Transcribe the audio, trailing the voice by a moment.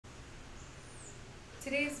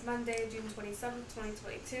Today is Monday, June 27th,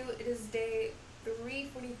 2022. It is day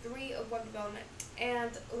 343 of web development. And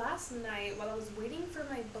last night, while I was waiting for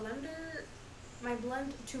my blend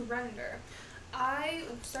to render, I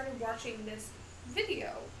started watching this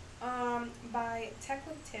video by Tech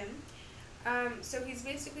with Tim. So he's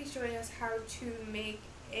basically showing us how to make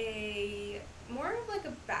he's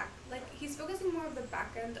focusing more of the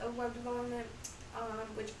back end of web development,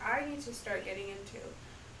 which I need to start getting into,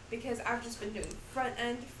 because I've just been doing front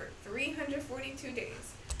end for 342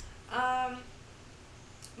 days.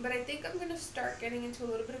 But I think I'm going to start getting into a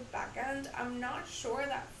little bit of back end. I'm not sure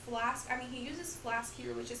that Flask, he uses Flask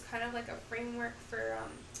here, which is kind of like a framework for,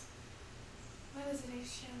 what is it,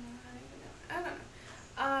 HTML? I don't know.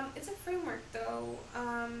 It's a framework though.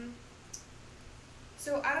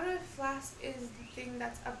 So I don't know if Flask is the thing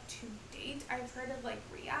that's up to date. I've heard of like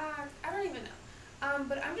React. I don't even know.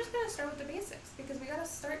 But I'm just going to start with the basics because we got to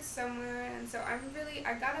start somewhere. And so I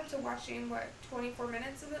got up to watching, 24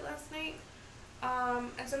 minutes of it last night.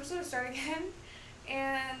 And so I'm just going to start again.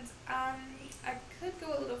 And I could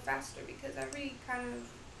go a little faster because I already kind of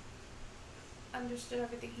understood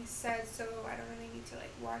everything he said. So I don't really need to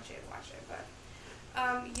like watch it. But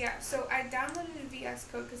yeah, so I downloaded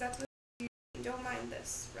vscode because that's what don't mind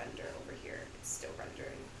this render over here. It's still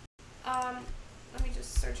rendering. Let me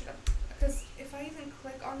just search it up, because if I even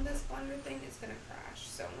click on this Blender thing, it's gonna crash.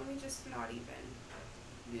 So let me just not even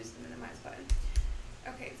use the minimize button.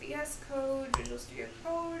 Okay, VS Code, Visual Studio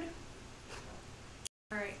Code.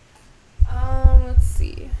 Alright. Let's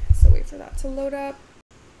see. So wait for that to load up.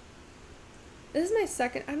 This is my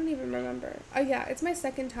second, I don't even remember. Oh yeah, it's my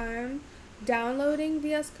second time downloading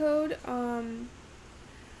VS Code.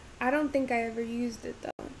 I don't think I ever used it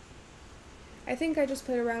though. I think I just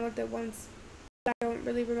played around with it once. I don't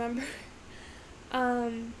really remember.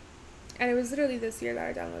 And it was literally this year that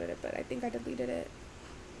I downloaded it, but I think I deleted it.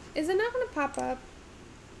 Is it not gonna pop up?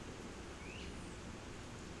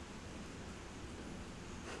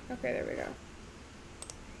 Okay, there we go.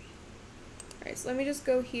 Alright, so let me just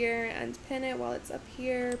go here and pin it while it's up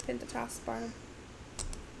here. Pin the taskbar.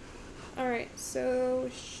 Alright,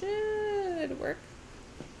 so should work.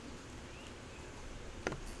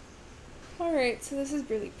 Alright, so this is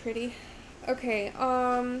really pretty. Okay,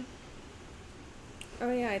 oh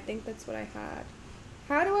yeah, I think that's what I had.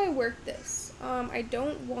 How do I work this? I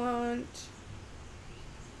don't want...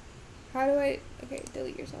 okay,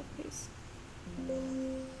 delete yourself, please.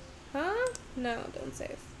 Huh? No, don't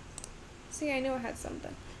save. See, I know I had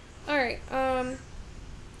something. Alright, so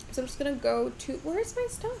I'm just gonna go to... Where's my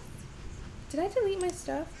stuff? Did I delete my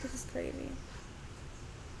stuff? This is crazy.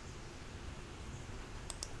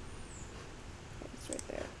 Right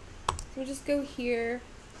there. So we just go here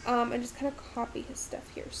and just kind of copy his stuff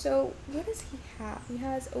here. So what does he have? He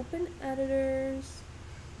has open editors,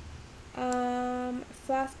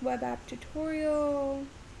 Flask web app tutorial.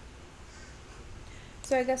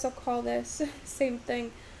 So I guess I'll call this same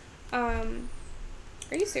thing. Are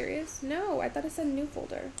you serious? No, I thought it said new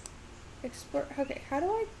folder. Explore. Okay, how do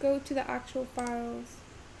I go to the actual files?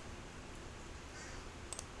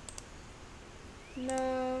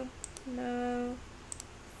 No.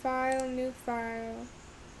 File, new file.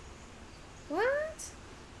 What?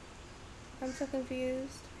 I'm so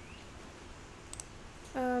confused.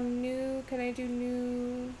 Can I do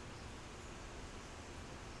new?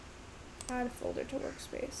 Add folder to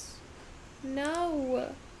workspace.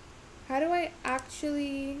 No. How do I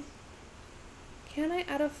actually, can I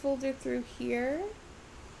add a folder through here?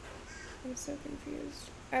 I'm so confused.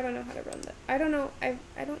 I don't know how to run that. I don't know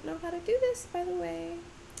how to do this, by the way.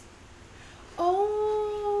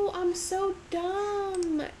 Oh, I'm so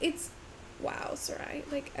dumb. Wow, Sarai.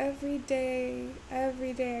 Like every day I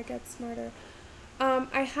get smarter.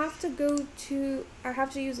 I have to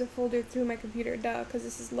use a folder through my computer, duh, because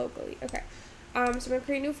this is locally. Okay. So I'm gonna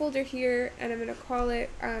create a new folder here, and I'm gonna call it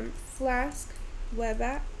Flask web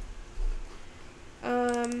app.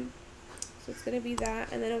 So it's gonna be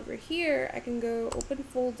that, and then over here I can go open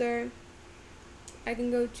folder. I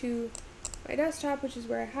can go to my desktop, which is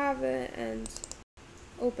where I have it, and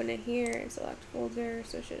open it here and select folder,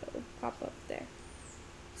 so it should pop up there.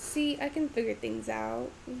 See, I can figure things out.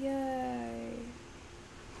 Yay.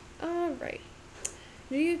 Alright.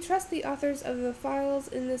 Do you trust the authors of the files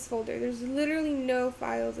in this folder? There's literally no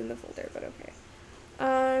files in the folder, but okay.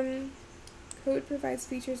 Code provides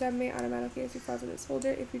features that may automatically issue files in this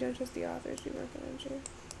folder. If you don't trust the authors, we won't enter.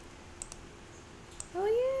 Oh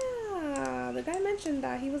yeah, the guy mentioned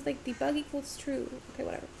that. He was like, debug equals true. Okay,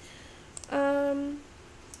 whatever.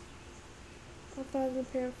 All files in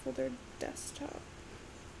parent folder desktop.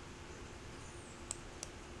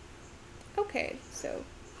 Okay. Okay, so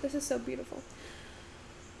this is so beautiful.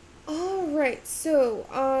 Alright, so,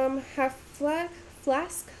 have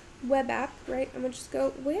Flask web app, right? I'm gonna just go,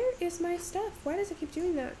 where is my stuff? Why does it keep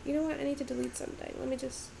doing that? You know what? I need to delete something. Let me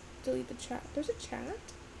just delete the chat. There's a chat?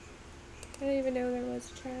 I didn't even know there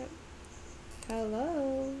was a chat.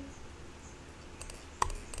 Hello?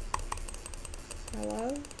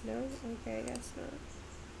 Hello? No? Okay, I guess not.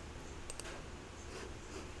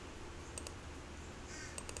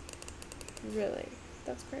 Really?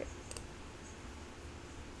 That's great.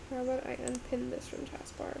 How about I unpin this from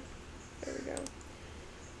taskbar? There we go.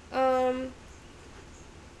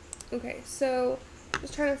 Okay, so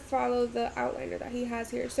just trying to follow the outliner that he has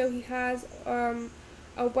here. So he has a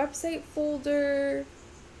website folder,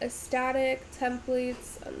 a static,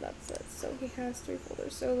 templates, and that's it. So he has 3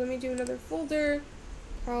 folders. So let me do another folder,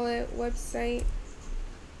 call it website,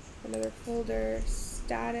 another folder,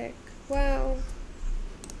 static, well,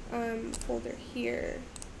 folder here,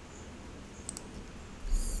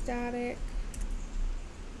 static,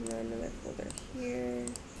 and then another folder here,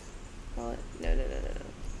 call it, no.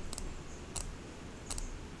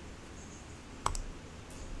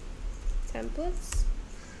 Templates.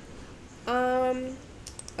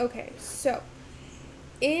 Okay, so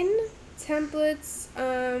in templates,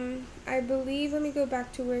 I believe, let me go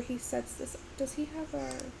back to where he sets this up. Does he have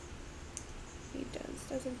a, he does,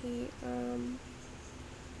 doesn't he?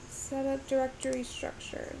 Set up directory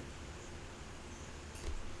structure.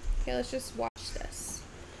 Okay, let's just watch this.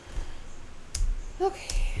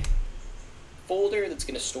 Okay. Folder that's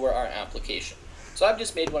going to store our application. So I've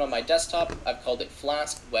just made one on my desktop. I've called it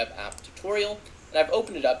Flask Web App Tutorial, and I've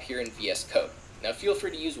opened it up here in VS Code. Now feel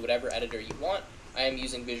free to use whatever editor you want. I am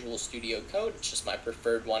using Visual Studio Code. It's just my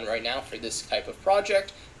preferred one right now for this type of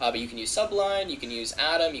project. But you can use Sublime, you can use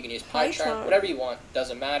Atom, you can use PyCharm, whatever you want.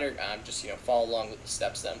 Doesn't matter. Just follow along with the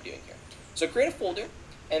steps that I'm doing here. So create a folder,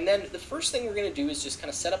 and then the first thing we're going to do is just kind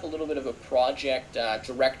of set up a little bit of a project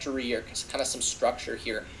directory or kind of some structure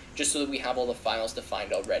here, just so that we have all the files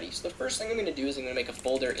defined already. So the first thing I'm going to do is I'm going to make a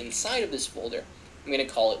folder inside of this folder. I'm going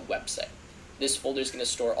to call it website. This folder is going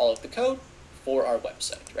to store all of the code for our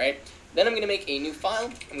website, right? Then I'm going to make a new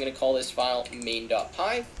file. I'm going to call this file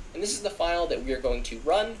main.py, and this is the file that we are going to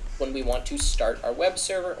run when we want to start our web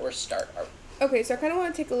server or start our... Okay, so I kind of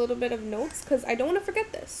want to take a little bit of notes because I don't want to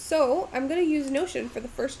forget this. So I'm going to use Notion for the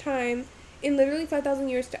first time in literally 5,000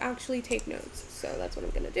 years to actually take notes. So that's what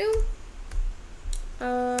I'm going to do.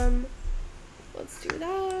 Let's do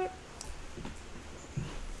that.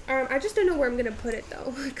 I just don't know where I'm gonna put it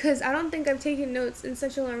though, because I don't think I've taken notes in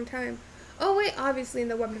such a long time. Oh wait, obviously in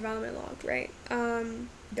the web development log, right?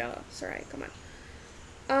 Duh, sorry, come on.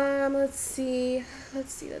 Let's see. What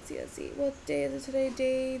day is it today?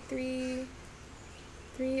 Day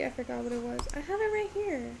 3, I forgot what it was. I have it right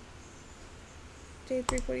here. Day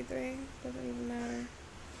 343, doesn't even matter.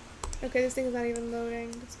 Okay, this thing is not even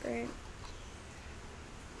loading, that's great.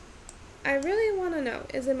 I really want to know,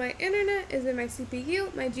 is it my internet, is it my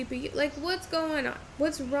CPU, my GPU, like what's going on?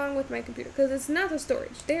 What's wrong with my computer? Because it's not the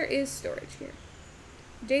storage. There is storage here.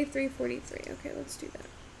 Day 343. Okay, let's do that.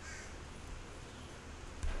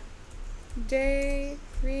 Day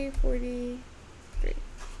 343.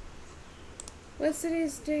 What's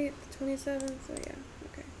today's date? The 27th? So yeah,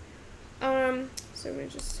 okay. So we're gonna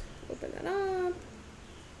just open that up.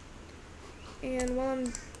 And while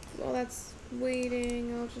that's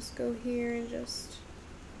waiting, I'll just go here and just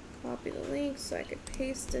copy the link so I could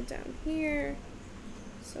paste it down here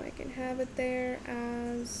so I can have it there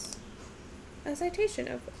as a citation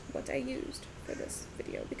of what I used for this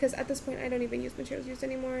video, because at this point I don't even use materials used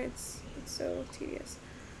anymore. It's so tedious.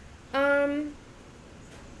 Alright,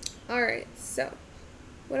 so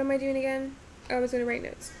what am I doing again? Oh, I was gonna write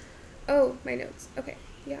notes. Oh, my notes. Okay,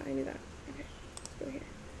 yeah, I knew that. Okay, let's go here.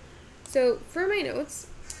 So for my notes,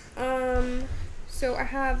 so I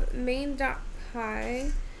have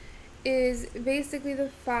main.py is basically the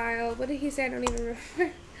file. What did he say? I don't even remember.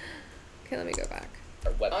 Okay, let me go back.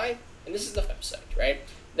 Our website, and this is the website, right?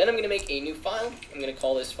 Then I'm going to make a new file. I'm going to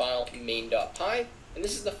call this file main.py, and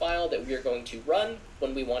this is the file that we are going to run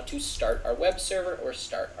when we want to start our web server or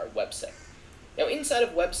start our website. Now inside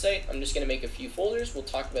of website, I'm just going to make a few folders. We'll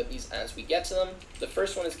talk about these as we get to them. The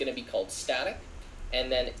first one is going to be called static. And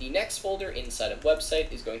then the next folder inside of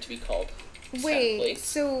website is going to be called Wait, templates.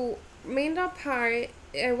 so main.py,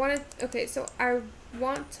 okay, so I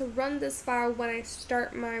want to run this file when I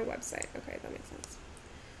start my website. Okay, that makes sense.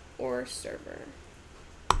 Or server.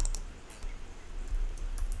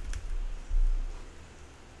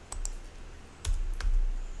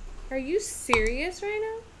 Are you serious right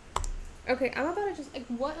now? Okay, I'm about to just, like,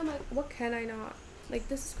 what can I not? Like,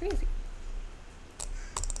 this is crazy.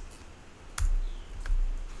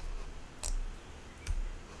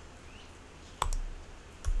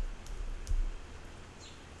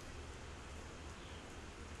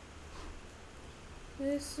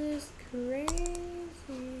 This is crazy.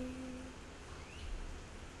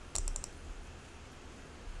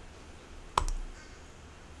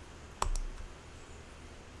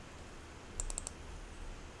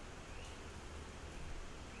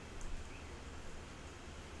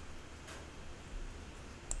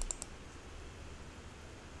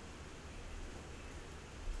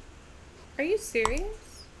 Are you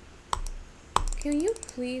serious? Can you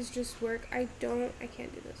please just work? I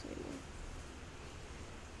can't do this anymore.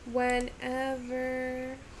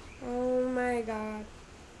 Whenever, oh my god.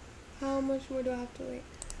 How much more do I have to wait?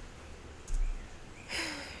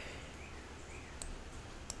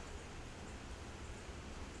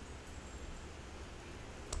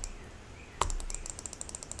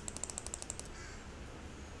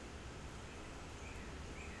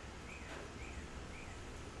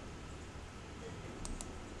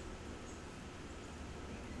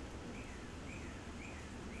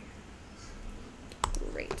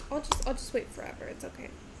 Great. I'll just wait forever. It's okay.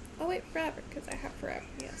 I'll wait forever because I have forever.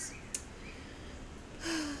 Yes.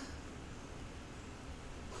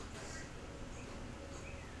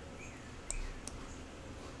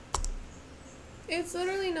 It's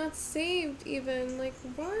literally not saved even. Like,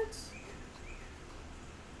 what?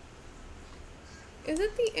 Is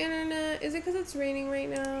it the internet? Is it because it's raining right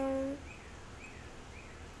now?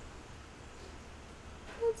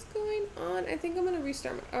 What's going on? I think I'm gonna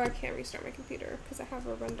restart my, oh, I can't restart my computer because I have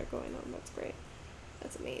a render going on. That's great.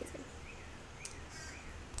 That's amazing.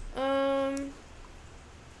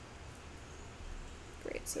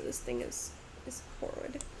 Great, so this thing is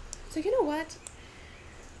horrid. So you know what?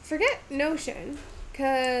 Forget Notion,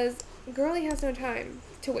 because girly has no time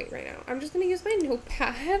to wait right now. I'm just gonna use my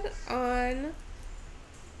notepad on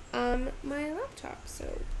my laptop.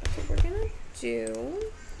 So that's what we're gonna do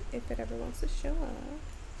if it ever wants to show up.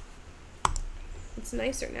 It's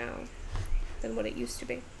nicer now than what it used to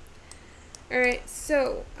be. Alright,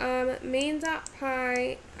 so main.py,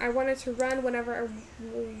 I want it to run whenever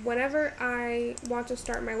I want to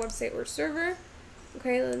start my website or server.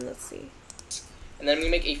 Okay, then let's see. And then we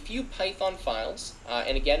make a few Python files,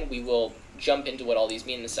 and again, we will jump into what all these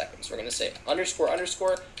mean in a second. So we're going to say underscore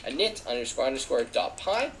underscore init underscore underscore dot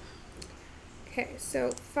py. Okay,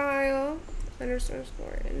 so file underscore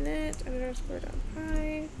underscore init underscore dot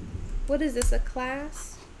py. What is this, a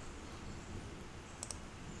class?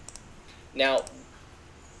 Now,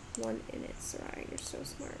 one init, Sarai, you're so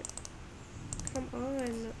smart. Come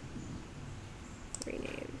on.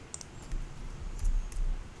 Rename.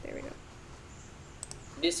 There we go.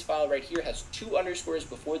 This file right here has 2 underscores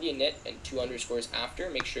before the init and 2 underscores after.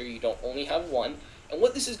 Make sure you don't only have one. And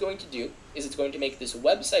what this is going to do is it's going to make this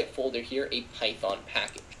website folder here a Python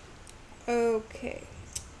package. Okay.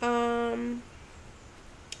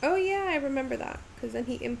 Oh yeah, I remember that, because then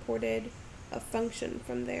he imported a function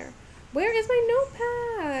from there. Where is my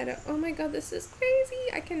notepad? Oh my god, this is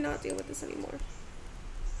crazy. I cannot deal with this anymore.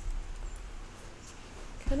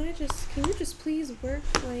 Can you just please work?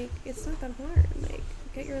 Like, it's not that hard. Like,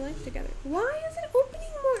 get your life together. Why is it opening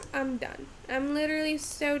more? I'm done. I'm literally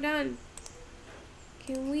so done.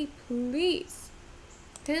 Can we please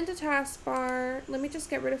pin to taskbar? Let me just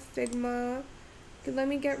get rid of Figma. Let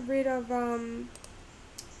me get rid of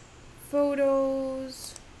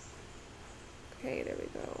photos. Okay, there we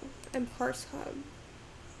go. And parse hub.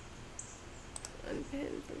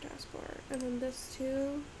 Unpin from taskbar. And then this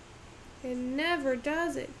too. It never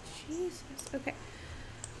does it. Jesus. Okay.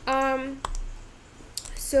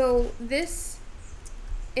 So this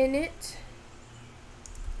init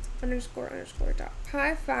underscore underscore dot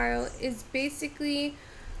py file is basically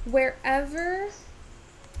wherever,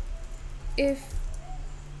 if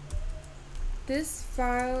this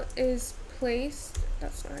file is placed,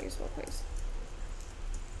 that's not how you spell place,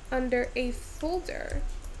 under a folder,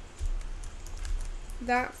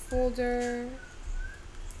 that folder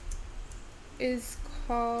is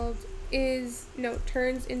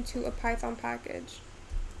turns into a Python package.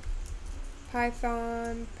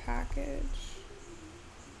 Python package.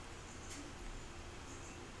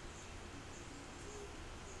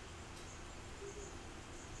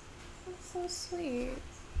 That's so sweet.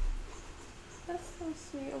 That's so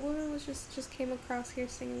sweet. A woman was just came across here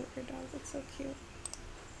singing with her dog. That's so cute.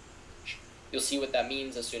 You'll see what that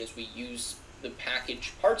means as soon as we use the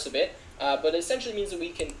package parts of it, but it essentially means that we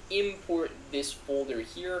can import this folder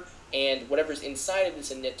here, and whatever's inside of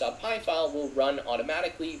this init.py file will run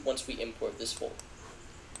automatically once we import this folder.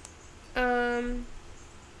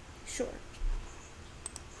 Sure.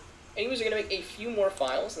 Anyways, we're going to make a few more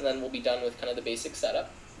files, and then we'll be done with kind of the basic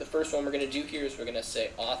setup. The first one we're going to do here is we're going to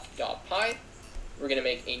say auth.py, we're going to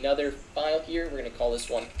make another file here. We're going to call this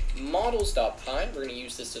one models.py. We're going to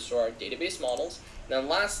use this to store our database models. And then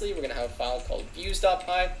lastly, we're going to have a file called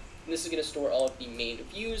views.py. And this is going to store all of the main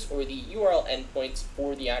views or the URL endpoints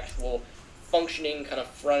for the actual functioning kind of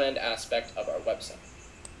front-end aspect of our website.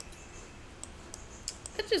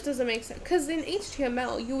 That just doesn't make sense. Because in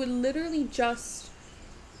HTML, you would literally just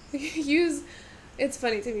use... It's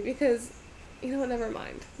funny to me because, you know what, never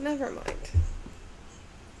mind.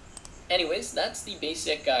 Anyways, that's the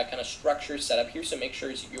basic kind of structure setup here, so make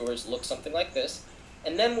sure yours looks something like this.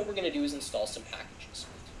 And then what we're going to do is install some packages.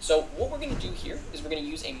 So what we're going to do here is we're going to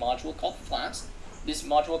use a module called Flask. This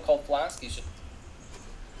module called Flask is just...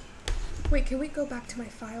 Wait, can we go back to my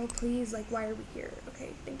file, please? Like, why are we here? Okay,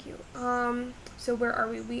 thank you. So where are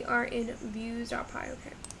we? We are in views.py,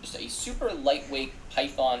 okay. Just a super lightweight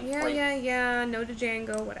Python framework. Yeah, no to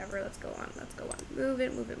Django, whatever. Let's go on. Move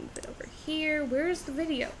it over here. Where's the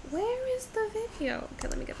video? Where is the video? Okay,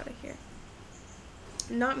 let me get out of here.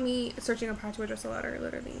 Not me searching up how to address a letter,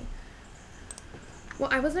 literally. Well,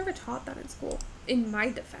 I was never taught that in school, in my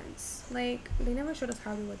defense. Like, they never showed us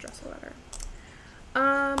how to address a letter.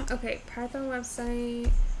 Okay, Python website.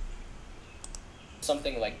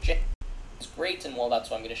 Something like J is great, and well, that's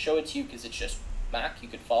why I'm going to show it to you, because it's just Mac. You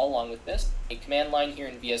could follow along with this. A command line here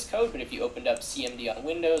in VS Code, but if you opened up CMD on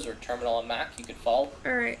Windows or Terminal on Mac, you could follow.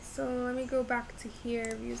 Alright, so let me go back to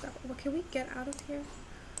here, views that. Well, can we get out of here?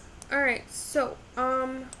 Alright, so,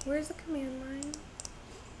 where's the command line?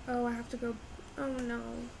 Oh, I have to go, oh no.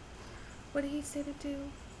 What did he say to do?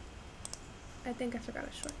 I think I forgot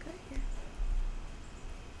a shortcut here.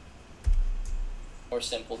 More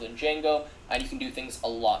simple than Django, and you can do things a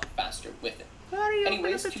lot faster with it. How do you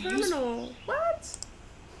open up the terminal? What?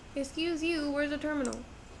 Excuse you, where's the terminal?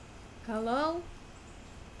 Hello?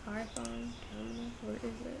 Python terminal, where is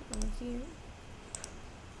it? I don't see it.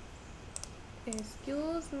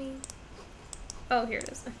 Excuse me. Oh, here it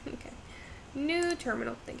is. Okay. New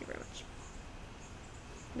terminal. Thank you very much.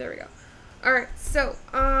 There we go. Alright, so,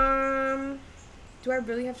 do I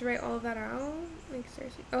really have to write all of that out? Like,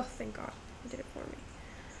 seriously? Oh, thank God. He did it for me.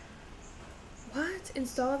 What?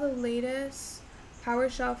 Install the latest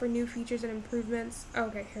PowerShell for new features and improvements. Oh,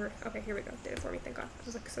 okay, here we go. Did it for me, thank God. I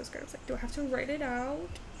was like so scared. I was like, do I have to write it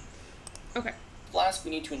out? Okay. Last,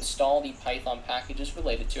 we need to install the Python packages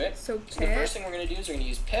related to it. So the first thing we're going to do is we're going to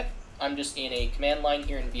use pip. I'm just in a command line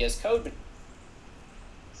here in VS Code, but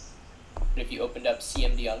if you opened up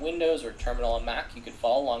CMD on Windows or Terminal on Mac, you could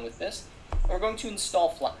follow along with this. And we're going to install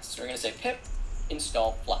Flask. So we're going to say pip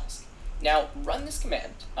install Flask. Now, run this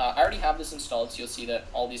command. I already have this installed, so you'll see that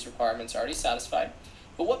all these requirements are already satisfied.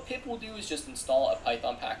 But what pip will do is just install a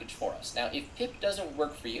Python package for us. Now, if pip doesn't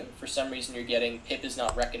work for you, for some reason you're getting pip is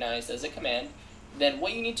not recognized as a command, then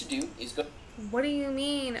what you need to do is go... What do you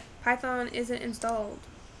mean Python isn't installed?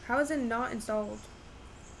 How is it not installed?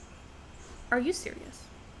 Are you serious?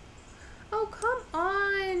 Oh, come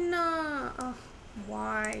on! Oh,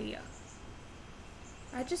 why?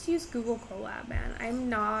 I just use Google Colab, man. I'm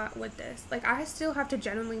not with this. Like, I still have to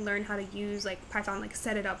genuinely learn how to use, like, Python, like,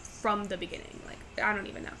 set it up from the beginning. Like, I don't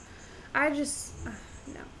even know. I just,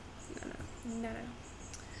 no.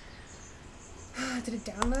 Did it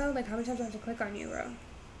download? Like, how many times do I have to click on you, bro?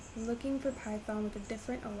 I'm looking for Python with a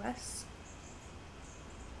different OS.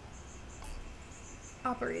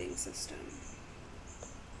 Operating system.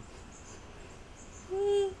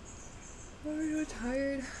 I'm so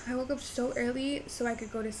tired. I woke up so early so I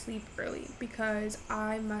could go to sleep early because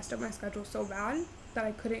I messed up my schedule so bad that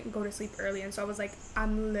I couldn't go to sleep early. And so I was like,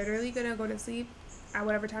 I'm literally gonna go to sleep at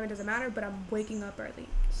whatever time, it doesn't matter, but I'm waking up early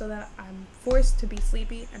so that I'm forced to be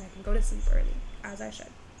sleepy and I can go to sleep early, as I should.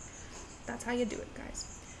 That's how you do it, guys.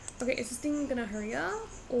 Okay, is this thing gonna hurry up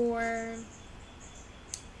or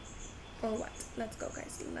what? Let's go,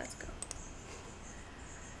 guys. Let's go.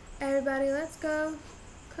 Everybody, let's go.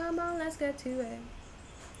 Come on, let's get to it.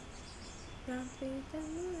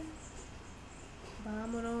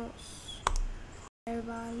 Vámonos.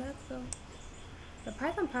 Everybody, let's go. The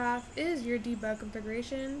Python path is your debug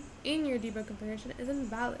configuration. In your debug configuration is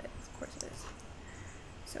invalid. Of course it is.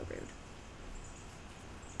 So rude.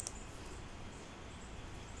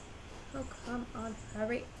 Oh, come on.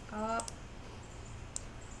 Hurry up.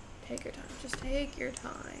 Take your time. Just take your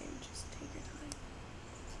time. Just take your time.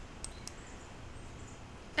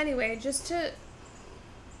 Anyway, just to...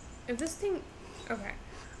 If this thing... Okay.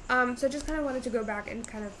 So I just kind of wanted to go back and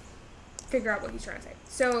kind of figure out what he's trying to say.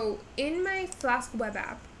 So in my Flask web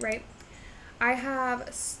app, right, I have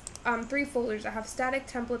 3 folders. I have static,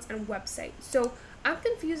 templates, and website. So I'm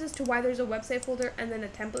confused as to why there's a website folder and then a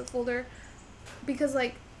template folder, because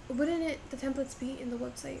like, wouldn't the templates be in the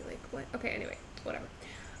website? Like what? Okay, anyway. whatever.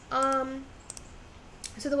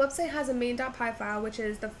 So the website has a main.py file, which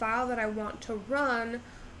is the file that I want to run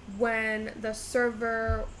when the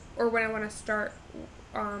server, or when I want to start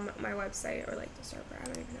my website, or like the server, I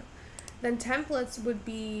don't even know. Then templates would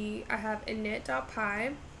be, I have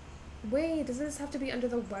init.py. Wait, does this have to be under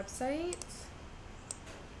the website?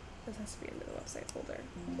 This has to be under the website folder.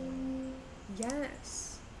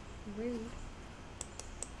 Yes. Rude.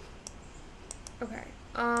 Okay.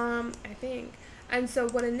 I think. And so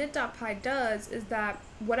what init.py does is that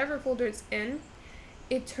whatever folder it's in,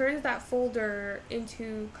 it turns that folder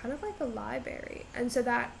into kind of like a library. And so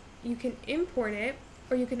that you can import it,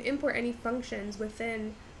 or you can import any functions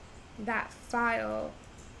within that file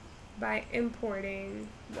by importing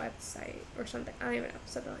website or something. I don't even know,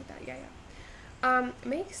 something like that. Yeah. It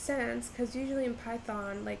makes sense, because usually in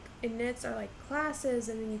Python, like, inits are like classes,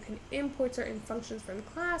 and then you can import certain functions from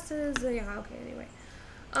classes. Yeah, okay, anyway.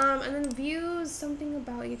 And then views, something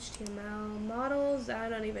about HTML. Models, I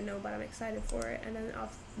don't even know, but I'm excited for it. And then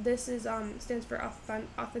this is stands for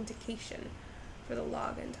authentication, for the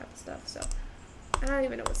login type of stuff. So I don't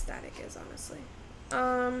even know what static is, honestly.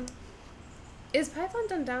 Is Python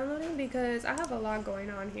done downloading? Because I have a lot going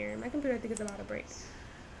on here. My computer, I think, is about to break.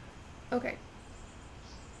 Okay.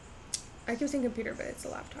 I keep saying computer, but it's a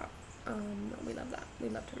laptop. We love that. We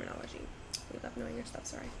love terminology. We love knowing your stuff,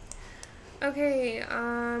 sorry. Okay,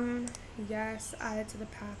 yes, add it to the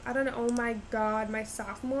path. I don't know, oh my god, my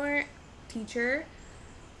sophomore teacher,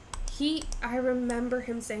 I remember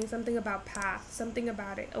him saying something about path, something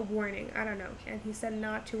about it, a warning, I don't know, and he said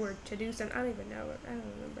not to or to do something, I don't even know, I don't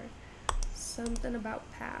remember, something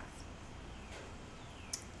about path.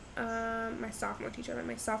 My sophomore teacher,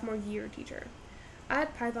 my sophomore year teacher.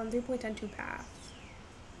 Add Python 3.102 path.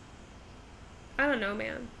 I don't know,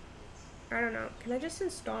 man. I don't know. Can I just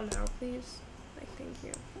install now, please? Like, thank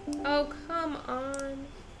you. Oh, come on.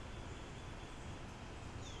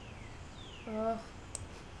 Oh.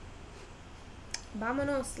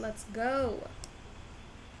 Vámonos. Let's go.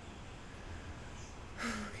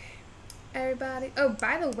 Okay. Everybody. Oh,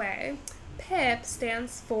 by the way, pip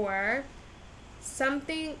stands for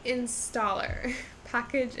something installer.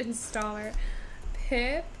 Package installer.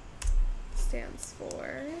 Pip stands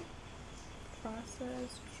for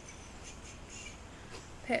process.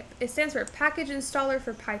 Pip. It stands for package installer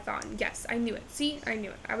for Python. Yes, I knew it. See, I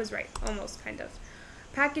knew it. I was right. Almost, kind of.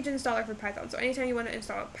 Package installer for Python. So anytime you want to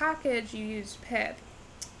install a package, you use pip.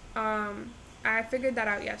 I figured that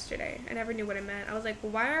out yesterday. I never knew what it meant. I was like,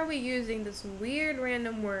 why are we using this weird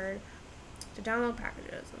random word to download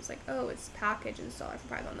packages? I was like, oh, it's package installer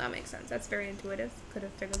for Python. That makes sense. That's very intuitive. Could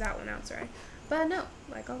have figured that one out, sorry. But no,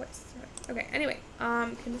 like always. Okay, anyway,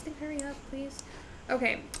 can this thing hurry up, please?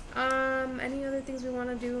 Okay, any other things we want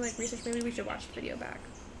to do, like research? Maybe we should watch the video back.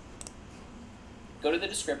 Go to the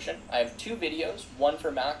description. I have 2 videos, one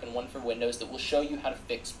for Mac and one for Windows, that will show you how to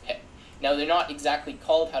fix pip. Now, they're not exactly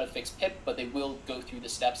called how to fix pip, but they will go through the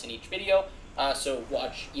steps in each video. So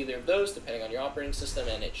watch either of those, depending on your operating system,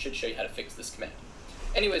 and it should show you how to fix this command.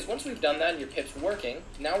 Anyways, once we've done that and your pip's working,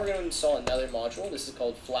 now we're going to install another module. This is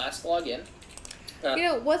called Flask Login. You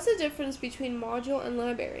know, what's the difference between module and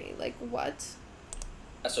library? Like, what?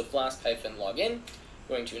 So flask-login,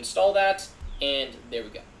 going to install that, and there we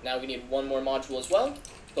go. Now we need one more module as well.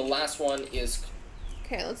 The last one is...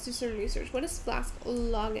 Okay, let's do some research. What is Flask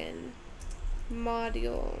login?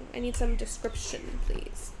 Module. I need some description,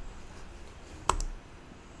 please.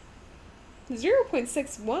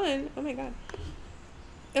 0.61? Oh my god.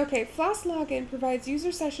 Okay, Flask Login provides user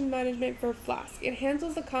session management for Flask. It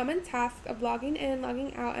handles the common task of logging in,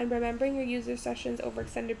 logging out, and remembering your user sessions over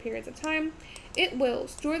extended periods of time. It will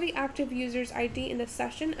store the active user's ID in the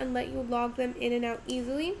session and let you log them in and out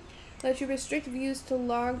easily. Let you restrict views to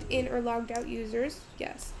logged in or logged out users.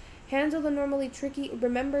 Yes. Handle the normally tricky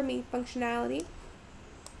remember me functionality.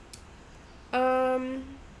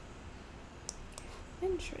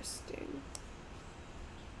 Interesting.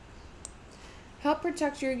 Help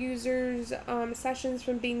protect your users' sessions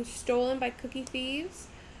from being stolen by cookie thieves.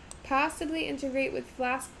 Possibly integrate with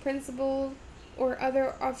Flask principal or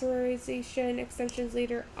other authorization extensions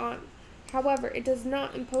later on. However, it does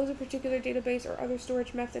not impose a particular database or other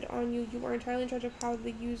storage method on you. You are entirely in charge of how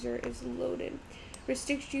the user is loaded.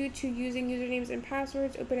 Restricts you to using usernames and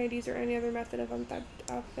passwords, OpenIDs, or any other method of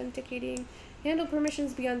authenticating. Handle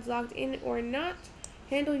permissions beyond logged in or not.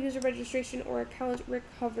 Handle user registration or account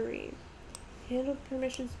recovery. Handle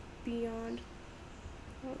permissions beyond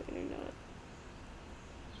logged in or not.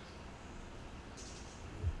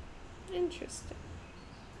 Interesting.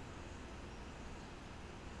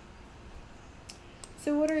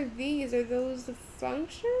 So what are these? Are those the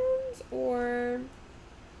functions, or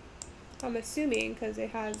I'm assuming because it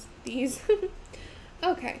has these.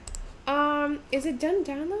 Okay. Is it done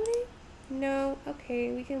downloading? No.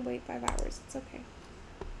 Okay, we can wait 5 hours. It's okay.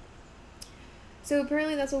 So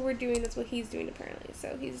apparently that's what we're doing. That's what he's doing apparently.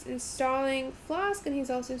 So he's installing Flask, and he's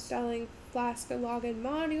also installing Flask login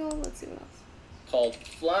module. Let's see what else. Called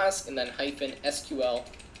Flask and then hyphen SQL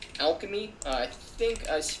Alchemy. I think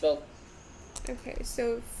I spelled. Okay,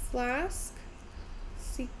 so Flask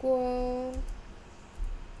SQL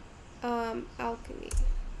Alchemy.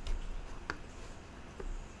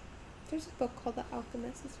 There's a book called The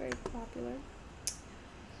Alchemist. It's very popular.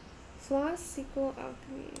 Flask SQL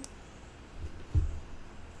Alchemy.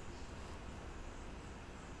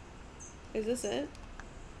 Is this it?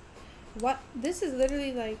 What? This is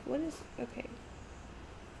literally like, what is, okay.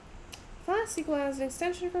 Flask SQL is an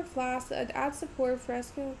extension for Flask that adds support for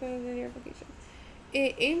SQL in your application.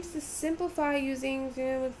 It aims to simplify using with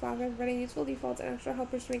Flask by providing useful defaults and extra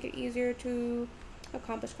helpers to make it easier to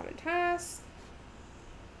accomplish common tasks.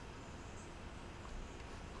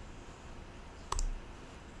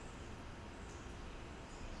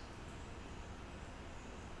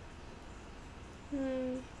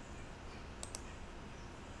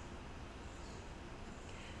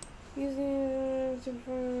 Users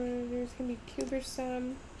can be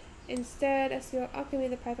cumbersome. Instead, SQL Alchemy,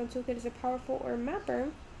 the Python toolkit, is a powerful or mapper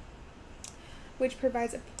which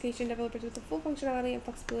provides application developers with the full functionality and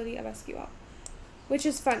flexibility of SQL. Which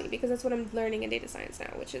is funny because that's what I'm learning in data science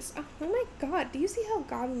now, which is, oh my god, do you see how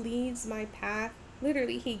God leads my path?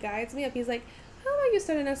 Literally, he guides me up. He's like, how about you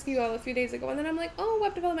started SQL a few days ago? And then I'm like, oh,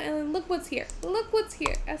 web development, and then look what's here. Look what's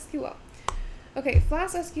here, SQL. Okay,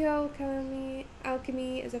 Flask SQL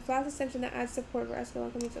Alchemy is a Flask extension that adds support for SQL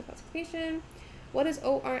Alchemy classification. What is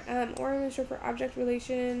ORM? ORM is short for Object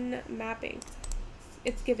Relation Mapping.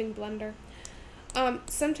 It's giving Blender.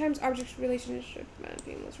 Sometimes object relationship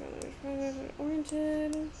mapping was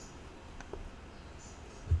oriented.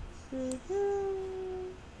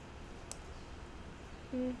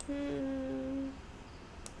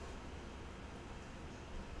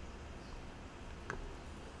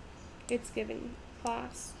 It's giving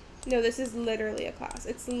class. No, this is literally a class.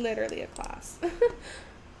 It's literally a class.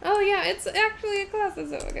 Oh yeah, it's actually a class.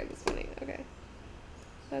 That's okay. That's funny. Okay,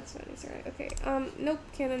 that's funny. Sorry. Okay. Nope.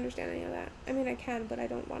 Can't understand any of that. I mean, I can, but I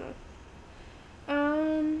don't wanna.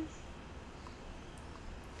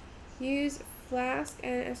 Use Flask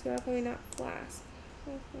and SQL Alchemy, not Flask.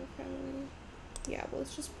 Yeah. Well,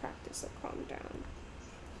 let's just practice. So calm down.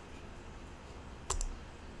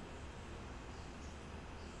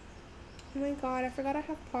 Oh my god, I forgot I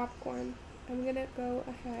have popcorn. I'm gonna go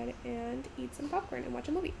ahead and eat some popcorn and watch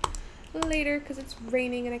a movie later because it's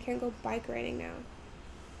raining and I can't go bike riding now.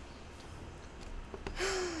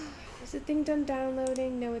 Is the thing done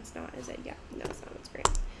downloading? No, it's not. Is it? Yeah. No, it's not. It's great.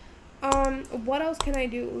 What else can I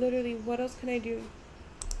do? Literally, what else can I do?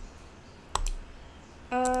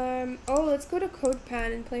 Oh, let's go to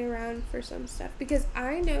CodePen and play around for some stuff because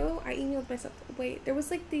I know I emailed myself. Wait, there was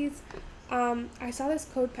like these, I saw this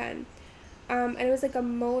CodePen. And it was like a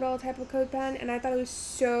modal type of CodePen, and I thought it was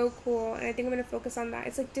so cool, and I think I'm going to focus on that.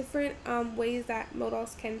 It's like different ways that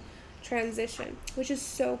modals can transition, which is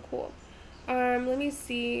so cool. Let me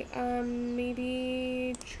see,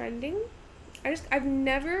 maybe trending? I've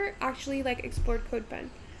never actually like explored CodePen,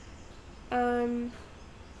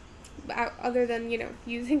 other than, you know,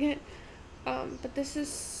 using it, but this is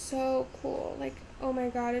so cool. Like, oh my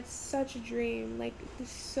god, it's such a dream. Like,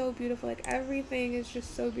 it's so beautiful. Like, everything is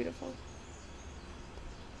just so beautiful.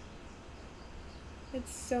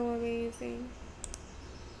 It's so amazing.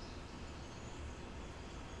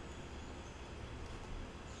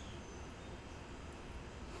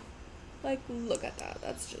 Like, look at that.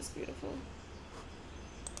 That's just beautiful.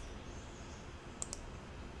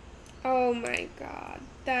 Oh my god.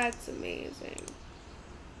 That's amazing.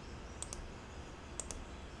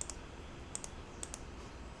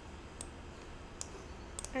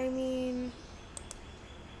 I mean,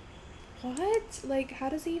 what? Like, how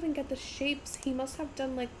does he even get the shapes? He must have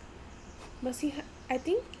done, like, I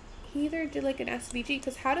think he either did, like, an SVG,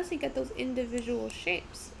 because how does he get those individual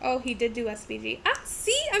shapes? Oh, he did do SVG. Ah,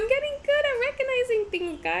 see? I'm getting good at recognizing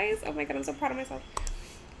things, guys. Oh my god, I'm so proud of myself.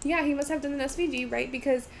 Yeah, he must have done an SVG, right?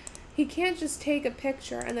 Because he can't just take a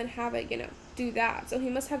picture and then have it, you know, do that. So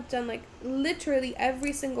he must have done, like, literally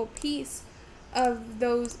every single piece of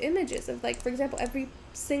those images. Of, like, for example, every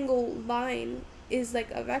single line is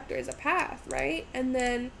like a vector, is a path, right? And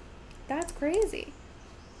then that's crazy.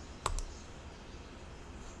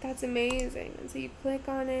 That's amazing. And so you click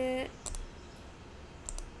on it.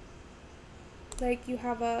 Like you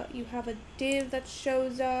have a div that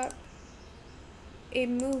shows up, it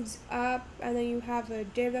moves up, and then you have a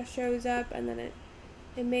div that shows up, and then it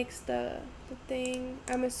makes the thing.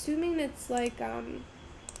 I'm assuming it's like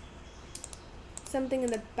something in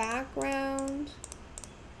the background,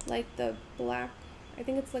 like the black, I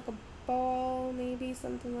think it's like a ball, maybe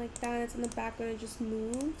something like that. It's in the background, it just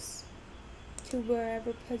moves to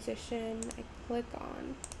wherever position I click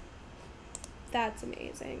on. That's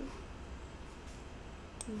amazing.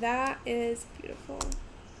 That is beautiful.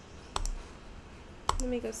 Let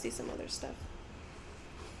me go see some other stuff.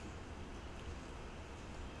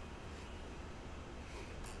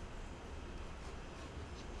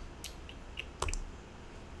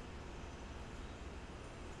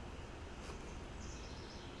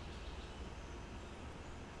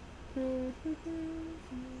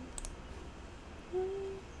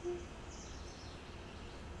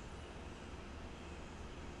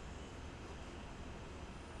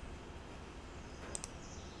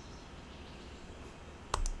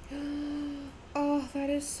 Oh, that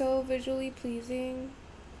is so visually pleasing.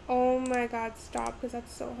 Oh my god, stop, because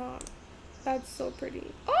that's so hot. That's so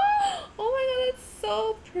pretty. Oh my god, that's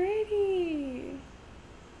so pretty.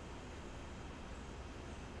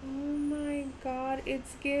 Oh my god,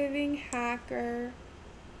 it's giving hacker.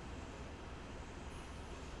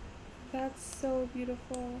 That's so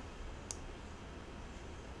beautiful.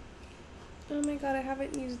 Oh my god, I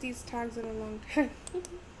haven't used these tags in a long time.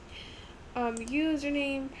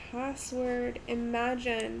 Username, password,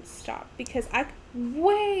 imagine, stop, because no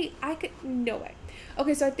way.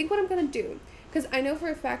 Okay, so I think what I'm gonna do, because I know for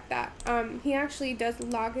a fact that he actually does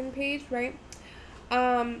login page, right?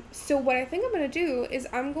 So what I think I'm gonna do is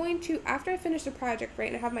I'm going to, after I finish the project, right,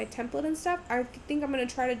 and I have my template and stuff, I think I'm gonna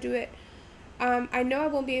try to do it. I know I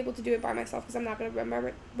won't be able to do it by myself because I'm not going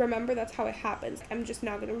to remember. That's how it happens. I'm just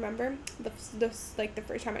not going to remember the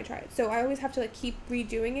first time I try it. So I always have to like keep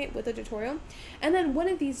redoing it with a tutorial. And then one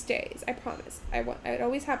of these days, I promise, it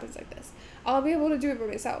always happens like this, I'll be able to do it by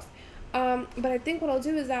myself. But I think what I'll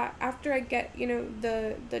do is that after I get, you know,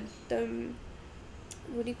 the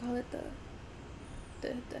what do you call it?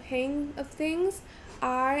 The hang of things,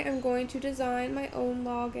 I am going to design my own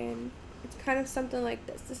login. It's kind of something like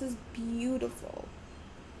this. This is beautiful.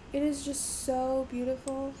 It is just so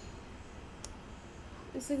beautiful.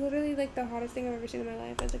 It's like literally like the hottest thing I've ever seen in my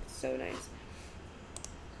life. It's like so nice.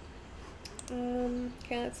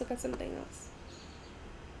 Okay, let's look at something else.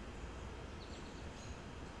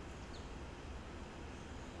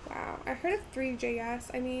 Wow, I heard of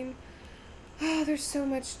 3JS. I mean, oh, there's so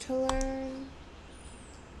much to learn.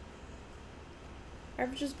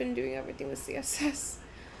 I've just been doing everything with CSS.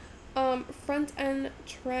 Front end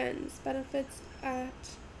trends, benefits of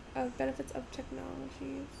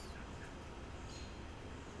technologies.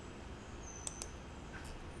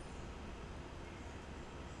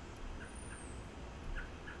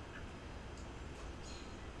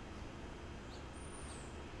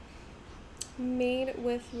 Made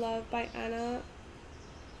with Love by Anna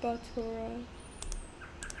Batura.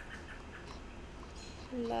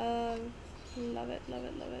 Love it, love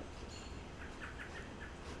it, love it.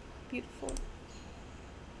 Beautiful.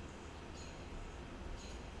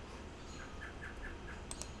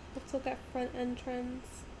 Let's look at front end trends.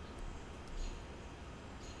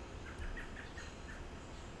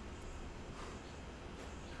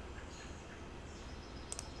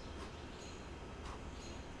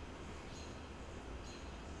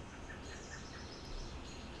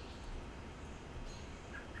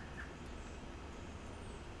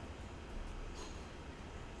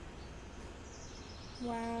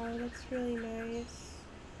 Wow, that's really nice.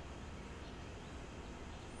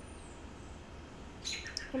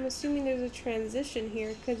 I'm assuming there's a transition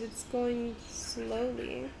here because it's going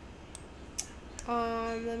slowly.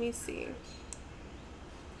 Let me see.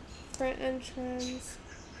 Front end trends.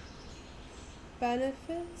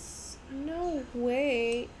 Benefits? No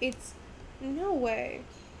way. No way.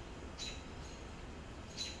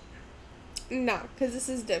 Nah, because this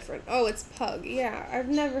is different. Oh, it's Pug. Yeah, I've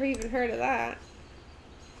never even heard of that.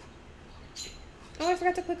 Oh, I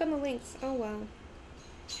forgot to click on the links. Oh, wow.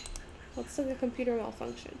 Let's look at computer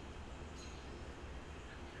malfunction.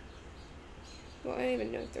 Well, I don't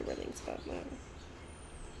even know if there were links, but whatever.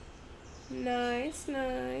 Nice,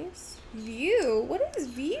 nice. View? What is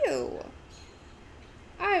View?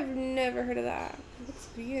 I've never heard of that. What's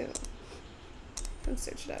View? Let's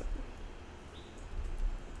search it up.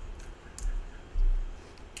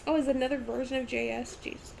 Oh, is it another version of JS?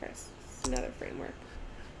 Jesus Christ. It's another framework.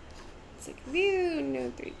 It's like Vue,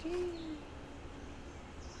 Node 3D.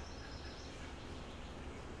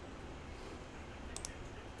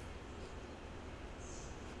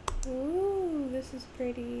 This is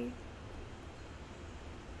pretty.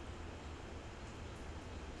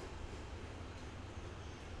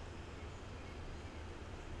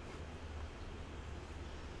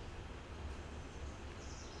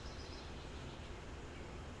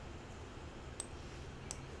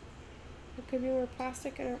 There could be more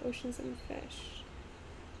plastic in our oceans and fish.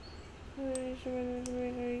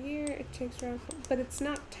 A year, it takes around, but it's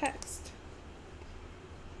not text.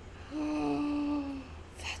 Oh,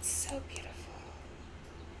 that's so beautiful.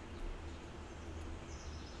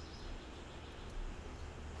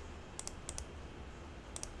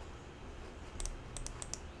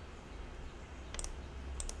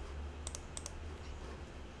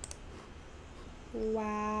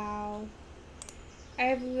 Wow.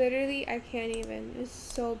 I can't even. It's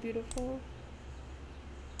so beautiful.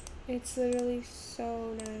 It's literally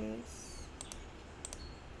so nice.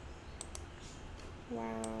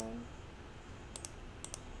 Wow.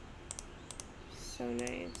 So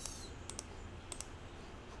nice.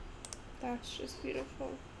 That's just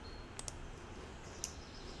beautiful.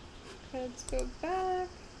 Let's go back.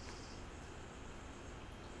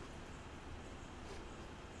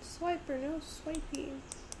 Swipe or no swiping.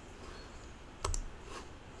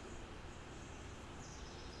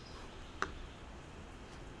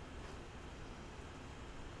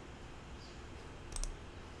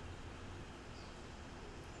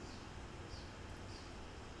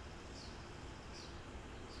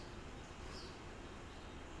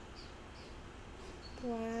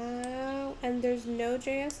 Wow, and there's no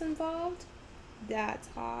JS involved? That's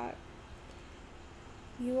hot.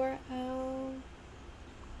 URL.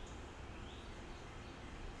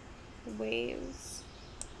 Waves.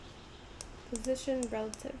 Position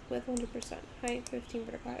relative with 100%. Height 15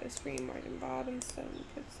 vertical height of screen, margin bottom 7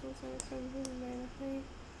 pixels on 7 height.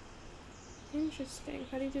 Interesting.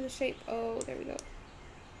 How do you do the shape? Oh, there we go.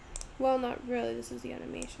 Well, not really. This is the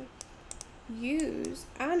animation. Use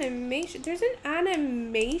animation. There's an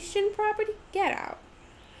animation property? Get out.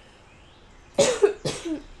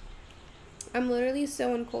 I'm literally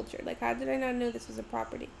so uncultured. Like, how did I not know this was a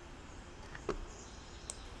property?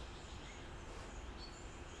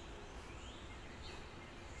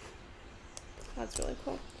 That's really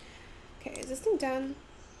cool. Okay, is this thing done?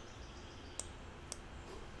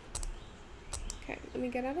 Okay, let me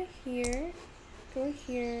get out of here. Go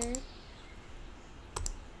here.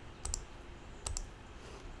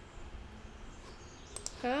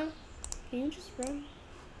 Huh? Can you just run?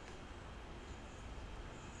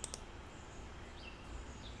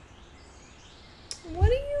 What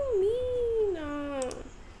do you mean?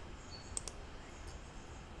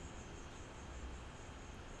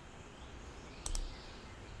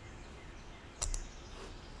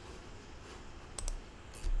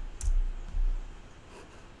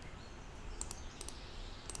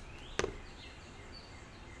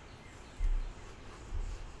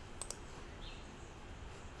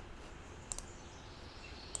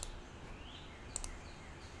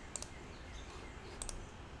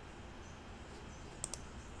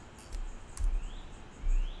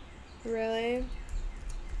 Really?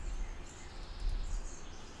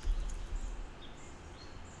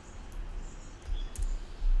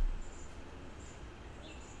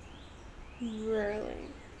 Really?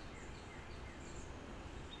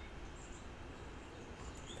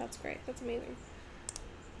 That's great. That's amazing.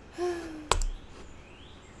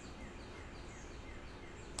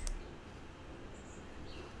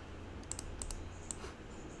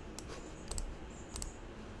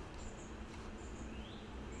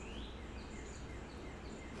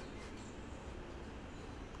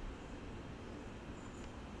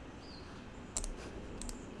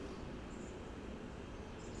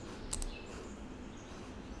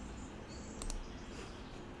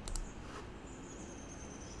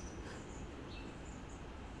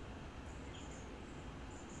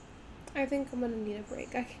 I think I'm gonna need a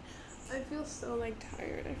break. I feel so like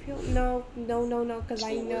tired. I feel no, because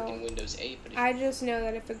I know. Work in Windows 8, but I just know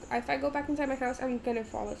that if I go back inside my house, I'm gonna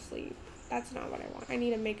fall asleep. That's not what I want. I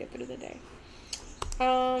need to make it through the day.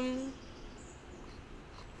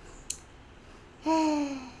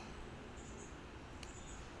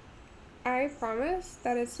 I promise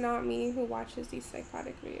that it's not me who watches these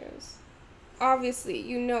psychotic videos. Obviously,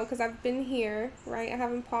 you know, because I've been here, right? I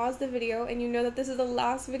haven't paused the video, and you know that this is the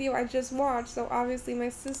last video I just watched, so obviously my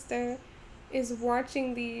sister is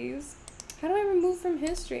watching these. How do I remove from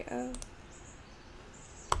history? Oh.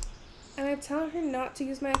 And I tell her not to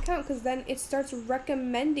use my account, because then it starts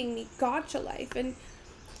recommending me Gacha Life, and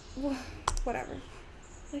whatever.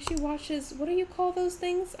 Like, she watches, what do you call those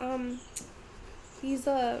things? These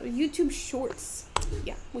YouTube shorts.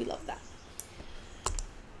 Yeah, we love that.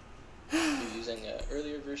 If you're using an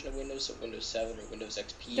earlier version of Windows, so Windows 7 or Windows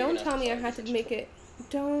XP, Don't tell me I had to make it.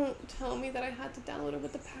 Don't tell me that I had to download it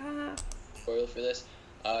with the path. Tutorial for this,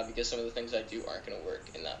 because some of the things I do aren't going to work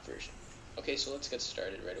in that version. Okay, so let's get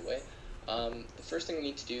started right away. The first thing we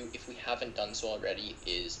need to do, if we haven't done so already,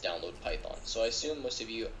 is download Python. So I assume most of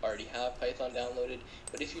you already have Python downloaded,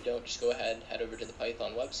 but if you don't, just go ahead, head over to the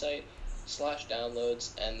Python website,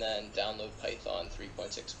 /downloads, and then download Python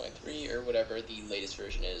 3.6.3 or whatever the latest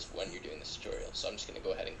version is when you're doing this tutorial. So I'm just going to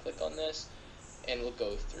go ahead and click on this, and we'll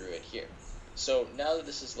go through it here. So now that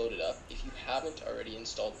this is loaded up, if you haven't already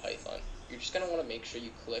installed Python, you're just going to want to make sure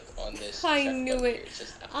you click on this I check knew button it. here. It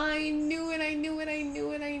says I knew it. I knew it. I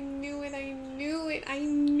knew it. I knew it. I knew it. I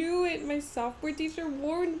knew it. My software teacher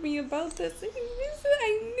warned me about this. I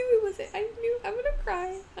knew it was it. I knew. I'm going to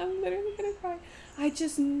cry. I'm literally going to cry. I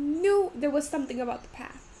just knew there was something about the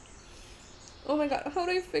path. Oh my god. How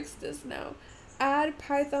do I fix this now? Add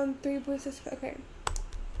Python 3.6. Okay.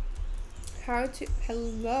 How to...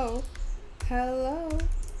 Hello. Hello.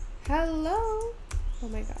 Hello. Oh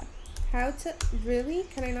my god. How to... Really?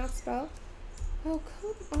 Can I not spell? Oh,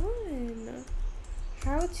 come on.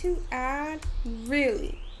 How to add...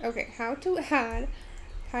 Really? Okay. How to add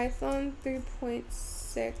Python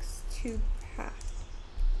 3.6 to path.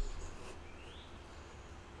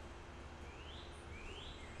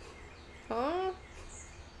 Huh?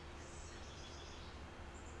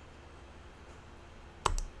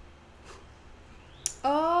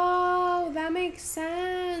 Oh, that makes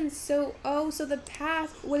sense. So, so the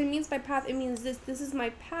path, what it means by path, it means this is my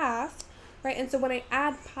path, right? And so when I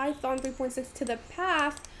add Python 3.6 to the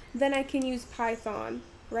path, then I can use Python,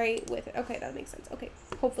 right, with it. Okay, that makes sense. Okay,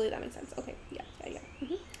 hopefully that makes sense. Okay, yeah.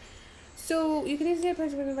 So you can easily add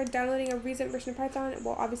Python by downloading a recent version of Python.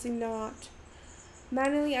 Well, obviously not.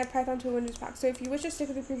 Manually add Python to a Windows pack. So if you wish to stick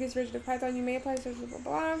with the previous version of Python, you may apply blah, blah,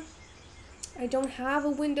 blah. I don't have a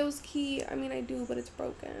Windows key. I mean, I do, but it's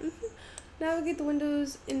broken. Navigate the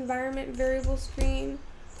Windows environment variable screen.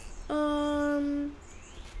 Add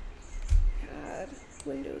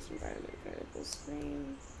Windows environment variable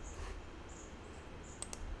screen.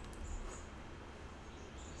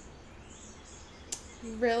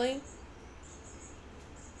 Really?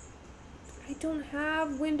 I don't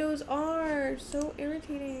have Windows R. So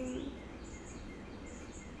irritating.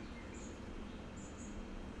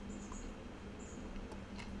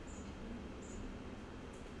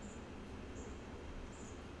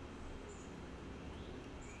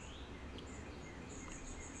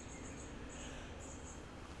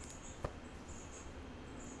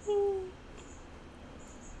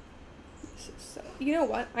 So, you know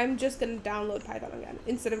what? I'm just gonna download Python again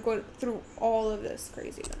instead of going through all of this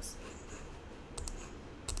craziness.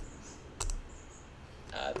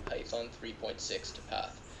 Add Python 3.6 to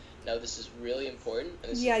path. Now this is really important,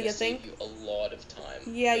 and this is Yeah, going to you save think? you a lot of time.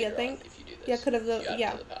 Yeah, you later think? on if you do this. Yeah, could have if you add yeah.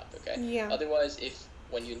 it to the path, okay? Yeah. Otherwise, if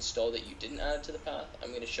when you installed it you didn't add it to the path, I'm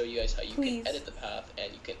going to show you guys how you Please. can edit the path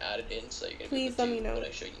and you can add it in, so you're going to be Please able let to me do know. what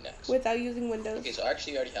I show you next. Without using Windows. Okay, so I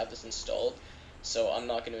actually already have this installed, so I'm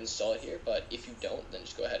not going to install it here, but if you don't, then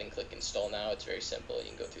just go ahead and click install now. It's very simple, you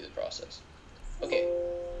can go through the process. Okay,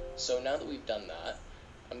 so now that we've done that,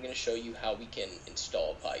 I'm going to show you how we can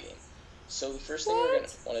install Pygame. So the first thing we're going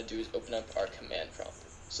to want to do is open up our command prompt.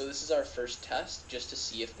 So this is our first test, just to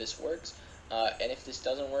see if this works, and if this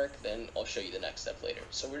doesn't work, then I'll show you the next step later.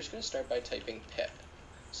 So we're just going to start by typing pip,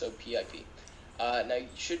 so pip. Now you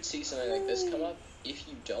should see something like this come up. If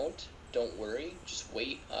you don't worry, just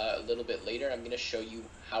wait a little bit later, and I'm going to show you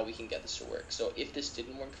how we can get this to work. So if this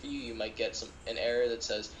didn't work for you, you might get an error that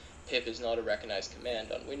says pip is not a recognized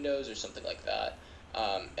command on Windows or something like that.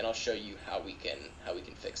 And I'll show you how we can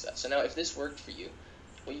fix that. So now, if this worked for you,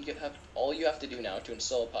 all you have to do now to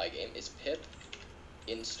install a Pygame is pip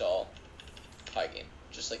install Pygame,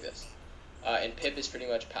 just like this. And pip is pretty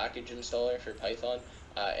much package installer for Python,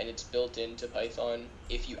 and it's built into Python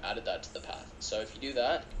if you added that to the path. So if you do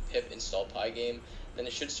that, pip install Pygame, then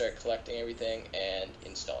it should start collecting everything and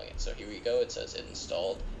installing it. So here we go. It says it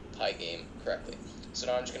installed Pygame correctly. So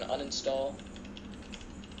now I'm just going to uninstall.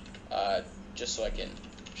 Just so I can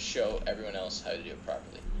show everyone else how to do it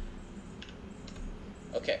properly.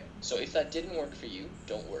 Okay, so if that didn't work for you,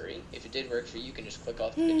 don't worry. If it did work for you, you can just click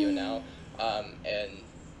off the video now, and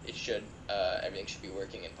it should, everything should be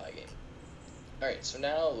working in Pygame. Alright, so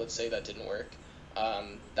now let's say that didn't work.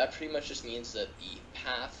 That pretty much just means that the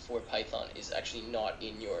path for Python is actually not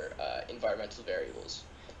in your environmental variables.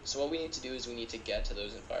 So what we need to do is we need to get to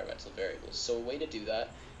those environmental variables. So a way to do that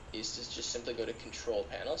is to just simply go to control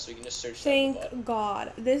panel, so you can just search. Thank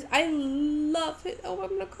God. I love it. Oh, I'm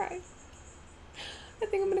gonna cry. I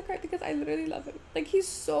think I'm gonna cry because I literally love him. Like, he's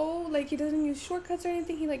so, like, he doesn't use shortcuts or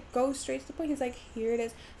anything. He, like, goes straight to the point. He's like, here it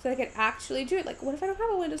is. So I can actually do it. Like, what if I don't have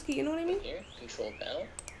a Windows key? You know what I mean? Here, control panel.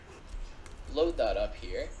 Load that up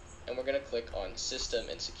here. And we're going to click on System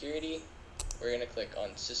and Security. We're going to click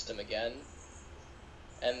on System again.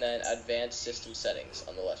 And then Advanced System Settings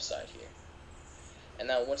on the left side here. And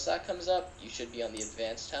now once that comes up, you should be on the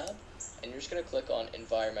Advanced tab. And you're just going to click on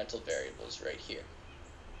Environmental Variables right here.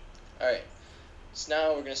 Alright. So now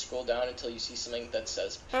we're going to scroll down until you see something that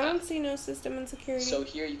says path. I don't see no System and Security. So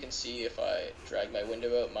here you can see if I drag my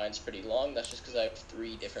window out, mine's pretty long. That's just because I have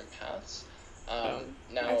 3 different paths.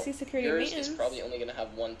 Now, I see security yours is probably only going to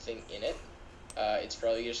have one thing in it. It's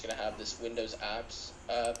probably just going to have this Windows Apps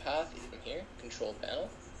path from here, Control Panel.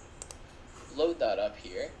 Load that up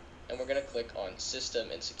here, and we're going to click on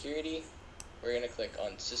System and Security. We're going to click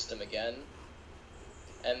on System again,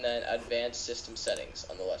 and then Advanced System Settings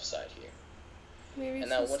on the left side here. Maybe and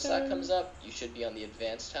now once that comes up, you should be on the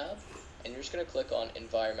Advanced tab, and you're just going to click on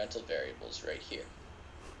Environmental Variables right here.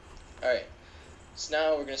 Alright, so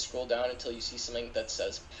now we're going to scroll down until you see something that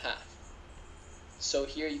says Path. So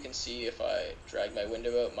here you can see if I drag my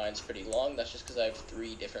window out, mine's pretty long. That's just because I have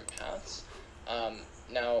 3 different paths.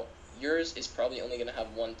 Now, yours is probably only going to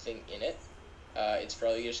have one thing in it. It's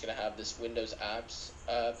probably just going to have this Windows Apps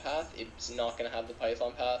path. It's not going to have the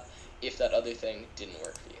Python path if that other thing didn't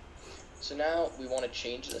work for you. So now we want to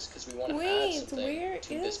change this because we want to add something to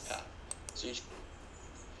this path. So you just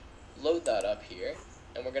load that up here,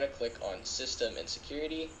 and we're going to click on System and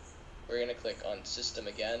Security. We're going to click on System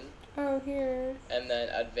again. Oh, here. And then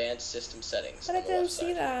Advanced System Settings. But I didn't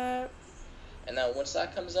see that. And now once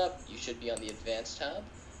that comes up, you should be on the Advanced tab,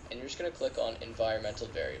 and you're just going to click on Environmental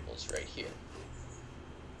Variables right here.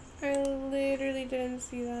 I literally didn't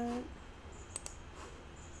see that.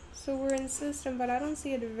 So we're in System, but I don't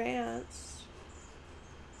see Advanced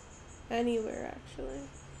anywhere, actually.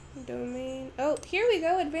 Domain. Oh, here we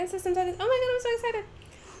go. Advanced System Settings. Oh my god, I'm so excited.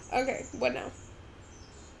 Okay, what now?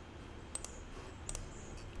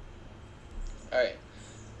 Alright,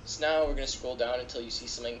 so now we're going to scroll down until you see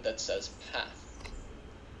something that says Path.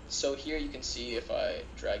 So here you can see if I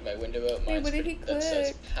drag my window out, that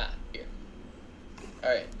says Path here.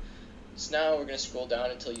 Alright, so now we're going to scroll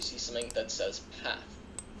down until you see something that says Path.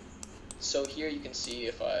 So here you can see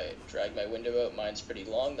if I drag my window out, mine's pretty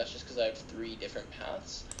long. That's just because I have 3 different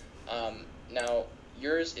paths. Now,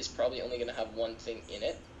 yours is probably only going to have one thing in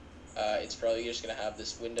it. It's probably just going to have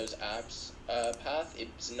this Windows Apps path.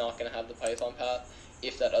 It's not going to have the Python path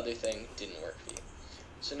if that other thing didn't work for you.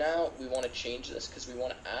 So now we want to change this because we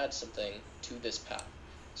want to add something to this path.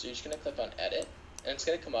 So you're just going to click on Edit, and it's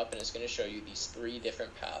going to come up and it's going to show you these 3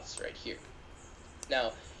 different paths right here.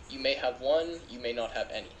 Now, you may have one, you may not have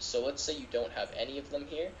any. So let's say you don't have any of them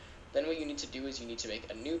here. Then what you need to do is you need to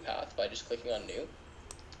make a new path by just clicking on New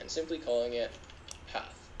and simply calling it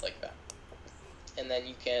Path, like that. And then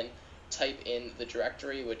you can type in the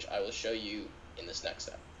directory, which I will show you in this next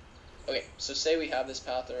step. Okay, so say we have this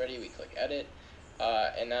path already, we click Edit,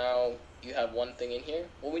 and now you have one thing in here.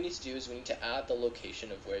 What we need to do is we need to add the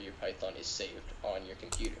location of where your Python is saved on your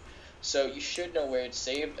computer. So you should know where it's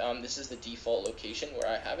saved. This is the default location where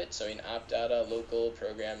I have it. So in app data, local,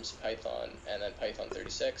 programs, Python, and then Python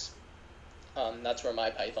 36. That's where my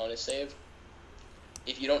Python is saved.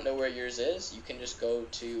 If you don't know where yours is, you can just go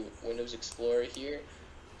to Windows Explorer here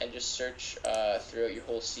and just search throughout your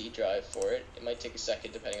whole C drive for it. It might take a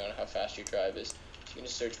second depending on how fast your drive is. You can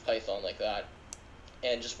just search Python like that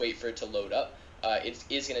and just wait for it to load up. It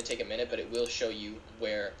is going to take a minute, but it will show you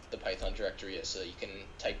where the Python directory is, so you can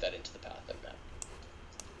type that into the path like that.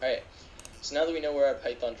 Alright, so now that we know where our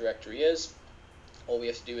Python directory is, all we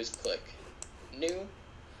have to do is click New,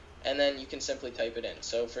 and then you can simply type it in.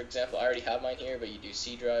 So for example, I already have mine here, but you do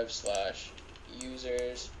C drive /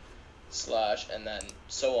 users / and then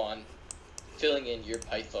so on, filling in your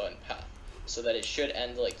Python path, so that it should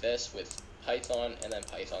end like this with Python and then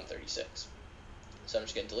Python 36. So I'm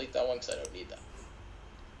just going to delete that one because I don't need that.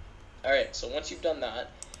 Alright, so once you've done that,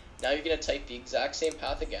 now you're going to type the exact same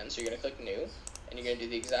path again. So you're going to click New, and you're going to do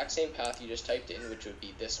the exact same path you just typed in, which would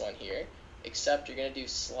be this one here, except you're going to do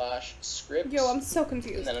 /scripts. Yo, I'm so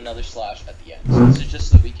confused. And then another / at the end. So this is just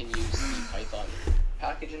so that we can use the Python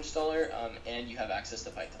package installer, and you have access to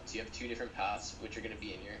Python. So you have 2 different paths, which are going to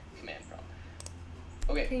be in your command prompt.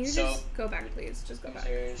 Okay, can you just go back, please? Just go back.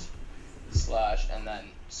 Users / and then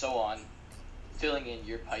so on, filling in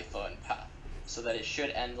your Python path, so that it should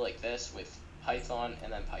end like this with Python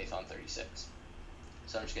and then Python 36.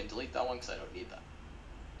 So I'm just going to delete that one because I don't need that.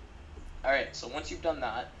 Alright, so once you've done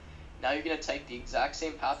that, now you're going to type the exact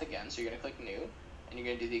same path again. So you're going to click New, and you're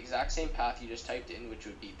going to do the exact same path you just typed in, which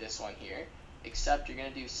would be this one here, except you're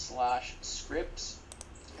going to do /scripts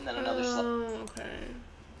and then another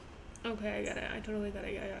Okay, I get it. I totally get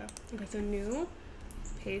it. Yeah. Okay, so new,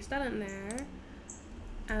 paste that in there,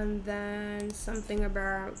 and then something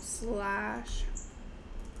about /scripts.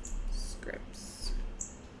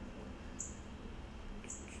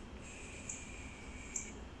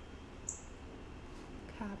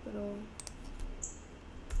 Capital.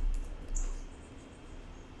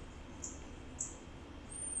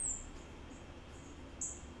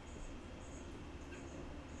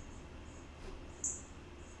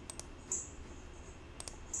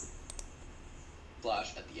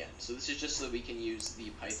 / at the end. So this is just so that we can use the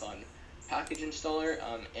Python package installer,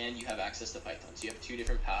 and you have access to Python. So you have two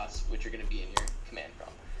different paths, which are going to be in your command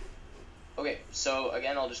prompt. Okay, so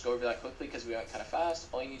again, I'll just go over that quickly because we went kind of fast.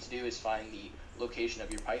 All you need to do is find the location of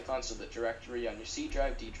your Python, so the directory on your C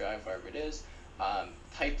drive, D drive, wherever it is.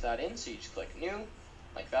 Type that in, so you just click new,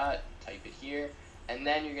 like that, type it here, and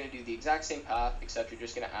then you're going to do the exact same path, except you're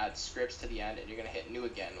just going to add scripts to the end, and you're going to hit new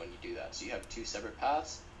again when you do that. So you have two separate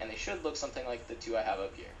paths, and they should look something like the two I have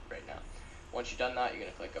up here right now. Once you've done that, you're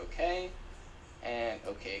going to click OK, and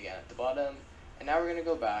OK again at the bottom. And now we're going to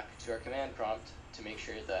go back to our command prompt to make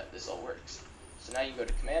sure that this all works. So now you go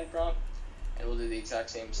to command prompt, and we'll do the exact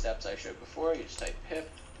same steps I showed before. You just type pip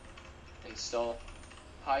install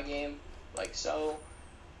pygame, like so.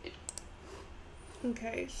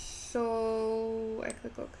 Okay, so I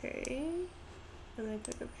click OK, and I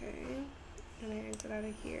click OK, and I exit out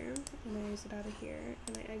of here, and I exit out of here,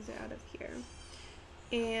 and I exit out of here.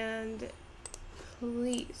 And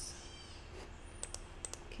please,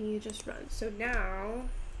 can you just run? So now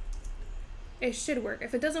it should work.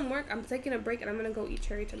 If it doesn't work, I'm taking a break and I'm gonna go eat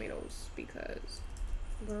cherry tomatoes because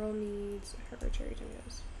girl needs her cherry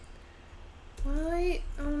tomatoes. Why?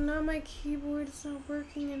 Oh no, my keyboard is not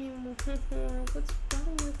working anymore. What's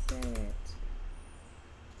wrong with it?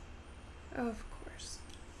 Of course.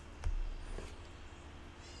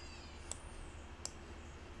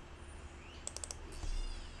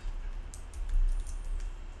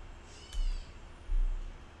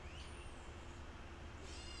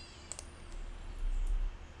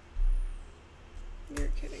 You're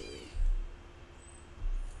kidding me.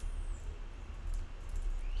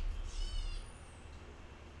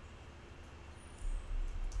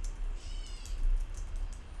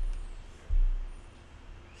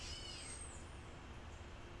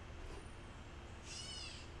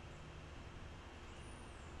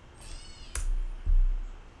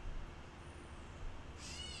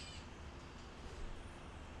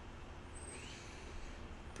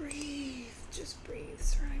 Breathe. Just breathe.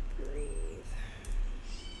 Try breathe.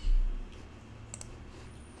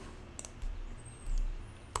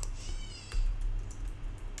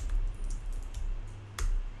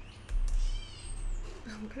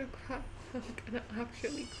 I'm gonna cry. I'm gonna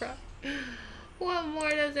actually cry. What more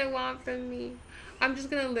does it want from me? I'm just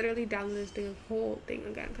gonna literally download this whole thing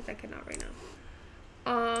again because I cannot right now.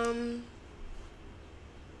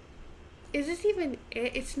 Is this even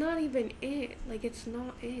it? It's not even it. Like, it's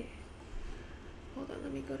not it. Hold on,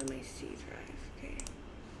 let me go to my C drive. Okay.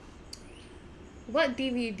 What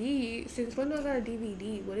DVD? Since when do I got a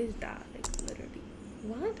DVD? What is that? Like, literally.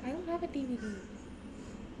 What? I don't have a DVD.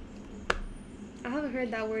 I haven't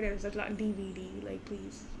heard that word as a DVD. Like,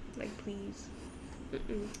 please. Like, please.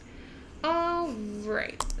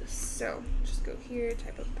 Alright. So, just go here,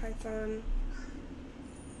 type up Python.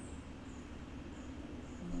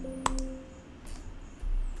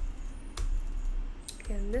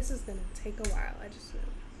 And this is gonna take a while, I just know.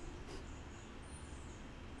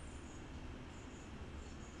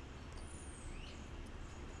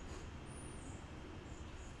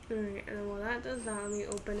 Alright, and while that does that, let me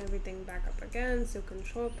open everything back up again. So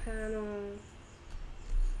control panel,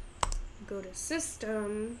 go to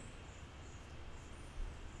system.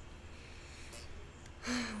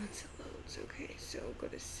 Once it loads, okay, so go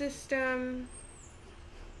to system.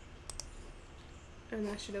 And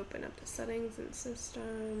that should open up the settings in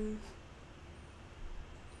system.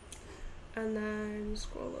 And then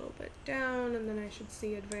scroll a little bit down, and then I should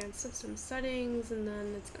see advanced system settings, and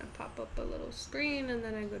then it's gonna pop up a little screen, and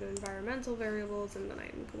then I go to environmental variables, and then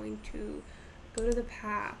I'm going to go to the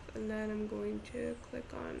path, and then I'm going to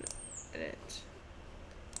click on edit.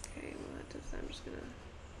 Okay, well that does that. I'm just gonna,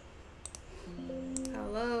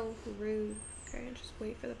 hello, rude. Okay, just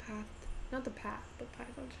wait for the path. Not the path, but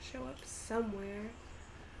Python to show up somewhere.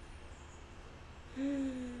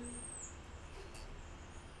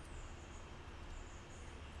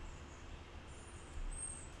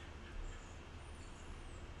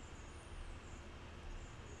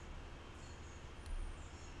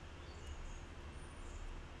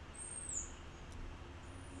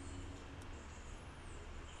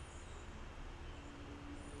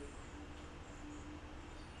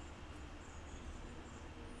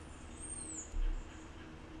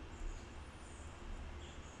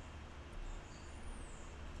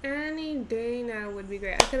 any day now would be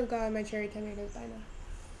great. I could have gotten my cherry tomatoes by now.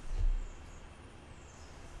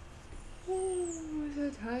 Oh, I'm so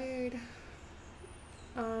tired.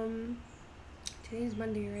 Today's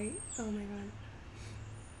Monday, right? Oh my god.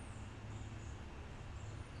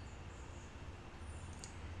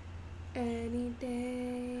 Any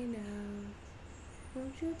day now.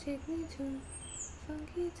 Won't you take me to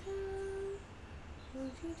Funky Town?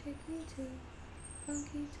 Won't you take me to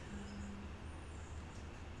Funky Town?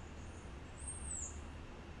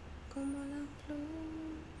 Como la flor,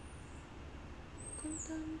 con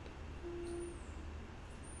tanto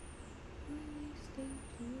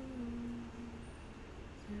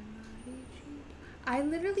I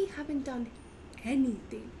literally haven't done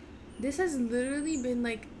anything. This has literally been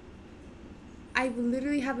like, I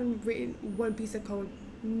literally haven't written one piece of code.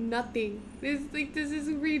 Nothing. This is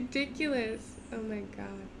ridiculous. Oh my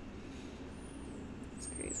god. It's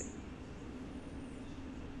crazy.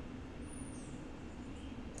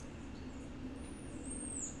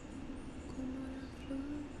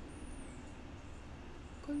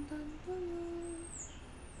 Con tanto amor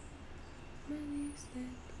me diste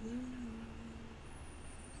tu amor,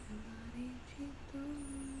 amarillito,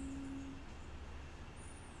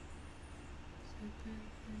 se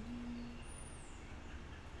perdió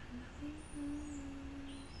la vida.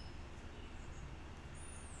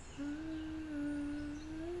 Ay,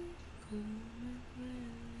 cómo me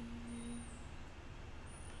duele.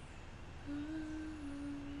 Ay,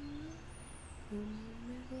 cómo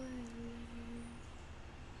me duele.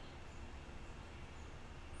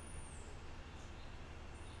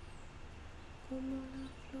 Como la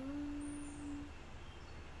flor,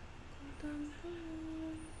 con tanto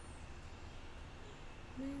amor,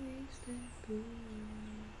 me diste tú,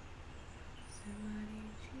 ese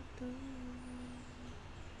amarillito.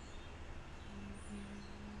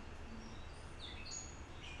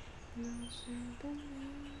 No sé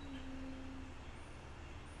entender.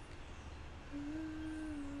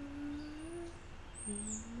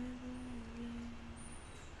 Cómo me duele.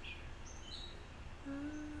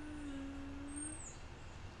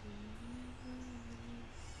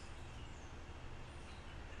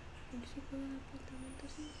 El chico del apartamento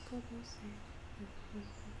 512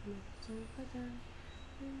 comenzó a fallar.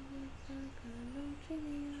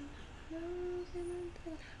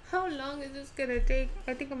 How long is this gonna take?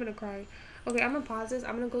 I think I'm gonna cry. Okay, I'm gonna pause this.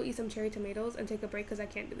 I'm gonna go eat some cherry tomatoes and take a break because I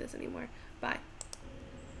can't do this anymore. Bye.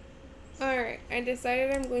 Alright, I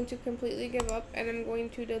decided I'm going to completely give up and I'm going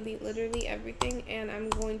to delete literally everything and I'm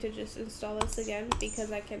going to just install this again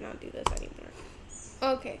because I cannot do this anymore.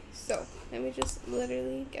 Okay, so let me just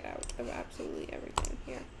literally get out of absolutely everything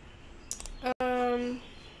here.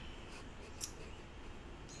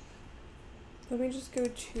 Let me just go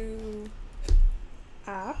to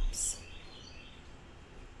apps.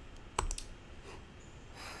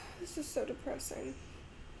 This is so depressing.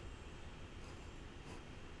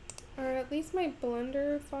 Are at least my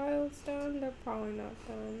Blender files done? They're probably not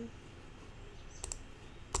done.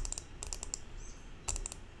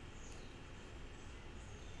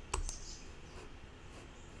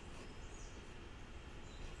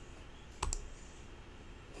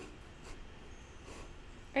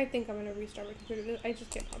 I think I'm gonna restart my computer. I just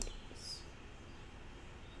can't do this.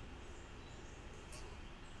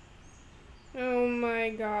 Oh my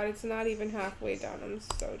god, it's not even halfway done. I'm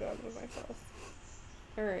so done with myself.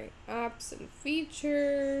 Alright, apps and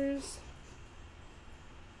features.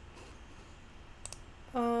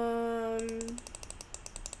 Oh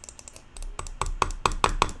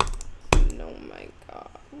my god,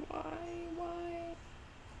 why?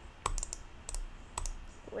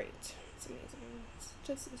 Great, it's amazing.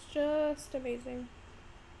 It's just amazing.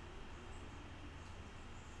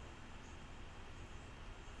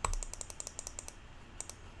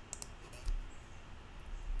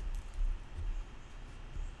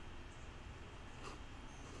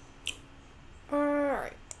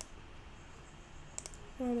 Alright.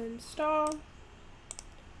 Uninstall.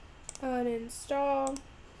 Uninstall.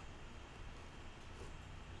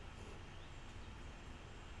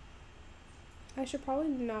 I should probably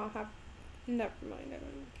not have. Never mind, I don't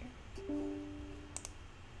even care.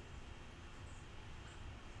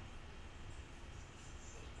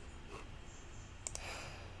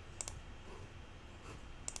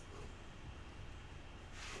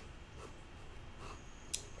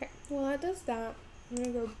 Okay, well that does that. I'm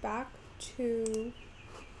gonna go back to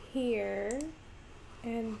here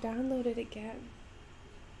and download it again.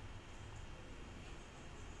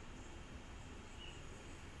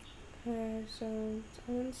 Okay, so it's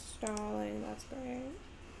uninstalling, that's great.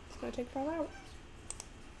 It's gonna take 5 hours.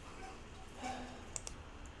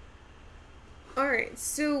 Alright,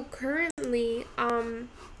 so currently,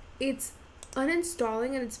 it's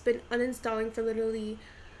uninstalling, and it's been uninstalling for literally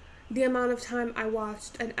the amount of time I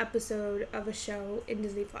watched an episode of a show in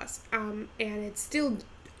Disney Plus, and it's still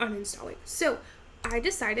uninstalling. So I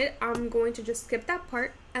decided I'm going to just skip that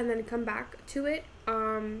part and then come back to it,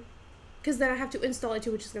 because then I have to install it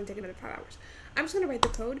too, which is going to take another 5 hours. I'm just going to write the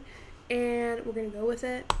code, and we're going to go with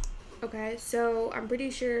it. Okay, so I'm pretty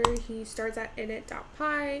sure he starts at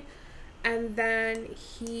init.py, and then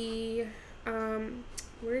he,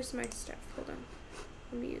 where's my stuff? Hold on.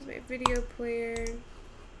 Let me use my video player.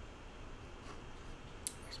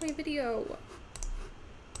 Where's my video?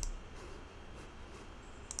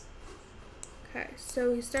 Okay,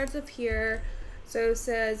 so he starts up here. So it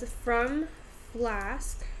says from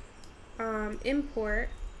Flask, import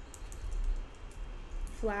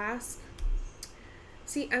Flask.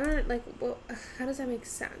 See, I don't, like, well, how does that make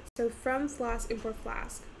sense? So from Flask, import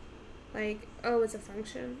Flask. Like, oh, it's a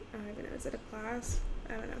function? I don't even know. Is it a class?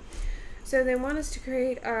 I don't know. So they want us to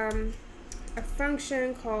create a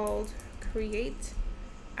function called create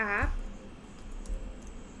app.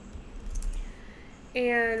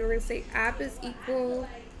 And we're going to say app is equal.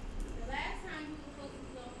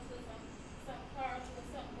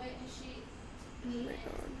 Oh my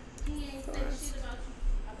god. Flask.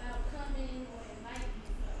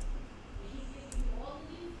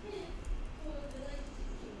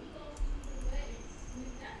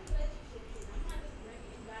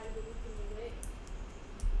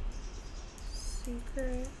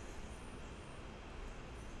 Secret.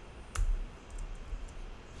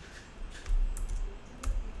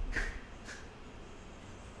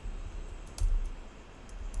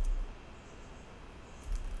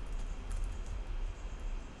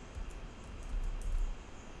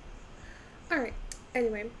 Alright,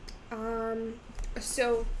 anyway,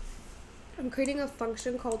 so I'm creating a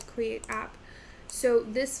function called create app. So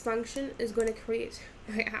this function is going to create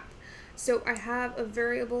my app. So I have a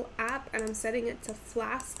variable app, and I'm setting it to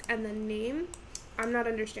Flask and then name. I'm not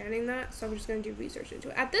understanding that, so I'm just going to do research into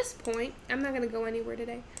it. At this point, I'm not going to go anywhere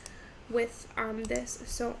today with this,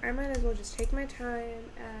 so I might as well just take my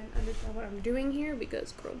time and understand what I'm doing here,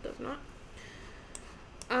 because girl does not.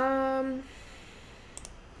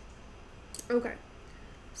 Okay,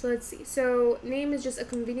 so let's see. So name is just a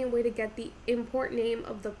convenient way to get the import name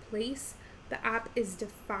of the place the app is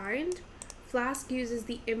defined. Flask uses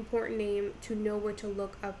the import name to know where to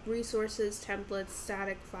look up resources, templates,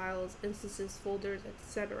 static files, instances, folders,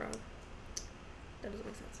 etc. That doesn't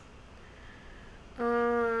make sense.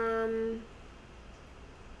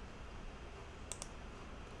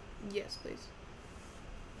 Yes, please.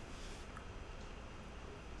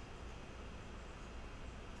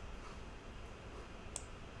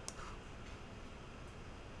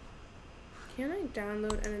 Can I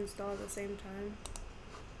download and install at the same time?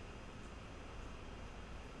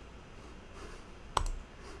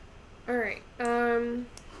 Alright, a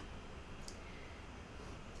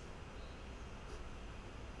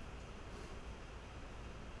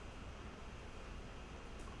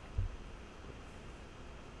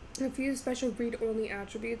few special read-only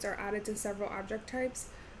attributes are added to several object types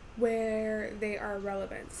where they are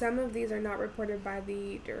relevant. Some of these are not reported by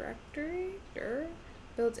the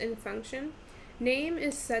built-in function. Name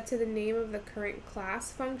is set to the name of the current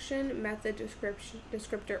class, function, method,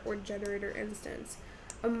 descriptor, or generator instance.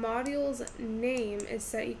 A module's name is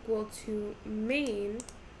set equal to main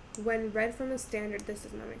when read from a standard. This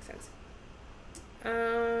does not make sense.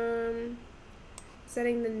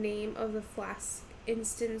 Setting the name of the Flask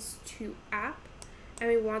instance to app,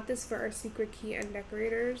 and we want this for our secret key and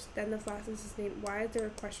decorators. Then the Flask instance name. Why is there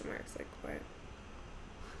a question marks? Like what?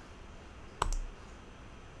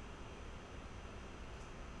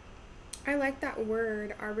 I like that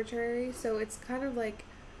word arbitrary. So it's kind of like,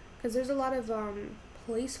 because there's a lot of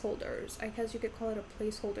placeholders. I guess you could call it a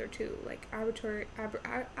placeholder too, like arbitrary.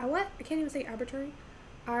 What? I can't even say arbitrary.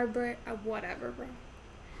 Whatever, bro.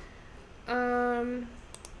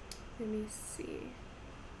 Let me see.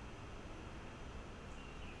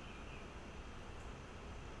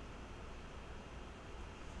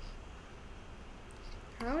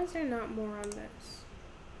 How is there not more on this?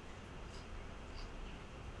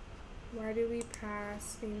 Why do we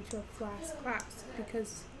pass into a Flask class?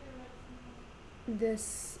 Because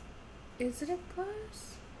this, is it a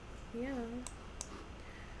class? Yeah.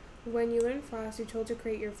 When you learn Flask, you're told to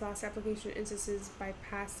create your Flask application instances by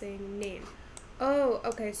passing name. Oh,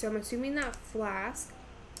 okay, so I'm assuming that Flask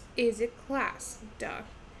is a class, duh.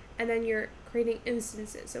 And then you're creating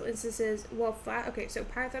instances. So instances, well, okay, so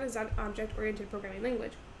Python is an object-oriented programming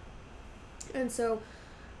language. And so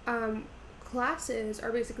classes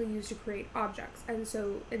are basically used to create objects, and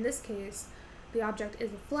so in this case the object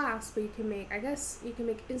is a Flask, but you can make, I guess you can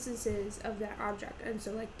make instances of that object, and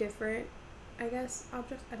so like different, I guess,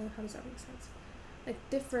 objects, I don't know, how does that make sense, like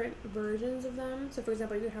different versions of them. So for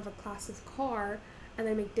example, you could have a class of car and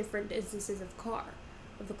then make different instances of car,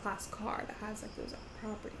 of the class car that has like those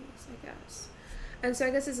properties, I guess. And so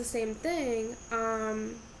I guess it's the same thing.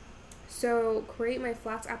 So create my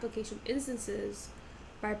Flask application instances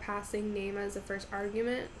by passing name as the first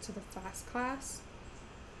argument to the Flask class.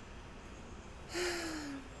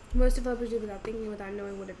 Most developers do without thinking, without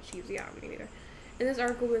knowing what it achieves. Yeah, me neither. In this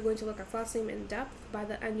article, we're going to look at Flask name in depth. By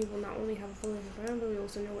the end, you will not only have a full pattern, but we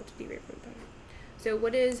also know what to deviate from the pattern. So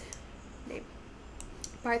what is name?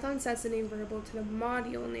 Python sets the name variable to the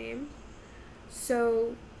module name.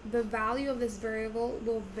 So the value of this variable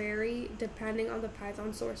will vary depending on the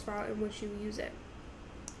Python source file in which you use it.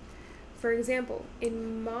 For example,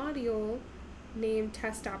 in module name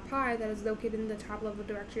test.py that is located in the top level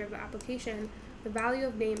directory of the application, the value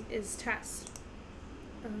of name is test.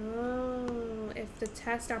 Oh, if the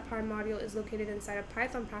test.py module is located inside a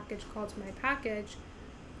Python package called myPackage,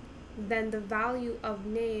 then the value of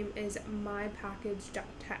name is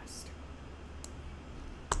mypackage.test.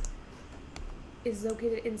 Is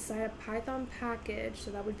located inside a Python package,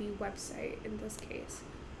 so that would be website in this case.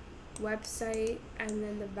 Website, and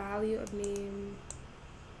then the value of name,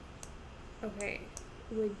 okay,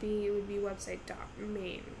 would be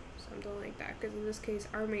website.main, something like that, because in this case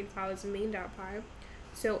our main file is main.py,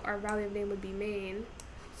 so our value of name would be main.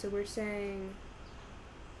 So we're saying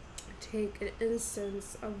take an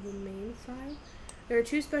instance of the main file. There are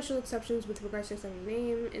two special exceptions with regards to setting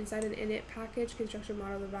name. Inside an init package construction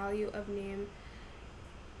model, the value of name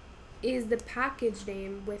is the package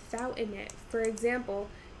name without init. For example,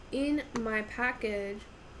 in my package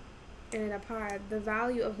init.py, the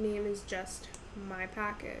value of name is just my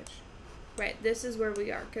package. Right, this is where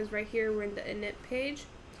we are, because right here we're in the init page.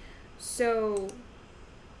 So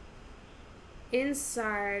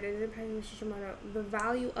inside an init package construction model, the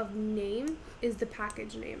value of name is the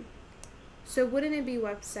package name. So wouldn't it be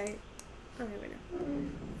website? Okay, wait, no.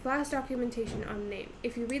 Flask documentation on name.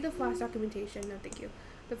 If you read the Flask documentation, no thank you.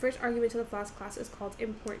 The first argument to the Flask class is called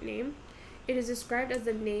import name. It is described as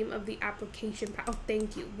the name of the application. Oh,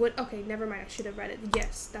 thank you. What? Okay, never mind. I should have read it.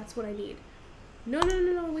 Yes, that's what I need. No,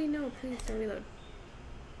 wait, no, please don't reload.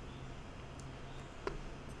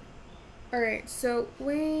 Alright, so,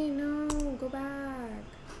 wait, no, go back.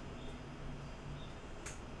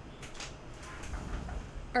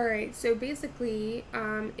 Alright, so basically,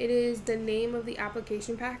 it is the name of the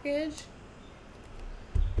application package.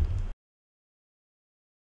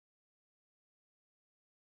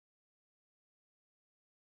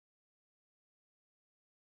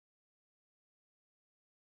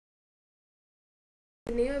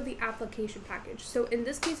 The name of the application package. So in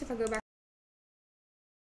this case, if I go back,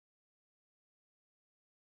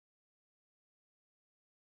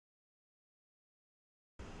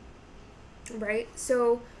 right?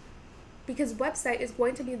 So because website is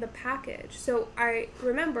going to be the package. So I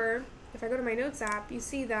remember, if I go to my notes app, you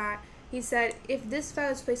see that he said if this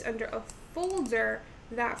file is placed under a folder,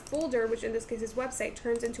 that folder, which in this case is website,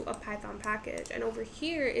 turns into a Python package. And over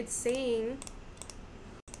here it's saying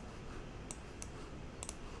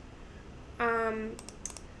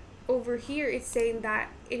that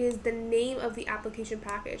it is the name of the application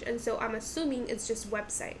package, and so I'm assuming it's just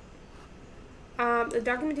website. The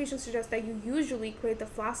documentation suggests that you usually create the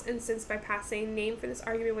Flask instance by passing name for this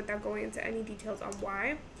argument without going into any details on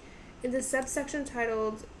why. In the subsection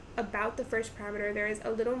titled about the first parameter, there is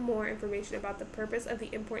a little more information about the purpose of the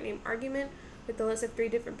import name argument with a list of 3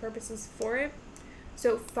 different purposes for it.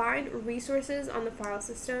 So find resources on the file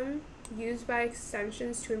system, used by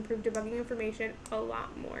extensions to improve debugging information a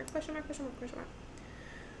lot more. Question mark, question mark, question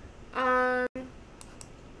mark.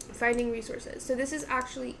 Finding resources. So this is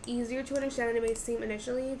actually easier to understand than it may seem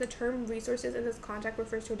initially. The term resources in this context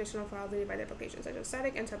refers to additional files needed by the application, such as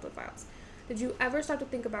static and template files. Did you ever stop to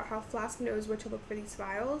think about how Flask knows where to look for these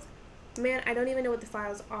files? Man, I don't even know what the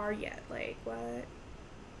files are yet. Like, what?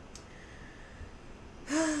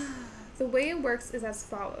 The way it works is as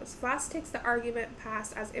follows. Flask takes the argument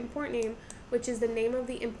passed as import name, which is the name of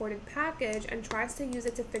the imported package, and tries to use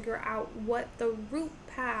it to figure out what the root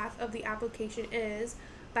path of the application is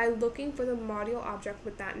by looking for the module object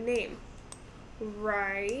with that name.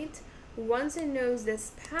 Right? Once it knows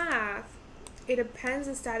this path, it appends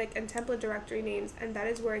the static and template directory names, and that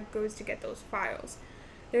is where it goes to get those files.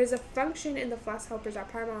 There's a function in the Flask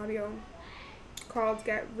helpers.py module called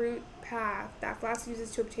getRootPath that Flask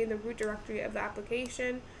uses to obtain the root directory of the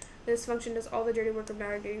application. This function does all the dirty work of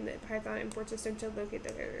navigating the Python import system to locate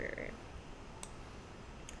the...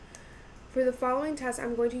 For the following test,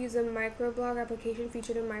 I'm going to use a microblog application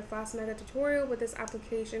featured in my Flask Mega tutorial. With this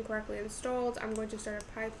application correctly installed, I'm going to start a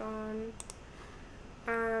Python.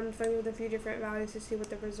 Playing with a few different values to see what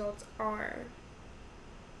the results are.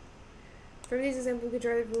 From these examples, we could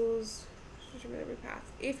try the rules to determine every path.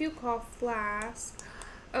 If you call Flask...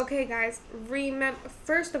 Okay, guys, remember...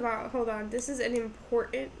 First of all, hold on. This is an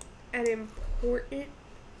important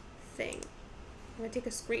thing. I'm going to take a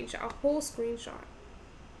screenshot, a whole screenshot.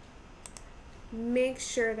 Make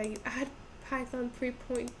sure that you add Python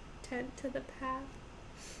 3.10 to the path.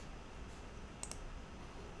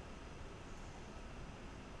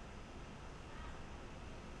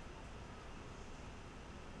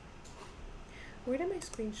 Where did my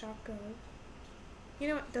screenshot go? You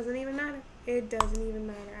know what? Doesn't even matter. It doesn't even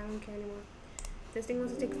matter. I don't care anymore. If this thing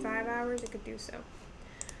wants to take 5 hours, it could do so.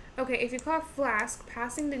 Okay, if you call Flask,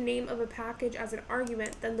 passing the name of a package as an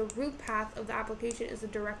argument, then the root path of the application is the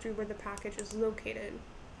directory where the package is located.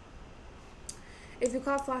 If you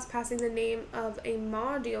call Flask passing the name of a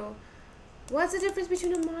module, what's the difference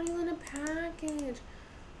between a module and a package?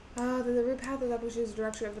 Then the root path of the application is the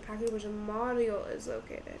directory of the package which a module is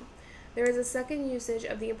located. There is a second usage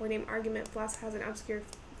of the import name argument. Flask has an obscure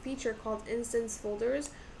feature called instance folders,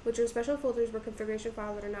 which are special folders where configuration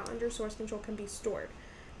files that are not under source control can be stored.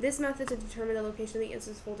 This method to determine the location of the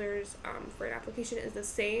instance folders for an application is the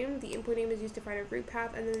same. The import name is used to find a root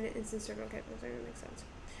path, and then the instance server. Okay, that makes sense.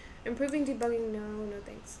 Improving debugging, no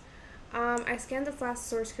thanks. I scanned the Flask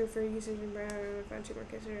source code for usage and found 2 more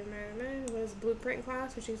cases. What is blueprint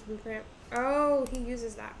class? Which is blueprint. Oh, he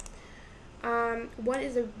uses that. One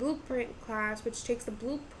is a blueprint class, which takes the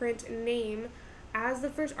blueprint name as the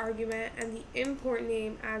first argument and the import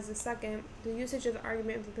name as the second. The usage of the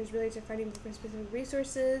argument is related to finding different specific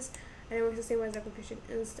resources, and it works the same way as application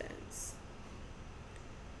instance.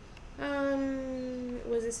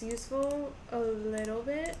 Was this useful? A little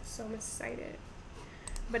bit, so I'm excited.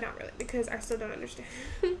 But not really, because I still don't understand.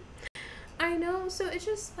 I know, so it's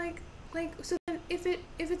just like so then if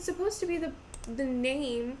it's supposed to be the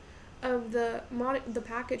name of the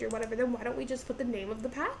package or whatever, then why don't we just put the name of the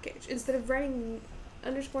package instead of writing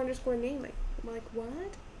underscore name? Like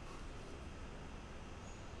what?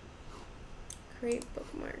 Create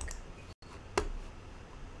bookmark.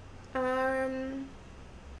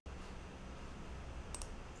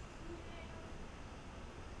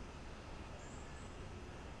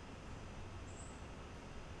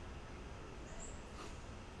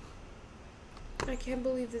 I can't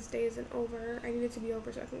believe this day isn't over. I need it to be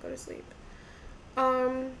over so I can go to sleep.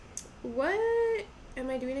 What am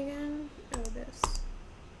I doing again? Oh, this.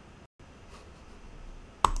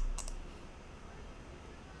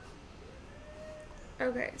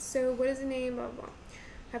 Okay, so what is the name? Blah, blah, blah.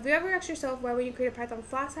 Have you ever asked yourself why when you create a Python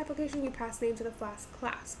Flask application, you pass name to the Flask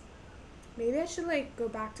class? Maybe I should like go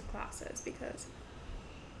back to classes because...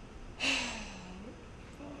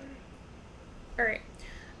 Alright.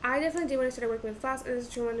 I definitely did when I started working with Flask, and this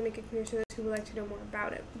is true. I wanted to make it clear to those who would like to know more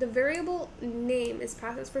about it. The variable name is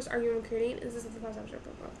passed as first argument when creating instance of the Flask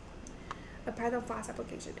a Python Flask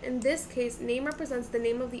application. In this case, name represents the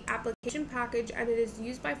name of the application package, and it is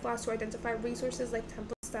used by Flask to identify resources like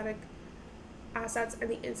templates, static assets, and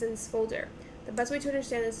the instance folder. The best way to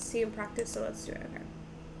understand this is to see in practice, so let's do it. Okay.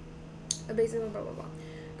 A basic blah blah blah.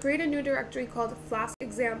 Create a new directory called Flask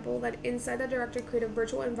example. Then inside that directory, create a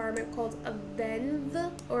virtual environment called a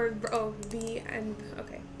venv or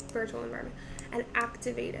virtual environment, and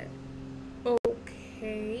activate it.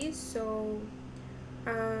 Okay, so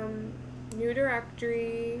new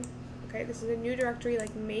directory. Okay, this is a new directory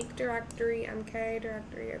like make directory, mk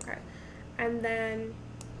directory. Okay, and then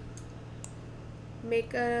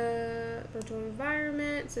make a virtual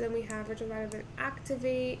environment. So then we have virtual environment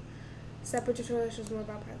activate. Separate tutorial shows more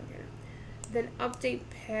about Python. Okay. Then update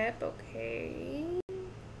pip, okay.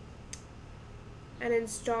 And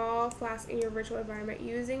install Flask in your virtual environment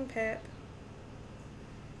using pip.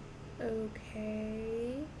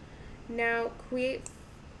 Okay. Now create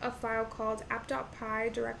a file called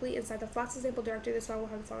app.py directly inside the Flask example directory. This file will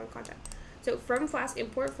have the following content. So from Flask,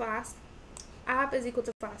 import Flask. App is equal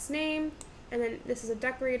to Flask name. And then this is a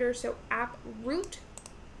decorator, so app root.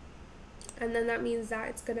 And then that means that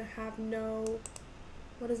it's gonna have no,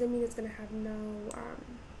 what does it mean? It's gonna have no,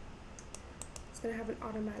 it's gonna have an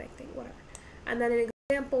automatic thing, whatever. And then an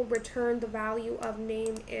example, return the value of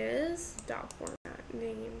name is dot format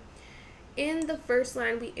name. In the first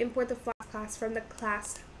line, we import the Flask class from the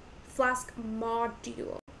class Flask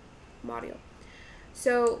module.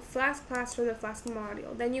 So Flask class for the Flask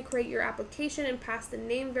module. Then you create your application and pass the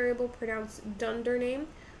name variable pronounced dunder name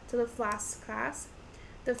to the Flask class.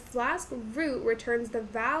 The Flask root returns the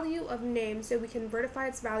value of name, so we can verify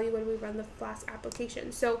its value when we run the Flask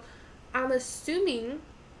application. So I'm assuming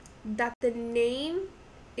that the name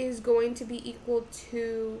is going to be equal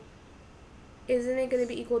to, isn't it going to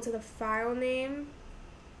be equal to the file name,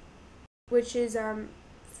 which is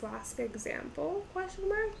Flask example, question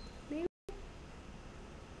mark, maybe?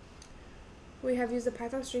 We have used the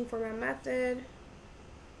Python string format method.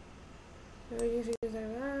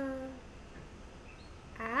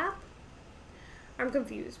 App? I'm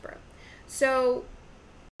confused, bro. So,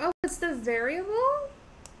 oh, it's the variable?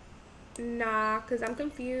 Nah, because I'm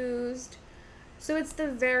confused. So it's the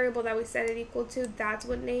variable that we set it equal to. That's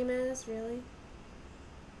what name is, really?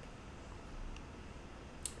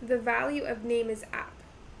 The value of name is app.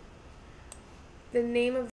 The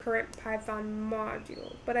name of the current Python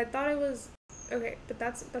module. But I thought it was, okay, but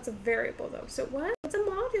that's a variable though. So what? What's a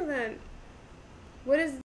module then? What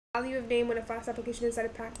is the value of name when a Flask application is inside a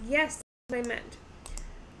pack? Yes, that's what I meant.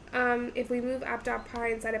 If we move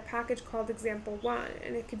app.py inside a package called example1,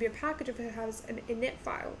 and it could be a package if it has an init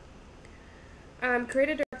file. Create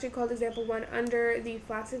a directory called example1 under the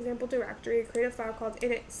Flask example directory. Create a file called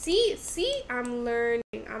init. See, I'm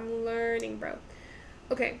learning, bro.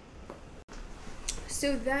 Okay.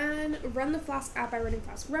 So then run the Flask app by running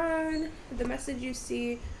Flask run. The message you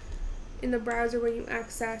see in the browser when you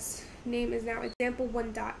access name is now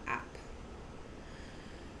example1.app.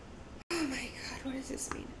 Oh my god, what does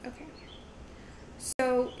this mean? Okay.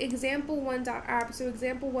 So example1.app. So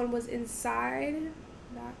example1 was inside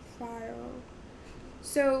that file.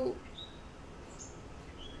 So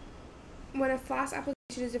when a Flask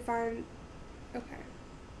application is defined, okay.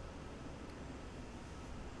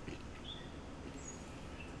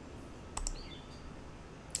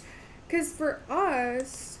 Because for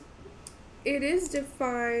us, it is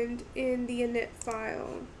defined in the init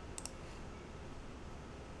file.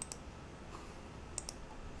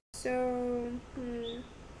 So,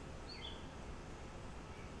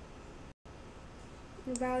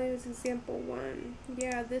 the value is example1.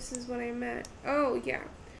 Yeah, this is what I meant. Oh, yeah.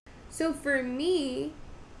 So for me,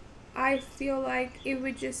 I feel like it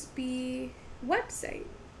would just be website.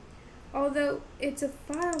 Although it's a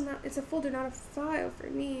file, it's a folder, not a file for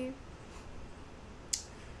me.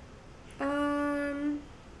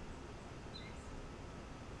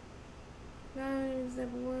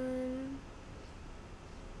 Example1.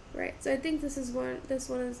 Right, so I think this one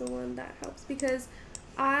is the one that helps because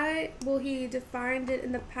he defined it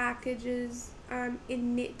in the packages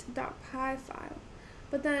init.py file.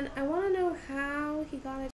 But then I want to know how he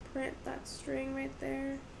got it to print that string right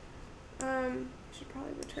there. I should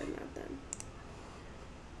probably return that then.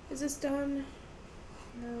 Is this done?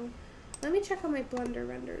 No. Let me check on my Blender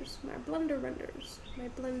renders. My blend renders.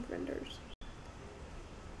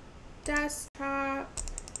 Desktop.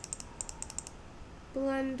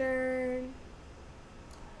 Blender.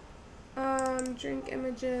 Drink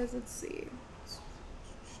images. Let's see.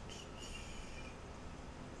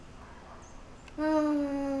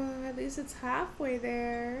 At least it's halfway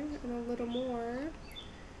there and a little more.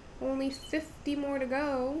 Only 50 more to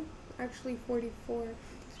go. Actually 44.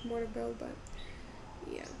 There's more to go, but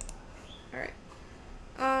yeah. Alright.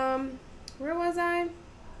 Where was I?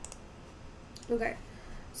 Okay.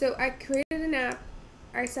 So I created an app.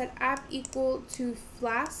 I set app equal to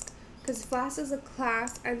Flask because Flask is a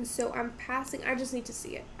class, and so I'm passing. I just need to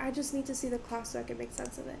see it. I just need to see the class so I can make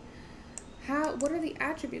sense of it. What are the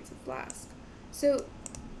attributes of Flask? So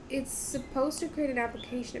it's supposed to create an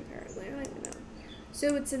application apparently. I don't even know.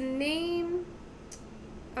 So it's a name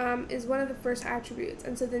is one of the first attributes.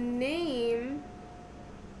 And so the name,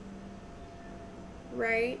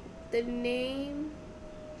 right? The name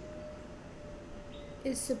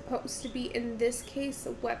is supposed to be, in this case, a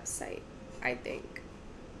website, I think.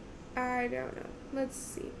 I don't know. Let's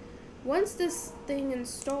see. Once this thing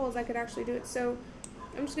installs, I could actually do it. So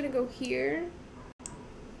I'm just going to go here.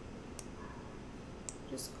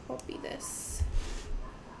 Just copy this.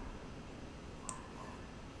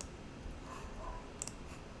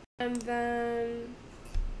 And then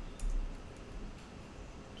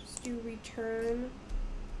just do return.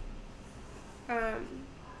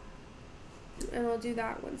 And I'll do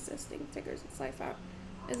that once this thing figures its life out.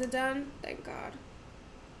 Is it done? Thank God.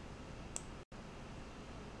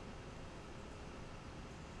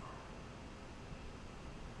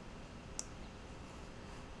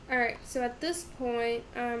 Alright, so at this point,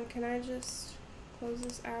 can I just close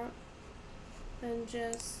this out and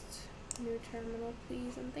just new terminal,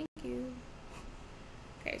 please, and thank you.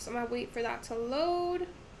 Okay, so I'm gonna wait for that to load.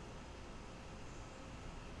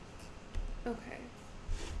 Okay.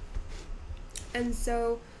 And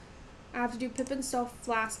so I have to do pip install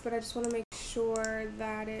Flask, but I just want to make sure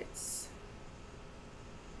that it's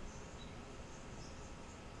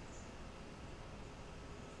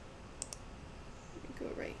go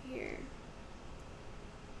right here.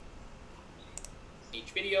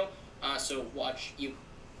 Each video, so watch you.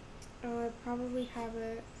 Oh, I probably have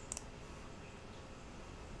it.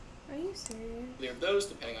 Are you serious? Clear of those,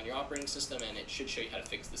 depending on your operating system, and it should show you how to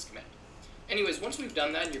fix this command. Anyways, once we've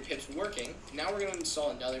done that and your pip's working, now we're going to install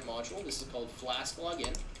another module. This is called Flask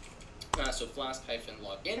Login. So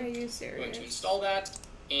Flask-login. Are you serious? We're going to install that,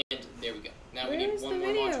 and there we go. Now we need one more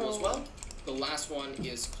module as well. The last one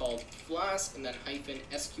is called Flask, and then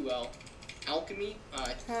 -SQL Alchemy.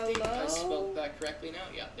 I think I spelled that correctly now.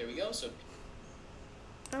 Yeah, there we go. So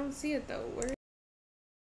I don't see it though. Where?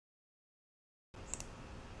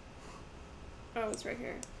 Oh, it's right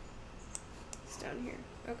here. It's down here.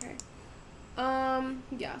 Okay.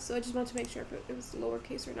 Yeah, so I just wanted to make sure if it was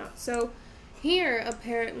lowercase or not. So here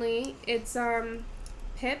apparently it's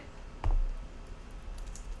pip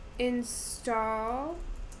install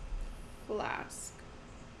Flask.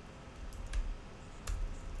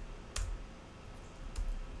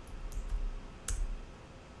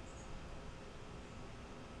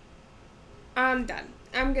 I'm done.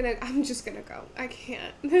 I'm just gonna go. I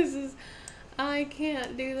can't. I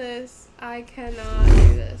can't do this. I cannot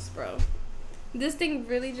do this, bro. This thing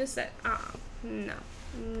really just said, no.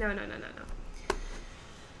 No.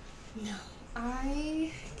 No,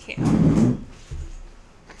 I can't.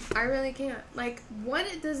 I really can't. Like, what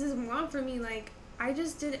does this want from me? Like, I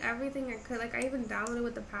just did everything I could. Like, I even downloaded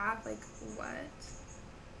with the path. Like, what?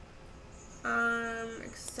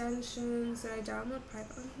 Extensions. Did I download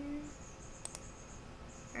Python here?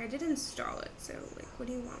 I did install it, so, like, what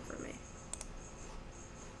do you want from me?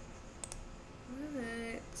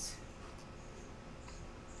 What?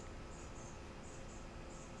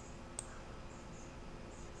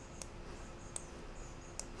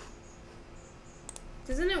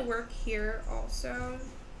 Doesn't it work here also?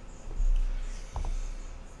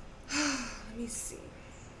 Let me see.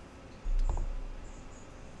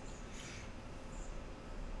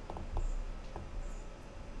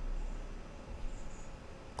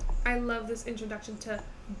 I love this introduction to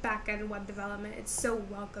back-end web development. It's so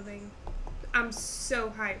welcoming. I'm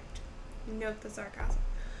so hyped. Note the sarcasm.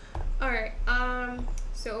 Alright,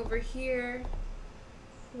 so over here.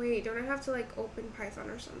 Wait, don't I have to like open Python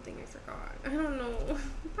or something? I forgot. I don't know.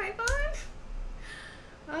 Python?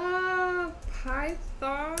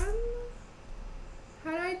 Python?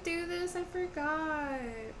 How do I do this? I forgot.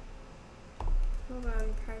 Hold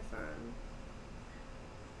on, Python.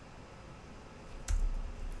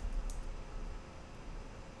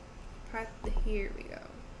 Here we go.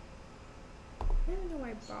 I don't know why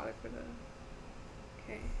I bothered for the.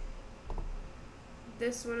 Okay.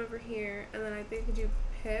 This one over here, and then I think I could do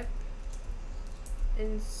pip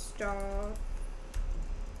install.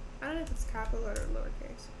 I don't know if it's capital or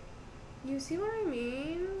lowercase. You see what I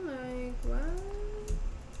mean? Like, what?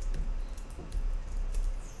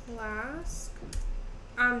 Flask.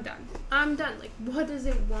 I'm done. I'm done. Like, what does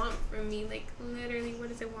it want from me? Like, literally, what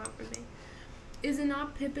does it want from me? Is it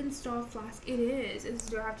not pip install Flask? It is.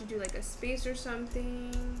 Do I have to do like a space or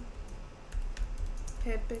something?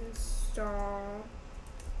 Pip install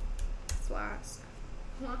Flask.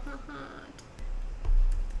 What?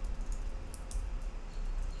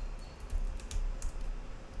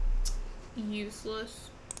 Useless.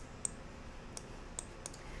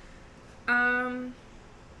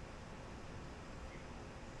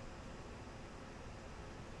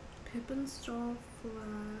 Pip install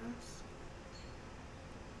Flask.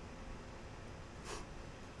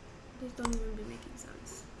 These don't even be making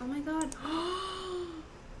sense. Oh my god.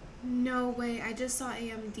 No way. I just saw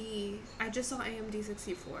AMD. I just saw AMD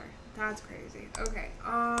 64. That's crazy. Okay.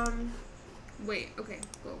 Wait. Okay.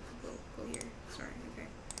 Go here. Sorry. Okay.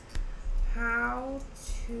 How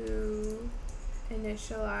to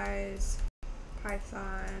initialize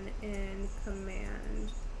Python in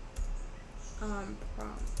command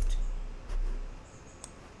prompt.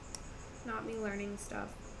 Not me learning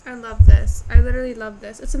stuff. I love this. I literally love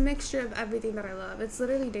this. It's a mixture of everything that I love. It's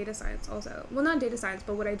literally data science also. Well, not data science,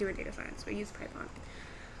 but what I do in data science. I use Python.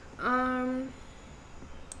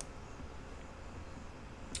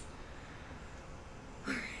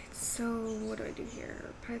 Alright, so what do I do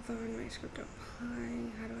here? Python, my script apply.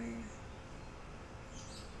 How do I...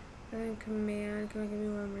 Then command. Can I give me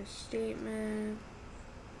one more statement?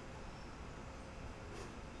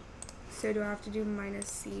 So do I have to do minus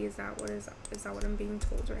C? Is that what I'm being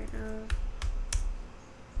told right now?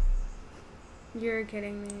 You're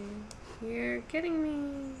kidding me. You're kidding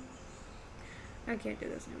me. I can't do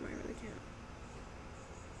this anymore. I really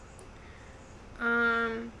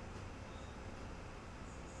can't.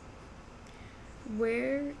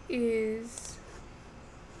 Where is...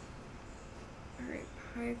 Alright,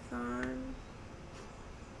 Python.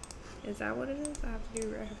 Is that what it is? I have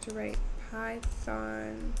to write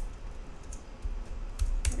Python.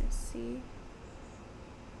 Let's see.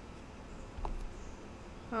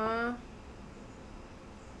 Huh?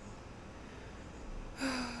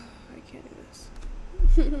 I can't do this.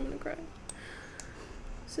 I'm gonna cry.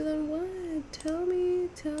 So then what? Tell me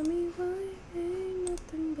why ain't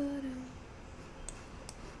nothing but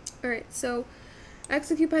a... Alright, so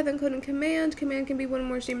execute Python code and command. Command can be one or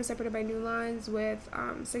more statements separated by new lines with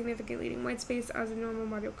significant leading white space as a normal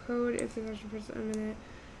module code. If the version per minute,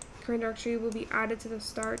 current directory will be added to the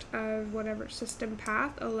start of whatever system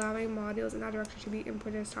path, allowing modules in that direction to be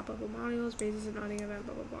imported as top level modules, raises an audio event,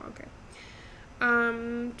 blah blah blah. Okay.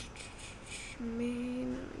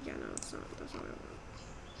 Main. Yeah, no, it's not. That's not what I want.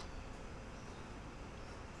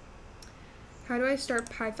 How do I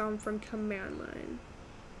start Python from command line?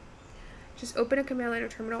 Just open a command line or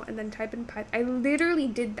terminal and then type in Python. I literally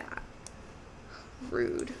did that.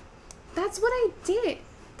 Rude. That's what I did.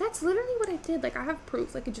 That's literally what I did. Like, I have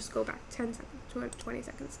proof. I could just go back 10 seconds, 20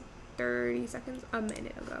 seconds, 30 seconds, a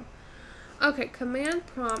minute ago. Okay, command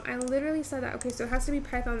prompt. I literally said that. Okay, so it has to be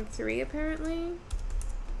Python 3 apparently.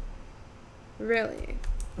 Really?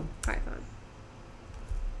 Python.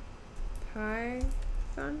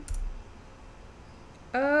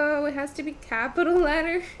 Oh, it has to be capital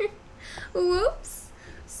letter. Whoops.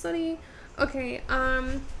 Sorry. Okay,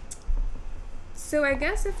 so I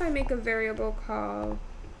guess if I make a variable called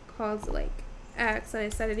like x and I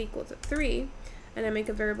set it equal to 3, and I make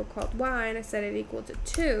a variable called y and I set it equal to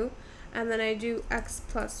 2, and then I do x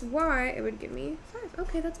plus y, it would give me 5.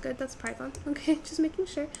 Okay, that's good. That's Python. Okay, just making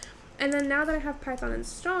sure. And then now that I have Python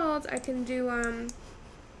installed, I can do,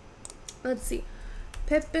 let's see,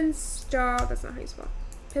 pip install, that's not how you spell,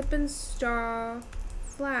 pip install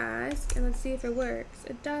Flask, and let's see if it works.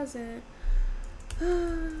 It doesn't.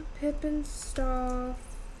 Pip install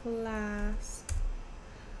Flask.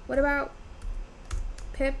 What about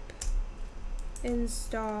pip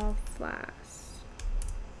install Flask?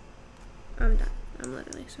 I'm done. I'm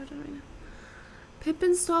literally so done right now. Pip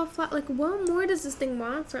install Flask. Like, what more does this thing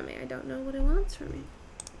want from me? I don't know what it wants from me.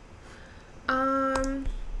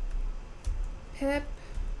 Pip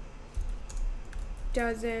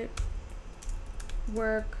doesn't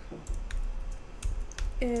work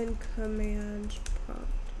in command prompt.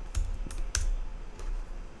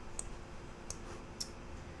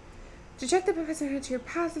 To check the pip has to your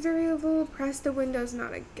path variable, press the Windows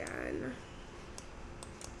not again.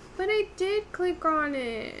 But I did click on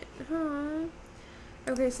it. Huh.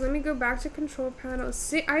 Okay, so let me go back to control panel.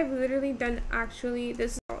 See, I've literally done actually,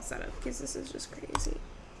 this is all set up because this is just crazy.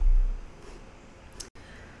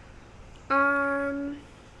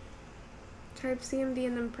 Type CMD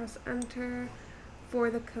and then press enter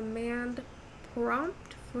for the command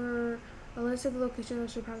prompt for a list of the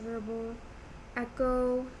locations of your path variable.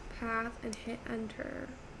 Echo path and hit enter.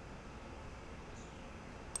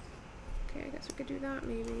 Okay, I guess we could do that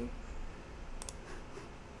maybe.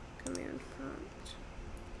 Command prompt.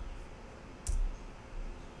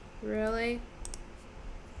 Really?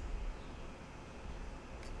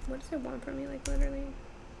 What does it want from me? Like, literally?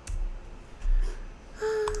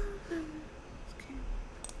 Okay.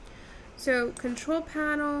 So, control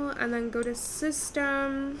panel, and then go to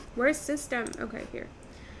system. Where's system? Okay, here.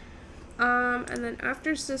 And then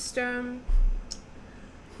after system,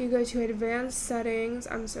 you go to advanced settings.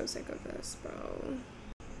 I'm so sick of this, bro.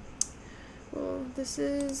 Well, this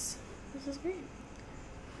is great.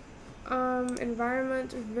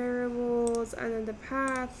 Environment, variables, and then the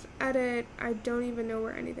path, edit. I don't even know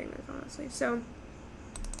where anything is, honestly. So,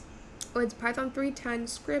 it's Python 3.10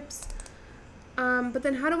 scripts. But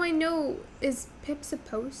then how do I know, is pip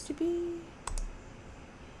supposed to be?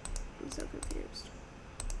 I'm so confused.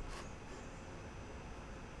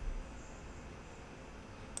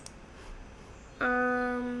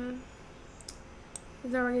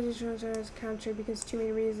 It's not organizational service captured because two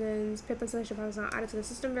main reasons. Pip installation path is not added to the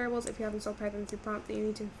system variables. If you have installed Python through prompt, then you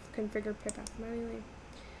need to configure pip path manually.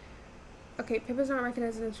 Okay, pip is not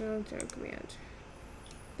recognized as an internal command.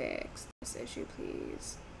 Fix this issue,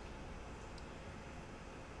 please.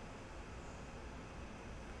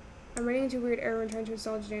 I'm running into a weird error when trying to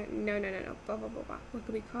install no. Blah, blah, blah, blah. What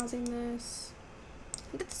could be causing this?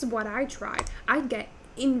 This is what I tried. I get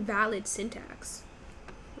invalid syntax.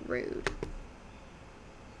 Rude.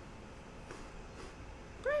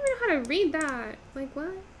 I don't even know how to read that. Like,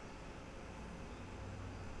 what?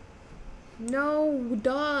 No,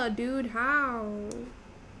 duh, dude, how?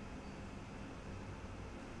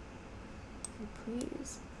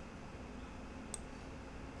 Please.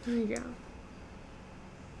 There you go.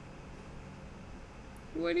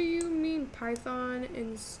 What do you mean Python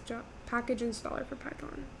package installer for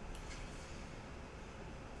Python?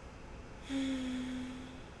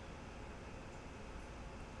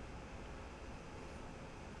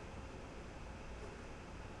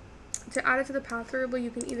 To add it to the path variable, you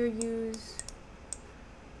can either use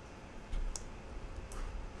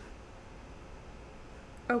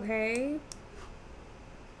okay.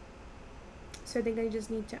 So I think I just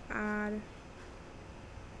need to add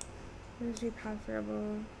where's your path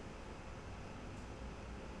variable?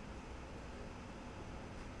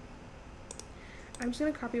 I'm just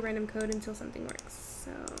gonna copy random code until something works.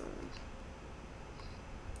 So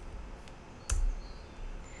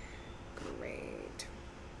great.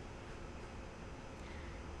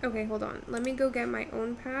 Okay, hold on. Let me go get my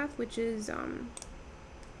own path, which is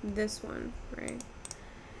this one, right?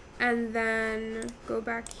 And then go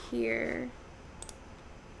back here.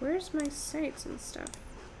 Where's my sites and stuff?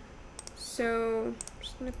 So I'm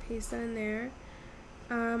just gonna paste that in there.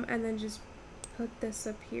 And then just put this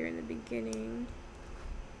up here in the beginning.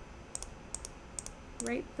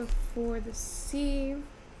 Right before the C.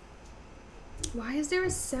 Why is there a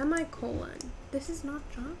semicolon? This is not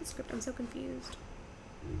JavaScript. I'm so confused.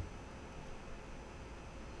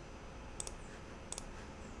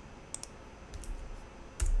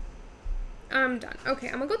 I'm done. Okay,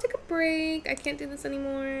 I'm gonna go take a break. I can't do this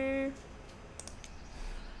anymore.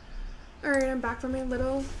 Alright, I'm back from my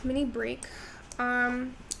little mini break.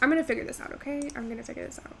 I'm gonna figure this out, okay? I'm gonna figure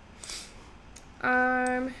this out.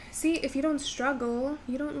 See, if you don't struggle,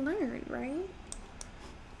 you don't learn, right?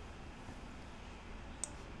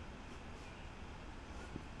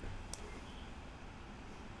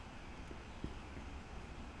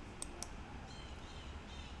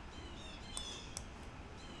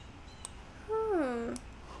 Huh.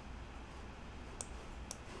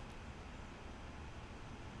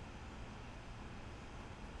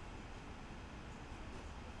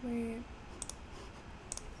 Wait.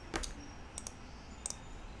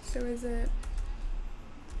 So is it...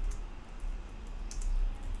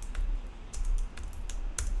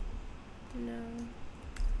 No.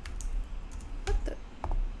 What the...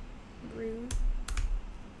 brew?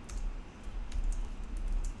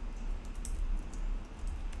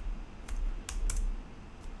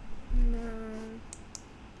 No.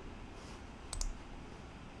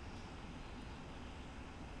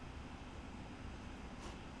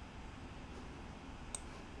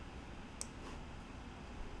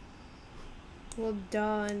 Well,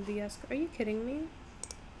 duh, and vscode. Are you kidding me?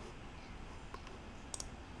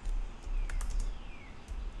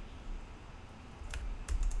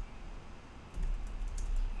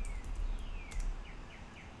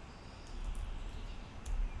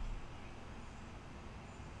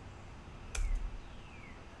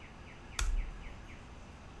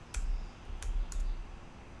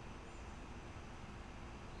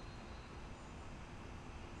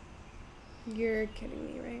 You're kidding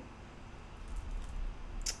me, right?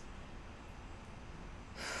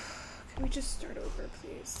 Can we just start over,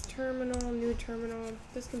 please? Terminal, new terminal.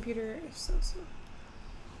 This computer is so slow.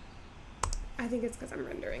 I think it's because I'm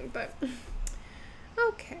rendering, but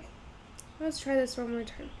okay. Let's try this one more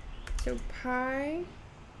time. So pi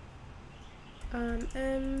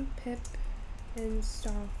m pip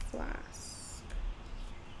install flask.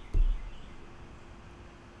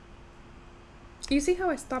 You see how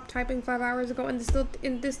I stopped typing 5 hours ago and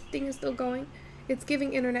this thing is still going? It's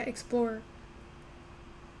giving Internet Explorer.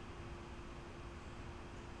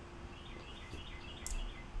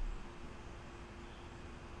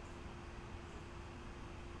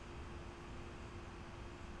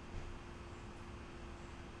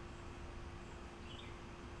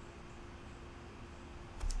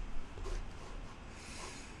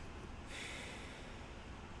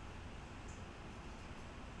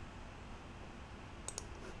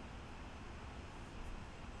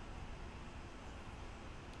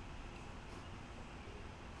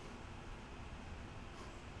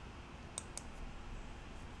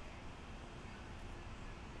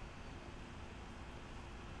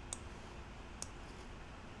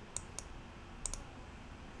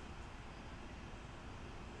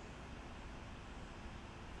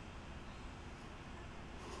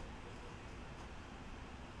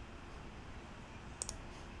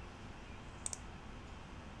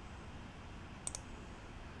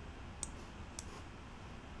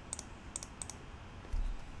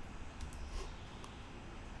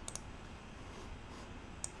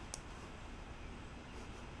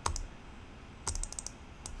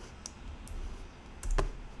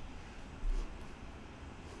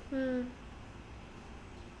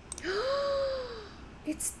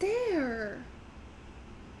 It's there.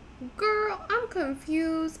 Girl, I'm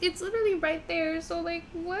confused. It's literally right there. So like,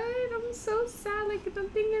 what? I'm so sad. Like the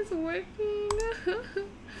thing is working.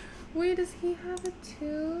 Wait, does he have it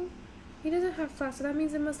too? He doesn't have Flask, so that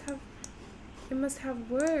means it must have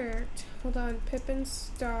worked. Hold on, pip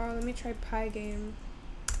install. Let me try Pygame.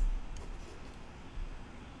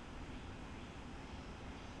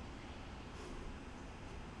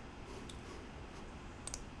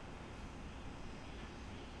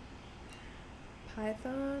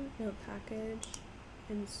 Python? No, package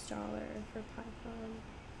installer for Python.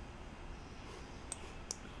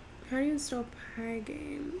 How do you install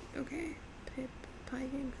Pygame? Okay, pip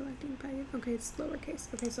Pygame, collecting Pygame. Okay, it's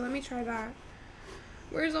lowercase. Okay, so let me try that.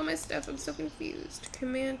 Where's all my stuff? I'm so confused.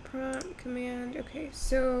 Command prompt, command. Okay,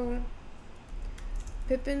 so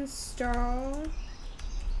pip install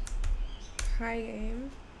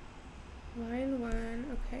Pygame. Line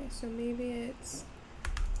 1. Okay, so maybe it's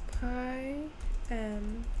pym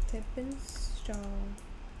pip install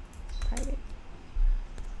Pygame.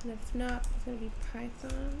 And if not, it's going to be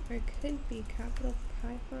Python, or it could be capital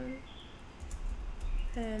Python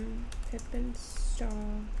pip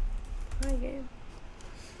install Pygame.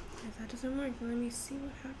 If that doesn't work, let me see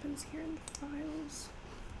what happens here in the files.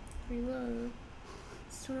 Reload.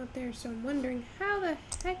 It's still not there, so I'm wondering how the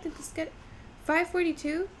heck did this get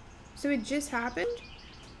 542? So it just happened?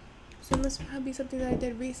 So it must be something that I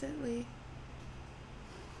did recently.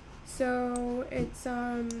 So it's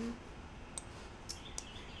it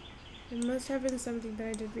must have been something that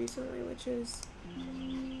I did recently, which is,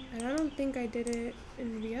 and I don't think I did it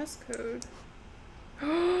in VS Code.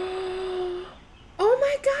 Oh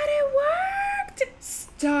my god, it worked!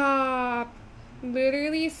 Stop.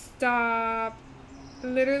 Literally stop.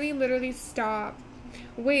 Literally stop.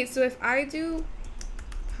 Wait, so if I do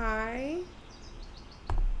pi,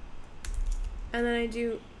 and then I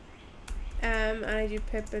do and I do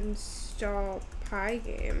pip install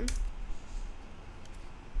Pygame,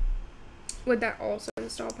 would that also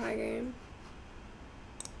install Pygame?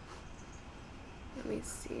 Let me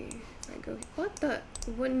see. If I go, what the?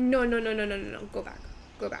 What? No. Go back.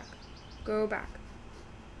 Go back. Go back.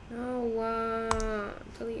 No.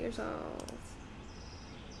 Delete yourself.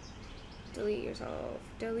 Delete yourself.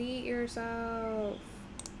 Delete yourself.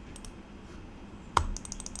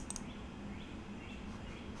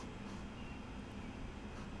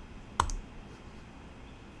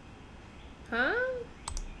 Huh?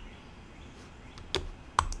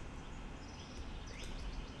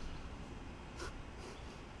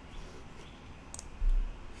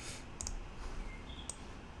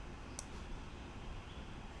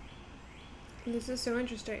 This is so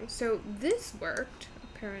interesting. So this worked,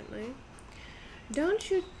 apparently.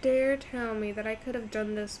 Don't you dare tell me that I could have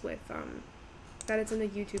done this with, that it's in the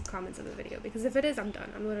YouTube comments of the video. Because if it is, I'm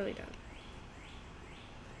done. I'm literally done.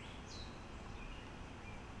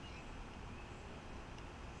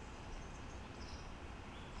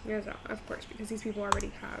 Yes, of course, because these people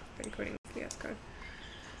already have been coding VS Code.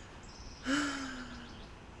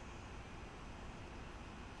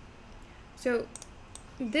 So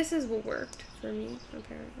this is what worked for me,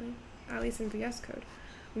 apparently, at least in VS Code,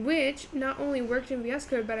 which not only worked in VS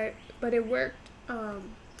Code, but it worked.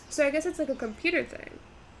 So I guess it's like a computer thing.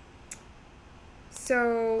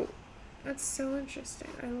 So that's so interesting.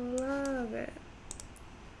 I love it.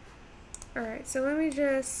 All right, so let me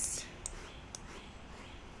just.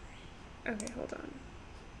 Okay, hold on.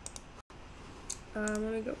 Let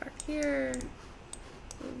me go back here.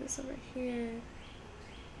 Move this over here.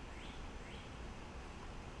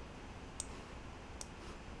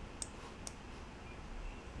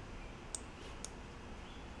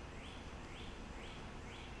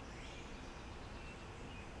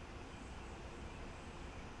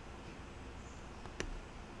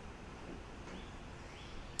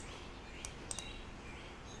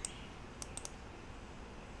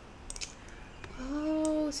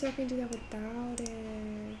 So I can do that without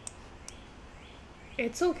it.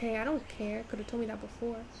 It's okay, I don't care. Could have told me that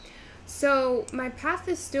before. So my path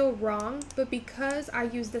is still wrong, but because I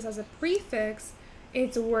use this as a prefix,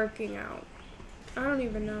 it's working out. I don't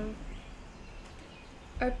even know.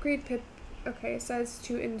 Upgrade pip. Okay, it says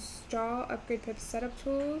to install upgrade pip setup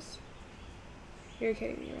tools. You're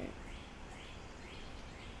kidding me, right?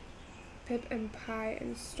 Pip and pi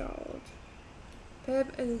installed.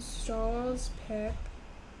 Pip installs pip.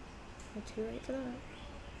 I'm too late for that.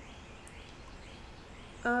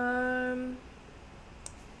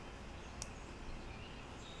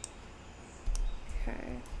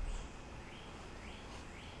 Okay.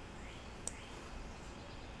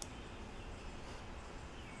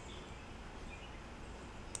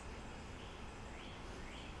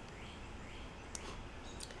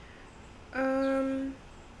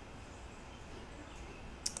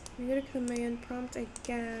 We go to command prompt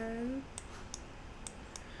again.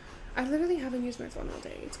 I literally haven't used my phone all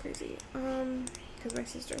day. It's crazy. Because my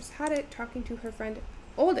sister's had it talking to her friend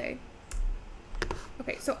all day.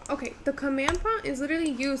 Okay, so, the command prompt is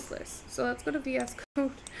literally useless. So let's go to vscode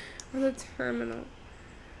on the terminal.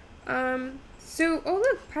 So, oh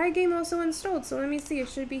look, Pygame also installed. So let me see, it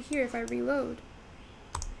should be here if I reload.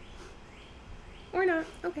 Or not,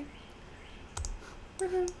 okay.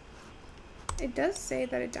 It does say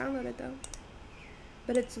that it downloaded though.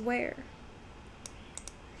 But it's where?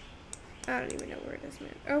 I don't even know where it is,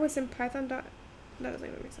 man. Oh, it's in Python. That doesn't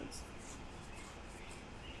even make sense.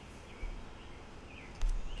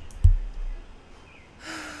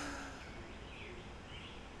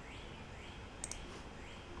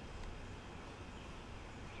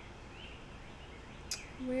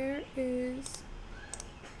 Where is...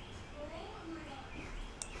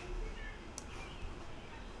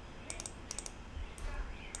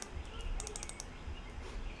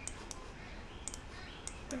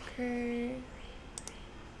 Okay.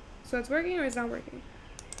 So it's working or it's not working?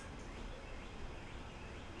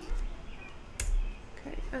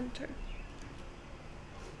 Okay, enter.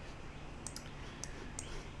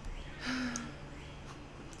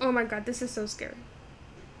 Oh my god, this is so scary.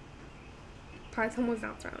 Python was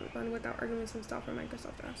not found. Run without arguments installed from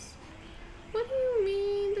Microsoft S. What do you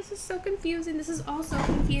mean? This is so confusing. This is all so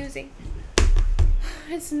confusing.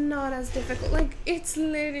 It's not as difficult. Like, it's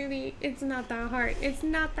literally, it's not that hard. It's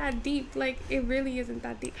not that deep. Like, it really isn't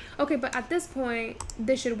that deep. Okay, but at this point,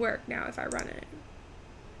 this should work now if I run it.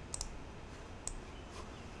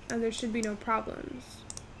 And there should be no problems.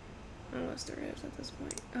 Unless there is at this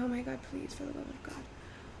point. Oh my god, please, for the love of God.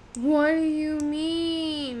 What do you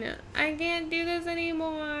mean? I can't do this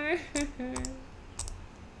anymore.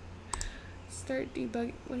 Start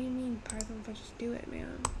debugging. What do you mean, Python? If I just do it,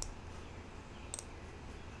 man.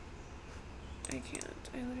 I can't.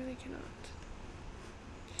 I literally cannot.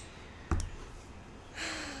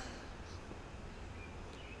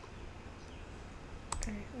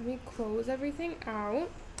 Alright, let me close everything out.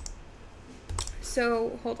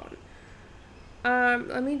 So, hold on.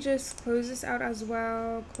 Let me just close this out as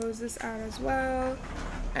well, close this out as well,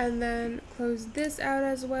 and then close this out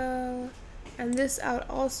as well, and this out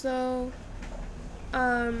also,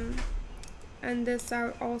 and this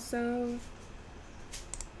out also,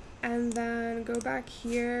 and then go back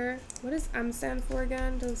here. What does M stand for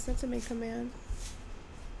again? Does it stand to make command?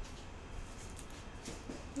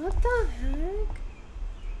 What the heck?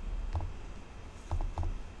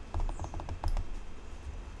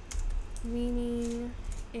 Meaning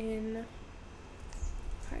in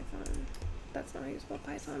Python. That's not how you spell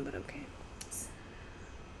Python, but okay.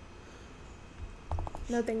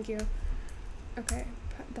 No, thank you. Okay,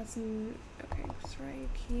 that's okay. Sorry, you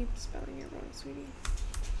keep spelling it wrong, sweetie.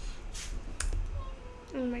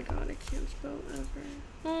 Oh my god, I can't spell ever.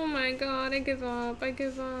 Oh my god, I give up. I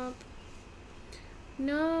give up.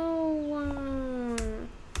 No.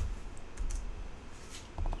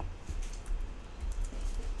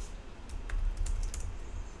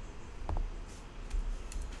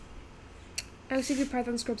 Execute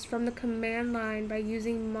Python scripts from the command line by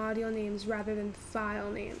using module names rather than file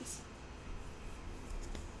names.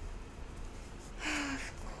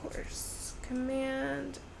 Of course.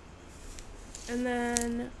 Command. And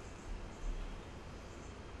then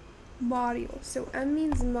module. So M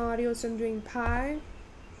means module, so I'm doing py.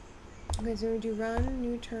 Okay, so we're going to do run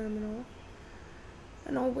new terminal.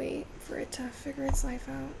 And I'll wait for it to figure its life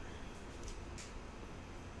out.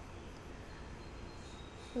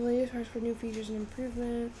 The latest patch for new features and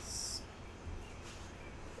improvements.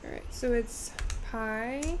 Alright, so it's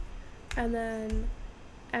py, and then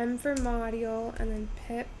M for module, and then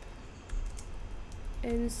pip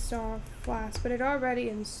install Flask. But it already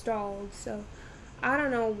installed, so I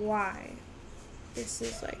don't know why this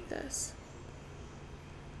is like this.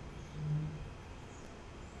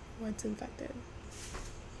 What's infected?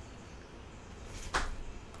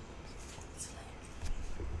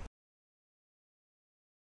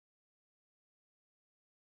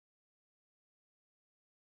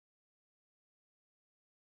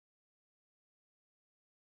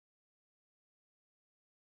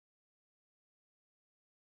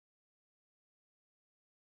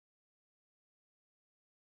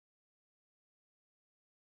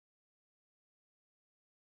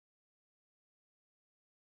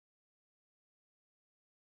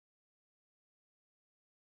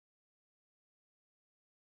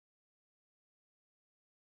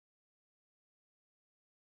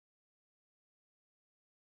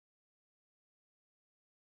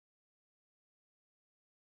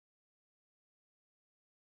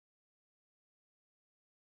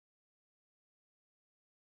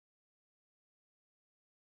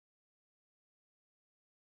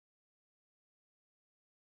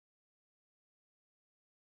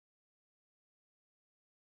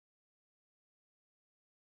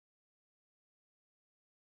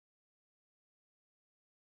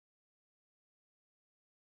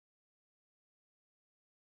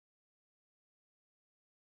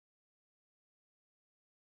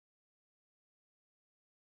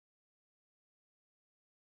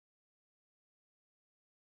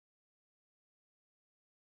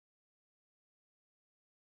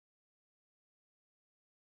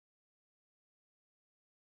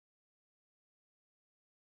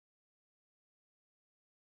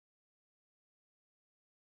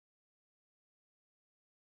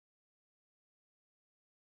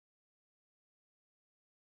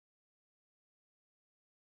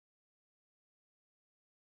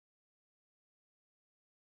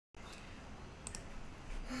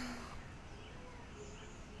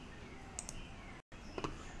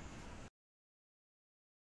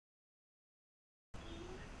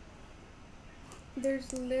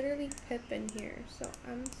 There's literally pip in here, so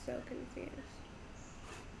I'm so confused.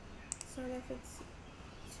 It's not if it's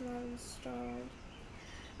not installed.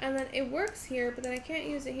 And then it works here, but then I can't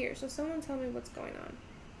use it here. So someone tell me what's going on.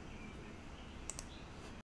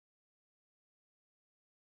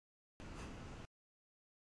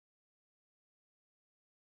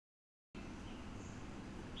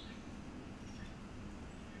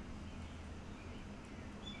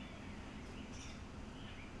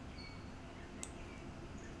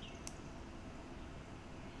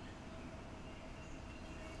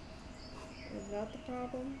 Is that the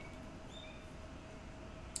problem?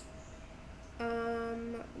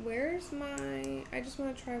 Where's my... I just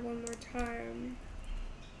want to try one more time.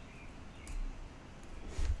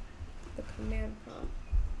 The command prompt.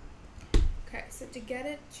 Okay, so to get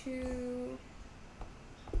it to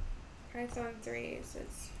Python 3, so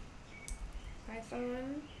it's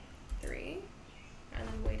Python 3, and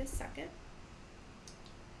then wait a second.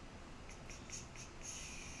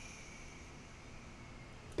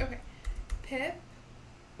 Okay, pip.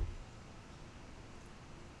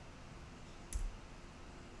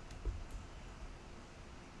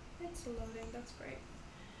 It's loading, that's great.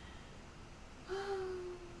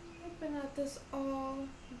 I've been at this all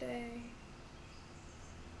day.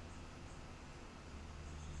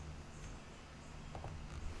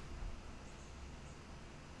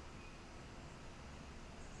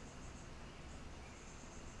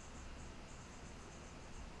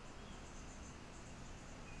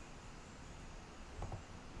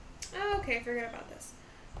 Okay, forget about this.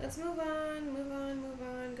 Let's move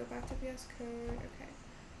on, go back to vscode. Okay,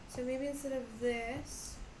 so maybe instead of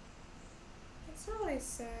this, that's not what I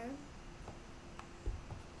said.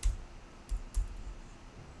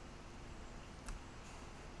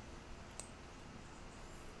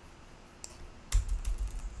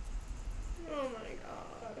 Oh my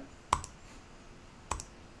god.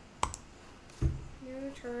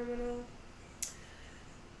 New terminal.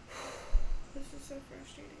 This is so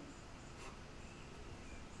frustrating.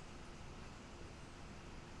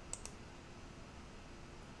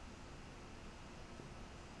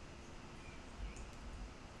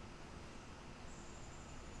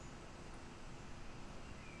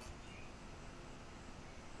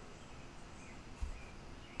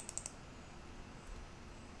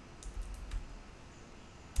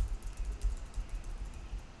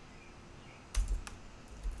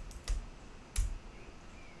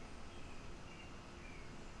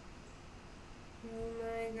 Oh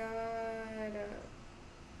my god.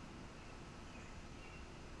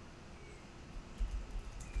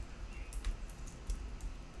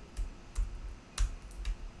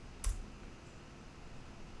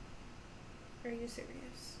 Are you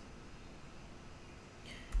serious?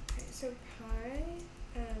 Okay, so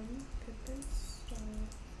pip install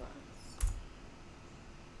Flask.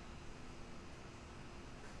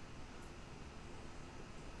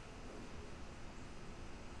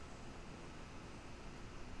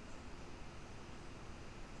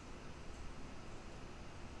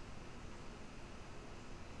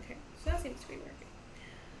 Okay, so that seems to be working.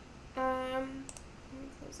 Let me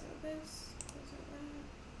close out this, close out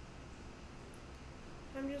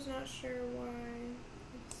that. I'm just not sure why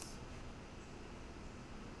it's...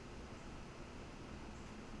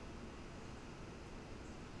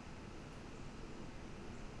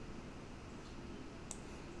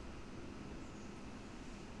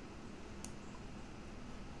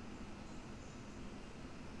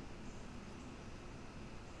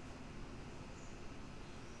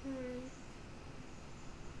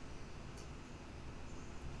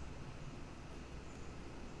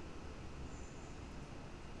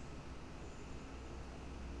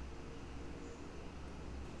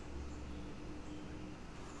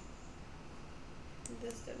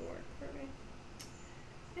 This didn't work for me.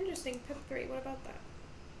 Interesting, pip 3, what about that?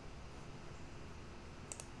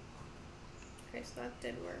 Okay, so that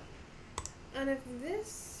did work. And if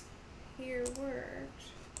this here worked,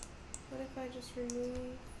 what if I just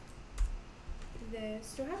remove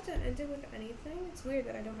this? Do I have to end it with anything? It's weird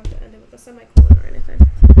that I don't have to end it with a semicolon or anything.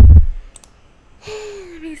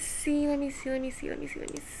 Let me see.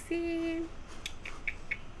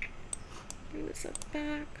 Bring this up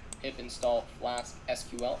back. Pip install Flask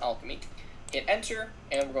SQL Alchemy. Hit enter,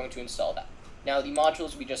 and we're going to install that. Now the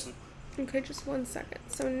modules we just... Okay, just 1 second.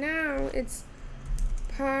 So now it's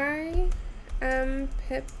pip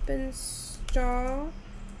install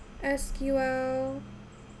SQL.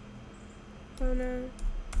 Oh no.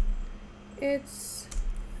 It's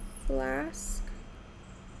Flask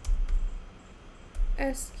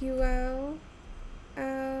SQL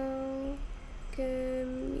Alchemy.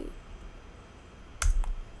 'Cause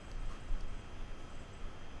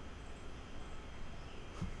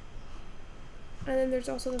And then there's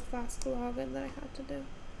also the Flask login that I have to do.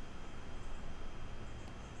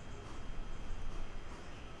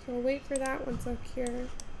 So we'll wait for that once up here.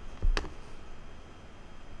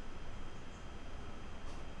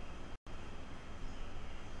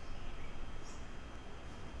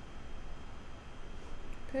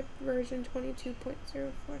 Pip version 22.04.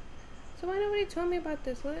 So why nobody told me about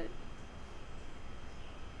this? What?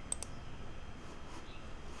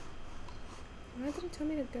 Why did it tell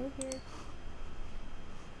me to go here?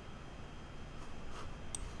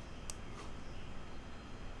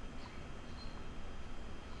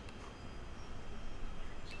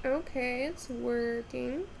 Okay, it's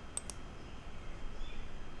working.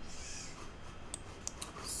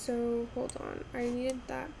 So, hold on. I needed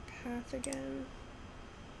that path again.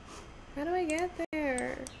 How do I get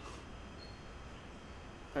there?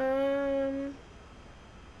 Let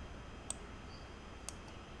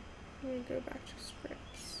me go back to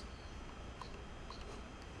scripts.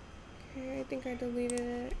 Okay, I think I deleted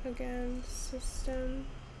it again. System.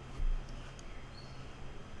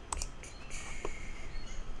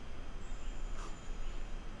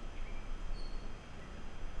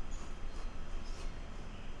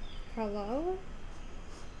 Hello?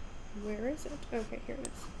 Where is it? Okay, here it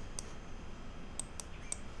is.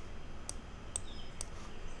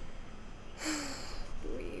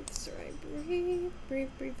 Breathe, sorry,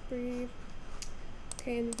 breathe.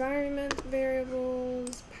 Okay, environment,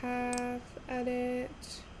 variables, path, edit.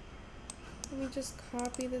 Let me just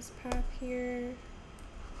copy this path here.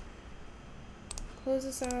 Close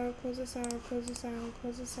this out.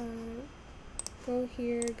 Go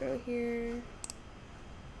here.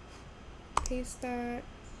 Paste that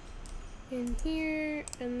in here,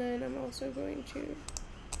 and then I'm also going to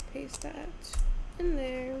paste that in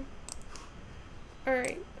there.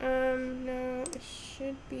 Alright, no, it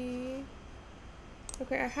should be...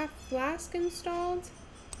 Okay, I have Flask installed,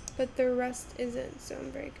 but the rest isn't, so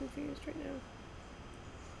I'm very confused right now.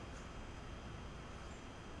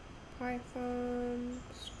 Python,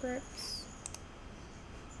 scripts.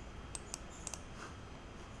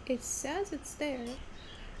 It says it's there.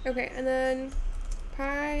 Okay, and then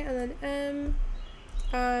pi, and then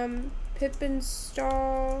m, pip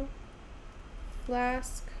install,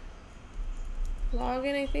 Flask,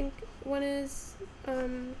 login, I think one is, I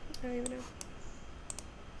don't even know.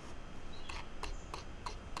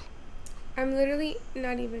 I'm literally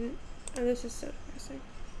not even, oh, this is so depressing.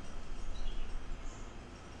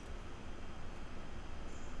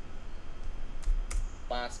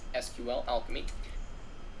 Flask SQL Alchemy.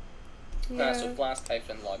 Yeah. So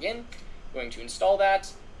Flask-login, going to install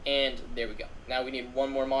that, and there we go. Now we need one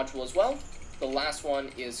more module as well. The last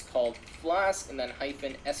one is called Flask, and then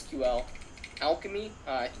 -SQL Alchemy.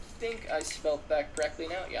 I think I spelled that correctly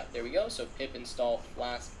now. Yeah, there we go. So pip install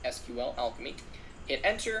Flask SQL Alchemy. Hit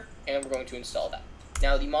enter, and we're going to install that.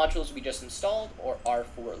 Now the modules we just installed are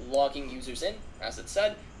for logging users in, as it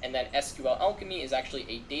said, and then SQL Alchemy is actually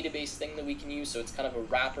a database thing that we can use, so it's kind of a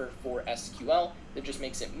wrapper for SQL that just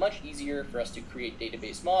makes it much easier for us to create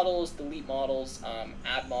database models, delete models,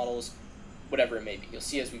 add models, whatever it may be. You'll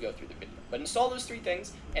see as we go through the video. But install those three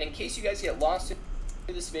things, and in case you guys get lost in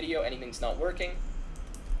this video, anything's not working,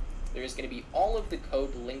 there is going to be all of the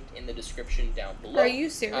code linked in the description down below. Are you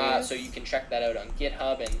serious? So you can check that out on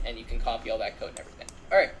GitHub, and you can copy all that code and everything.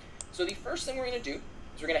 Alright, so the first thing we're going to do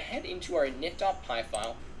is we're going to head into our init.py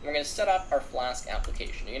file, and we're going to set up our Flask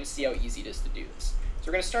application. You're going to see how easy it is to do this. So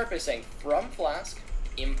we're going to start by saying from Flask,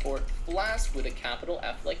 import Flask with a capital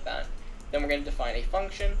F like that. Then we're going to define a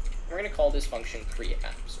function. We're going to call this function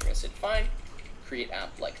createApp. So we're going to say define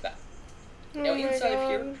createApp like that. Now inside of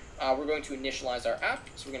here, we're going to initialize our app.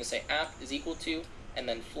 So we're going to say app is equal to, and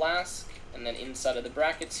then Flask, and then inside of the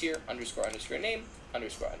brackets here, underscore name,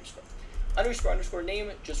 underscore. Underscore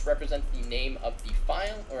name just represents the name of the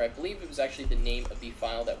file, or I believe it was actually the name of the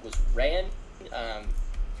file that was ran.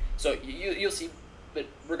 So you'll see, but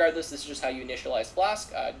regardless, this is just how you initialize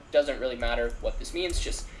Flask. Doesn't really matter what this means,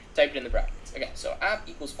 just type it in the brackets. Okay, so app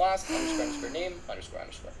equals Flask, underscore name, underscore.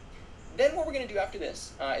 Then what we're going to do after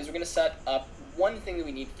this is we're going to set up one thing that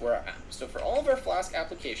we need for our app. So for all of our Flask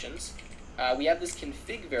applications, we have this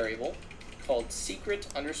config variable called secret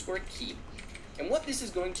underscore key. And what this is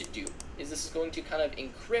going to do is this is going to kind of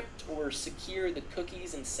encrypt or secure the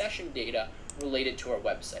cookies and session data related to our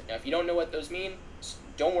website. Now, if you don't know what those mean,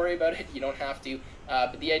 don't worry about it. You don't have to.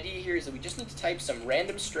 But the idea here is that we just need to type some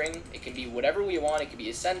random string. It can be whatever we want. It could be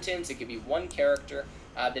a sentence. It could be one character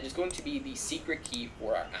that is going to be the secret key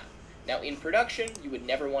for our app. Now, in production, you would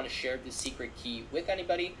never want to share this secret key with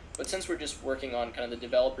anybody, but since we're just working on kind of the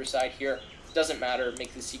developer side here, Doesn't matter,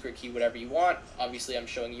 make the secret key whatever you want. Obviously, I'm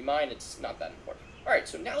showing you mine, it's not that important. All right,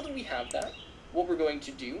 so now that we have that, what we're going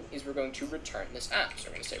to do is we're going to return this app. So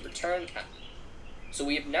we're going to say return app. So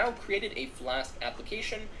we have now created a Flask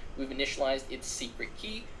application, we've initialized its secret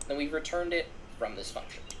key, then we've returned it from this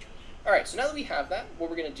function. All right, so now that we have that, what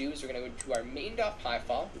we're going to do is we're going to go to our main.py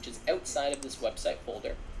file, which is outside of this website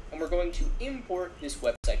folder, and we're going to import this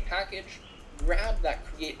website package, grab that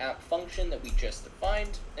create app function that we just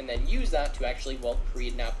defined, and then use that to actually, well,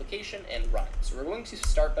 create an application and run it. So we're going to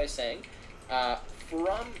start by saying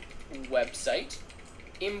from website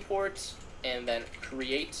import and then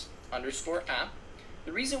create _ app.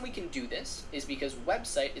 The reason we can do this is because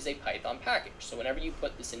website is a Python package. So whenever you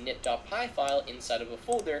put this init.py file inside of a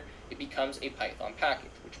folder, it becomes a Python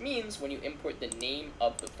package, which means when you import the name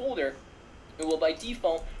of the folder, it will by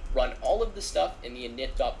default run all of the stuff in the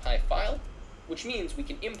init.py file, which means we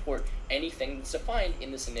can import anything that's defined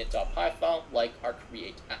in this init.py file, like our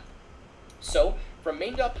create app. So from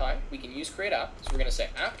main.py, we can use create app. So we're going to say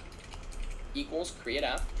app equals create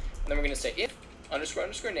app, and then we're going to say if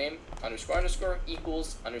 _ name _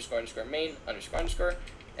 equals _ main _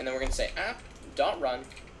 and then we're going to say app.run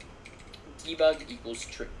debug equals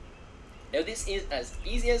true. Now this is as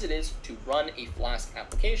easy as it is to run a Flask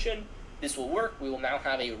application. This will work. We will now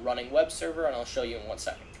have a running web server, and I'll show you in 1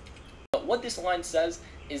 second. But what this line says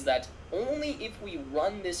is that only if we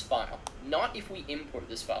run this file, not if we import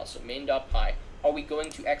this file, so main.py, are we going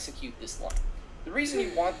to execute this line. The reason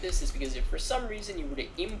you want this is because if for some reason you were to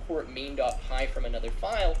import main.py from another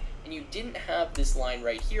file and you didn't have this line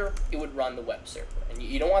right here, it would run the web server. And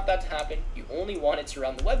you don't want that to happen. You only want it to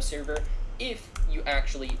run the web server if you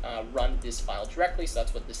actually run this file directly, so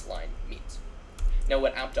that's what this line means. Now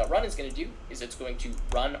what app.run is going to do is it's going to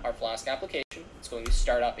run our Flask application, it's going to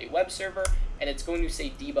start up a web server, and it's going to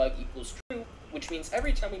say debug equals true, which means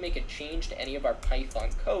every time we make a change to any of our Python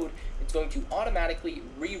code, it's going to automatically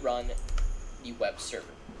rerun the web server.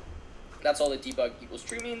 That's all that debug equals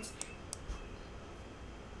true means.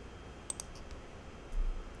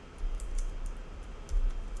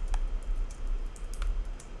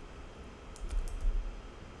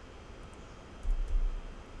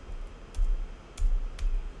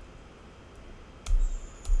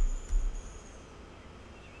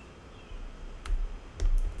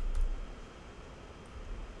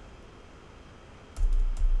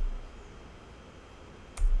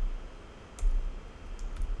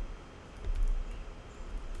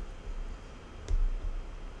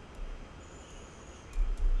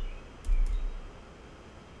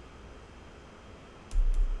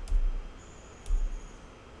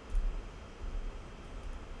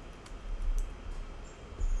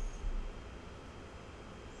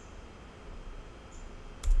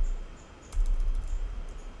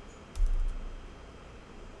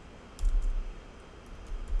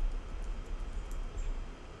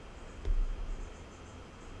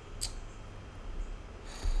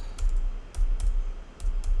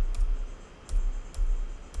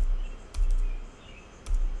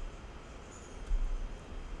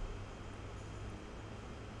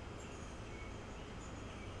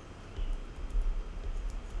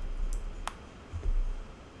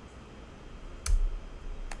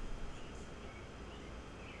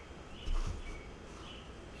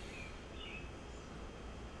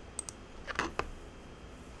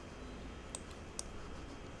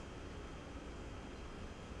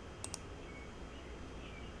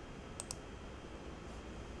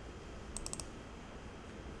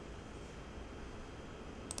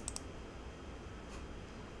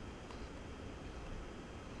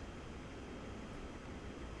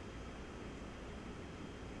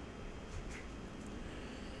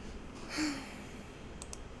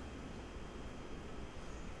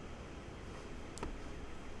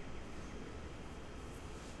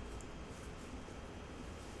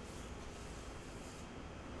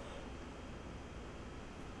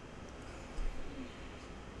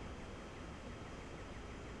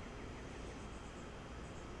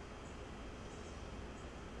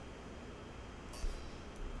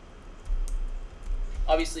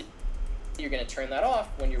 Obviously, you're going to turn that off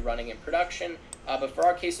when you're running in production, but for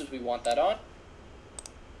our cases, we want that on.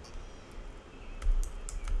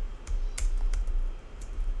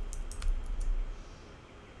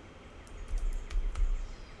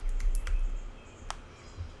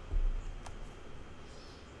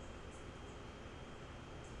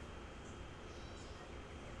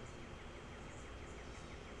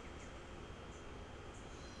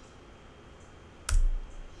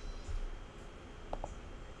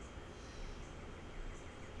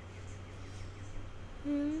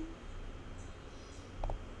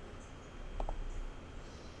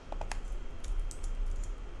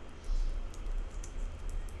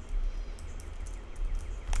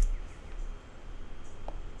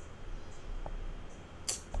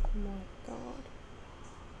 my god.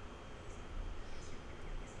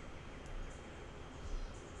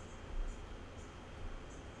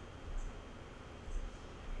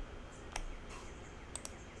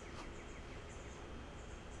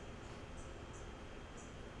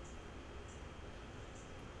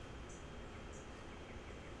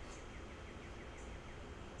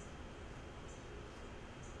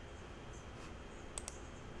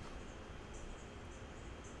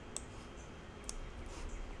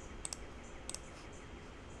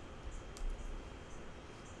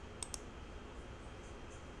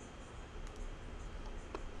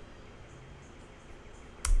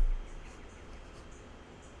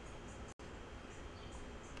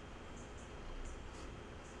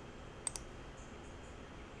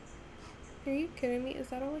 Are you kidding me? Is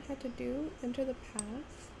that all I had to do? Enter the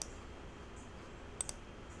path?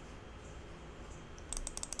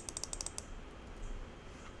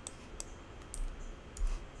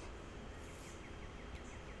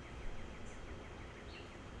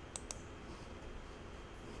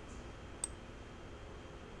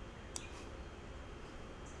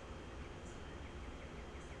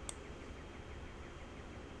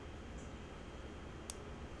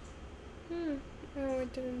 Oh,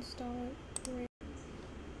 it didn't install it. Right.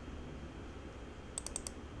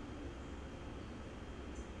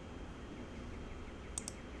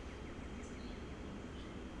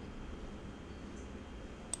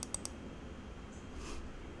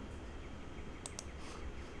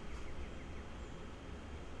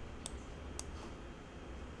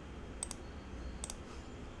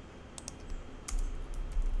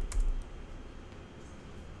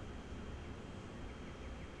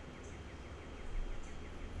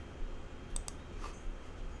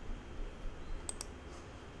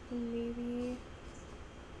 Maybe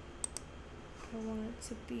I want it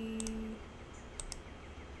to be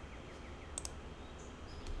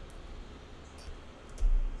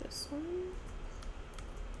this one.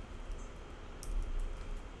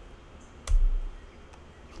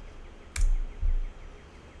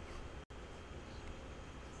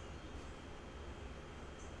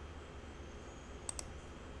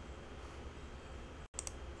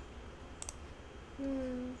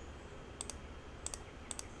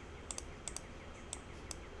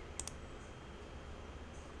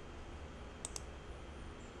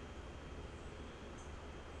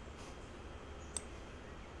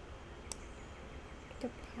 The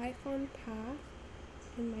Python path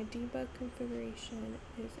in my debug configuration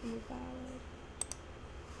is invalid.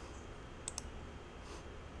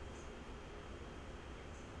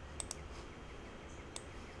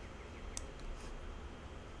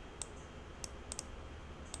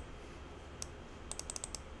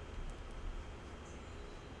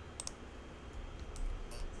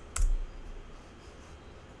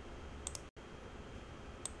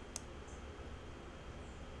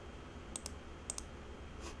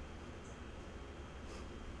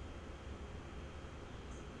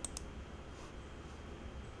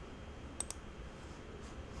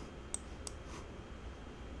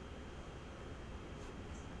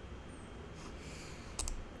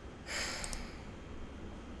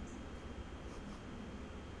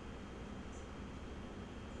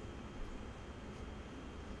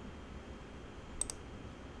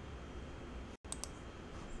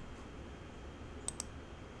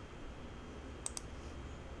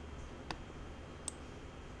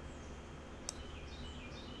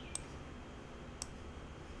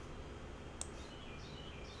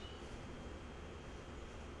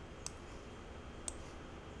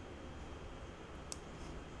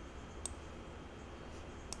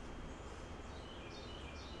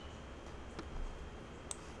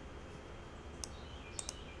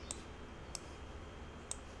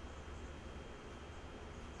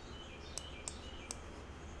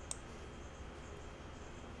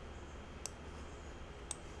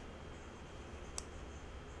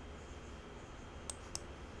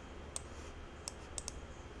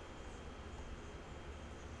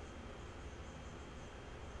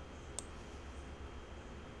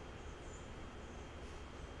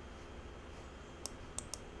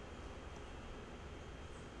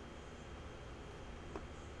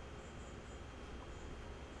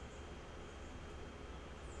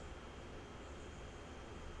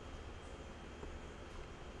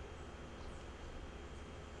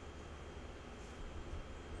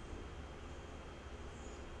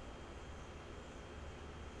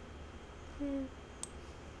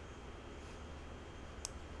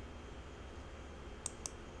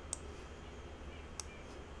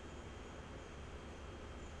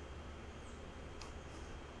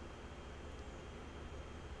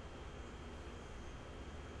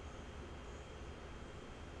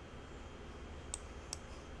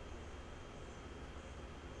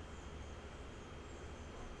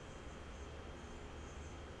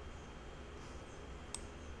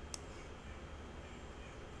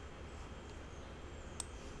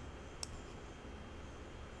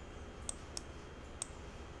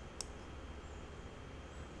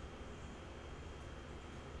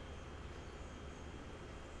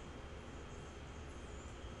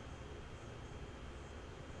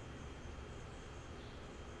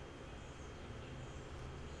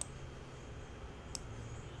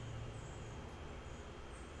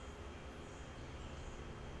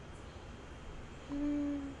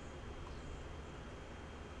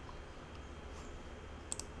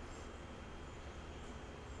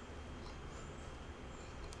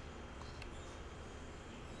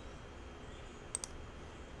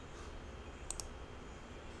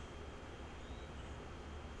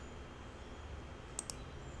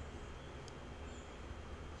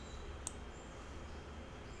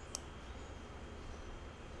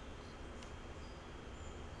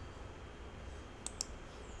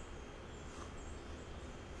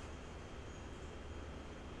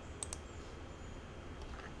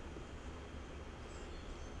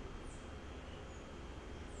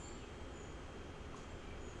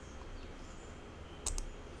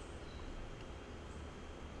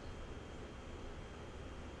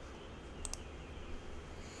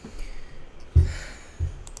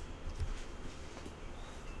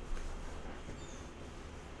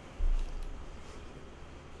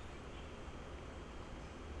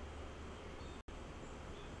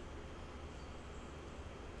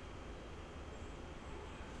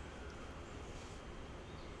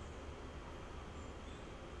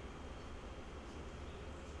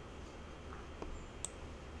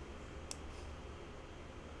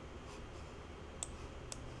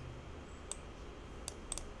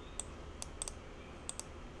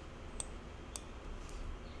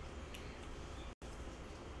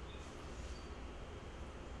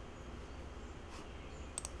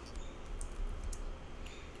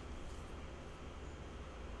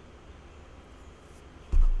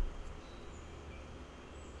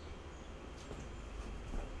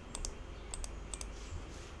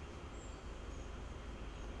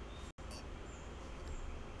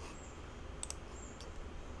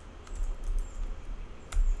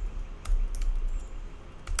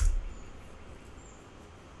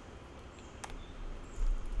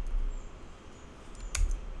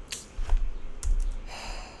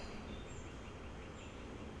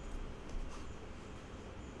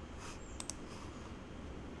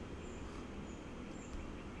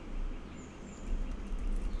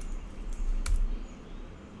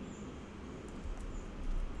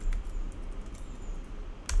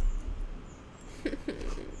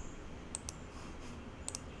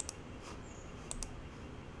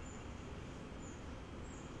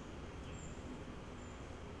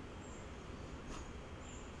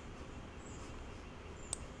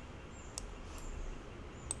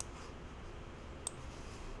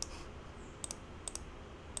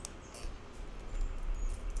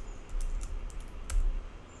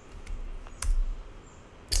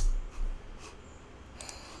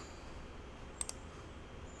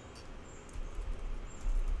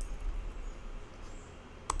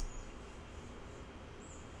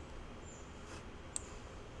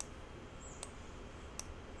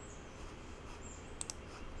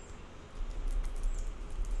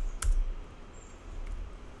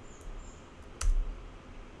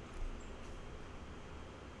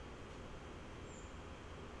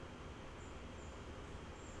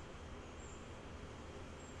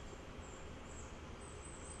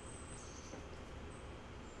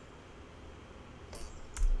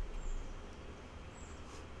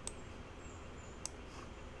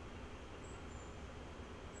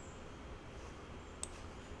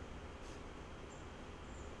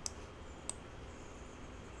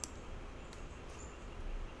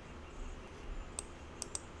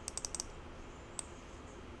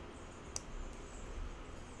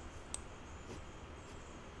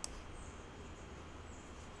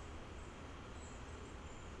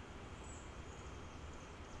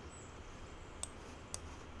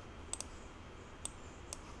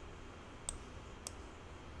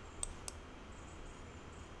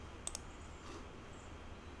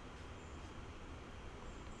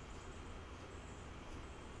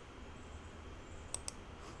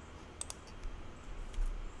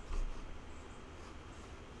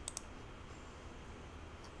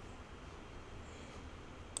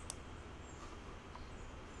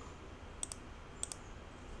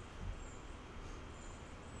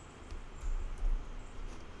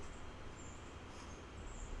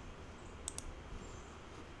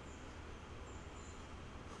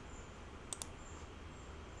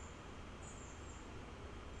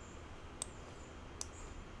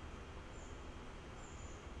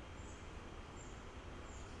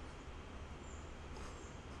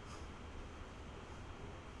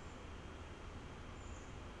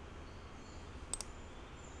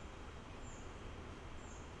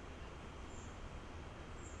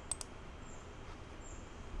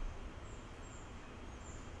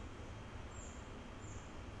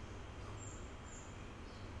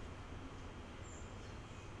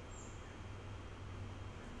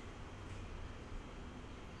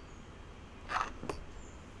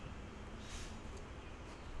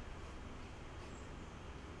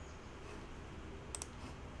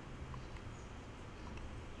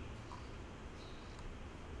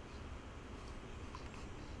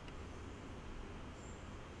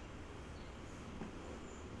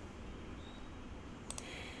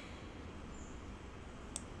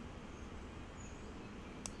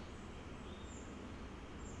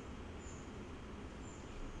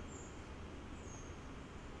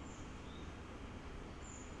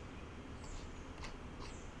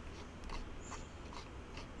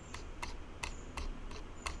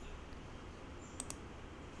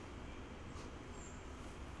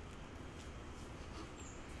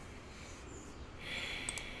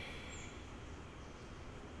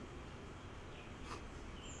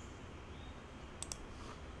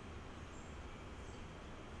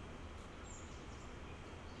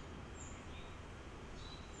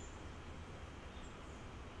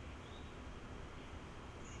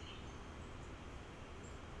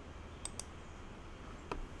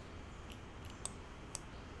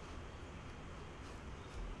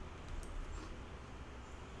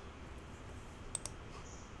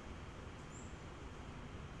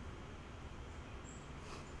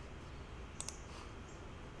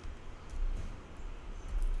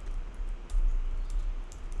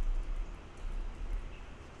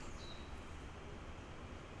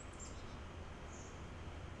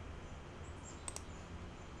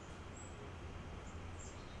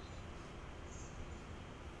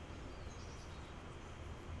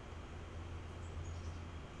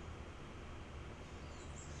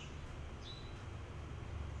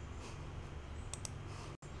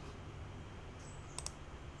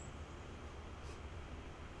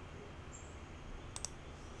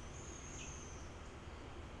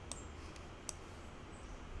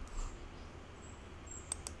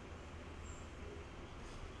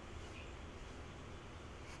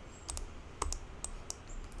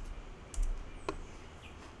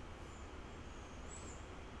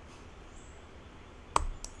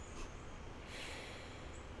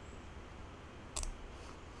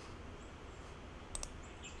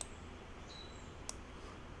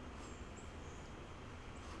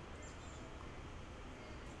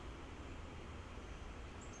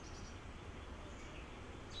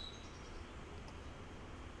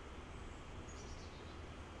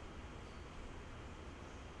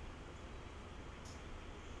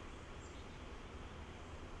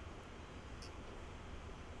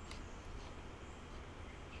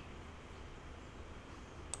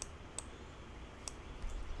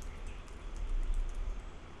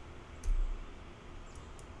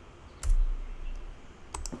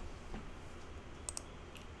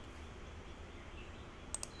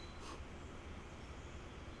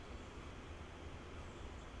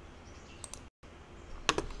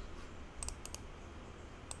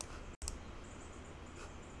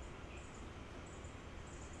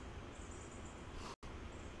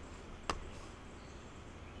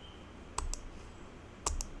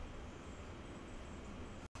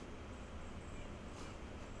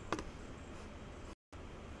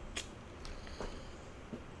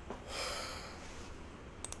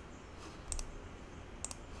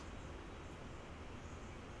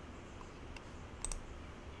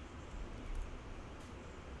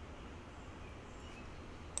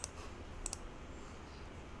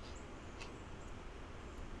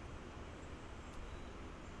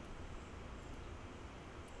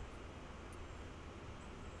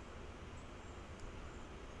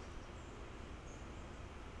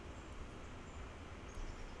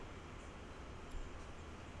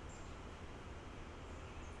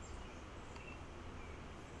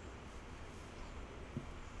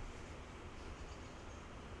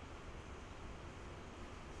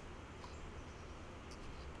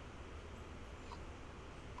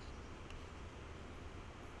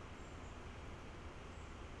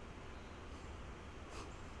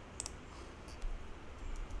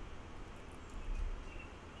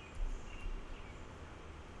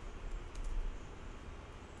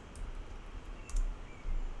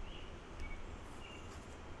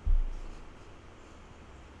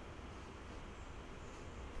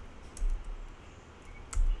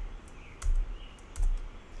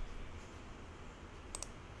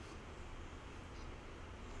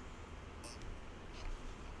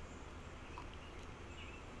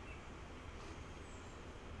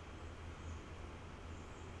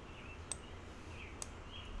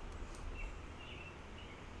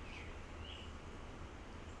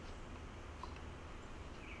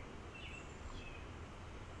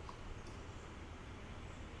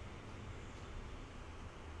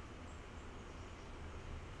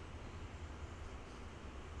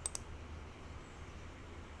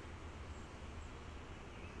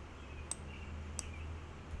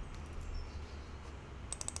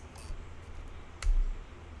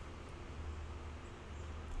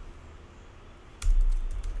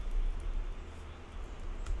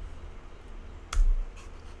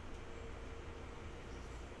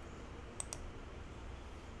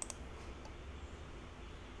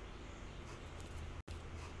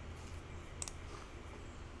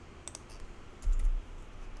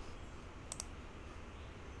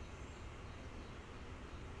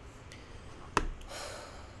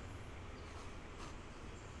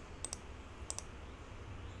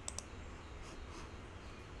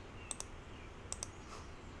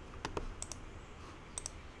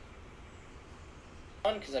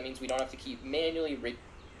 fun because that means we don't have to keep manually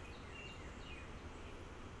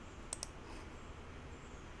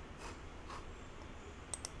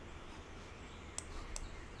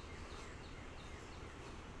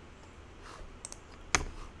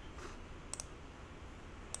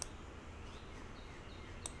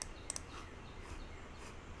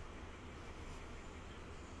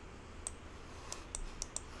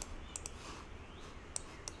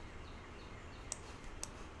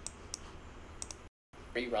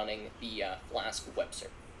rerunning the Flask web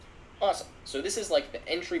server. Awesome. So this is like the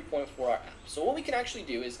entry point for our app. So what we can actually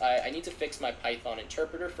do is I need to fix my Python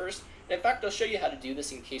interpreter first. And in fact, I'll show you how to do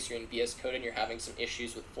this in case you're in VS Code and you're having some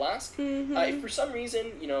issues with Flask. If for some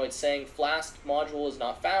reason, it's saying Flask module is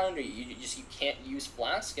not found, or you can't use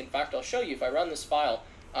Flask. In fact, I'll show you if I run this file,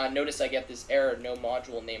 notice I get this error, no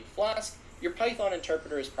module named Flask. Your Python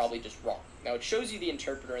interpreter is probably just wrong. Now it shows you the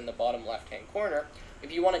interpreter in the bottom left-hand corner.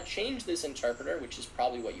 If you want to change this interpreter, which is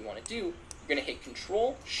probably what you want to do, you're going to hit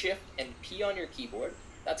Control, Shift, and P on your keyboard.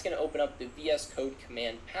 That's going to open up the VS Code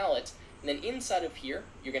command palette. And then inside of here,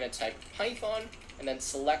 you're going to type Python and then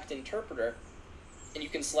select interpreter. And you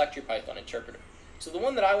can select your Python interpreter. So the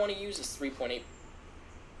one that I want to use is 3.8.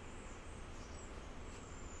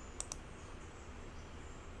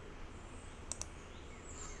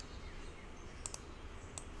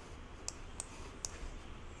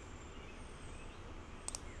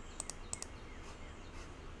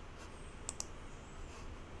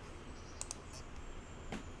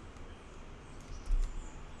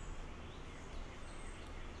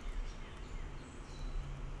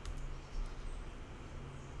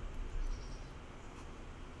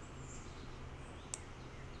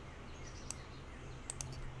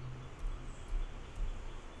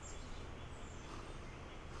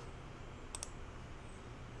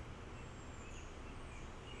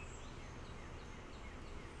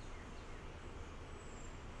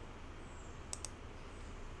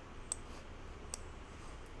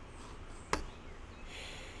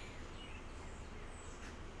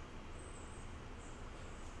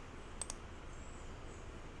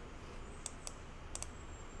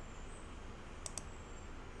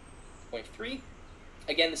 Point 3.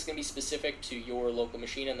 Again, this is going to be specific to your local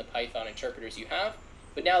machine and the Python interpreters you have.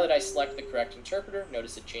 But now that I select the correct interpreter,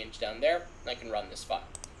 notice it changed down there, and I can run this file.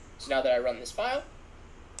 So now that I run this file,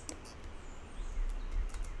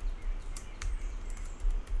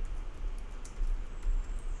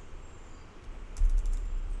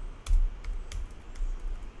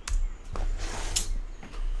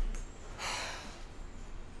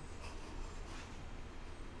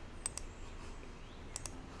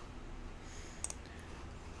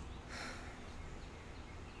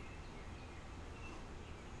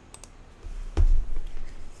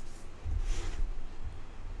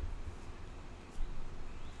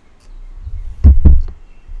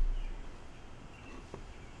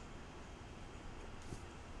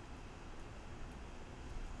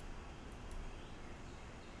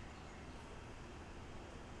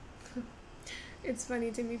 It's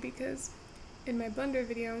funny to me because in my Blender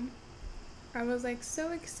video, I was like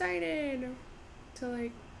so excited to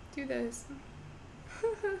like do this.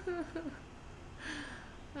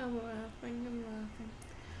 I'm laughing.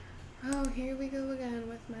 Oh, here we go again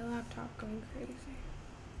with my laptop going crazy.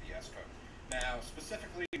 vscode. Now,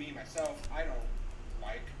 specifically me, myself, I don't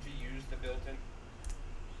like to use the built-in.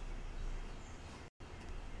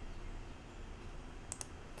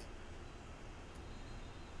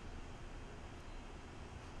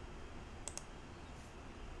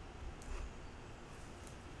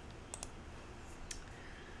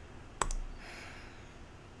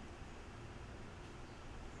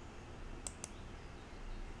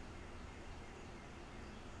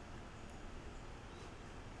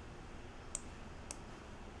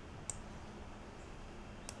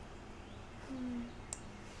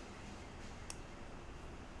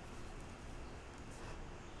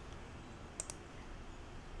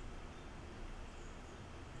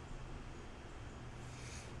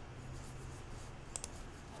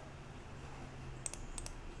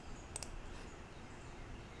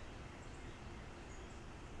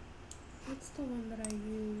 What's the one that I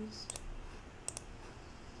used?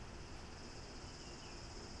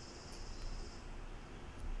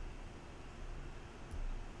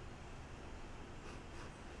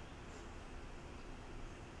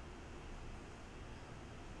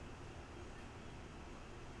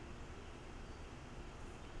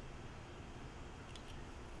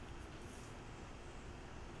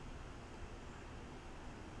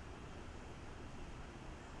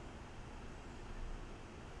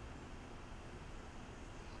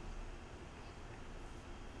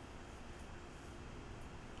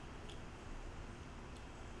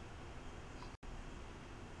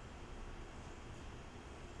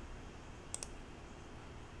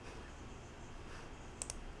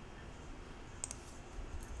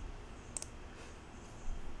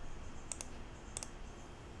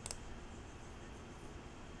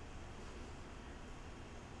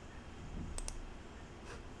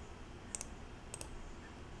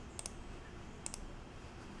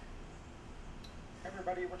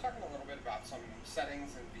 3, we're talking a little bit about some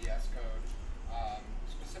settings in VS Code,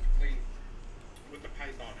 specifically with the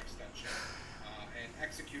Python extension, and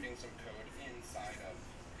executing some code inside of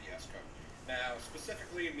VS Code. Now,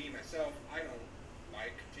 specifically me, myself, I don't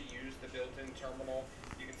like to use the built-in terminal.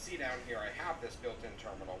 You can see down here I have this built-in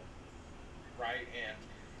terminal, right? And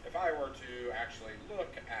if I were to actually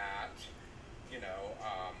look at, you know,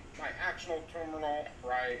 my actual terminal,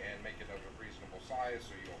 right, and make it of a reasonable size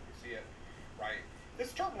so you all can see it, right?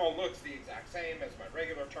 This terminal looks the exact same as my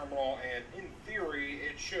regular terminal, and in theory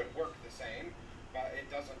it should work the same, but it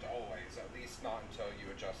doesn't always, at least not until you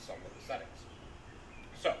adjust some of the settings.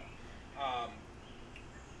 So,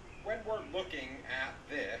 when we're looking at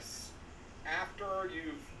this, after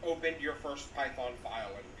you've opened your first Python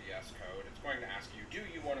file in VS Code, it's going to ask you, do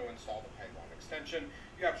you want to install the Python extension?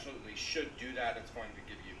 You absolutely should do that. It's going to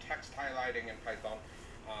give you text highlighting in Python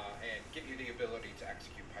and give you the ability to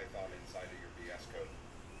execute Python inside of your VS Code,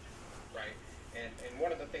 right? And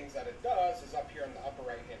one of the things that it does is up here in the upper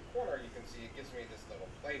right-hand corner, you can see it gives me this little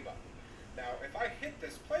play button. Now, if I hit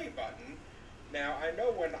this play button, now I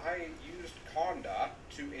know when I used Conda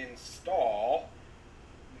to install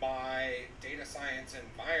my data science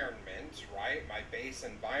environment, right? My base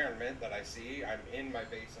environment that I see, I'm in my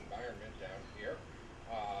base environment down here.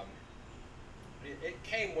 It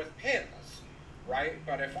came with pandas, right?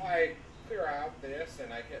 But if I clear out this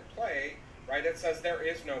and I hit play, right, it says there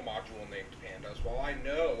is no module named pandas. Well, I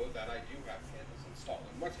know that I do have pandas installed.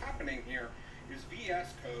 And what's happening here is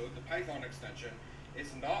VS Code, the Python extension, is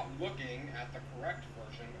not looking at the correct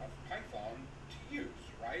version of Python to use,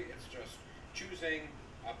 right? It's just choosing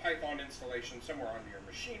a Python installation somewhere on your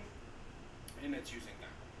machine, and it's using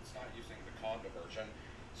that. It's not using the Conda version.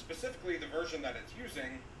 Specifically, the version that it's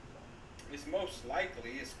using is most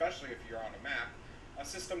likely, especially if you're on a Mac, a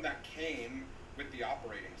system that came with the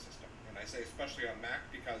operating system. And I say especially on Mac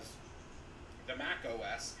because the Mac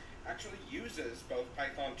OS actually uses both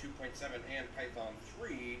Python 2.7 and Python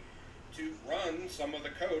 3 to run some of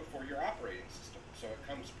the code for your operating system. So it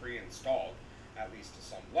comes pre-installed, at least to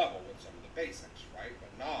some level, with some of the basics, right?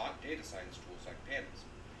 But not data science tools like pandas.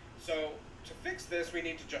 So to fix this, we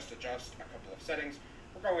need to just adjust a couple of settings.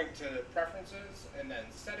 We're going to preferences and then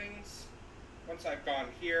settings. Once I've gone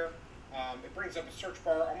here, it brings up a search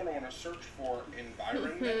bar. I'm going to want to search for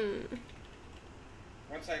environment.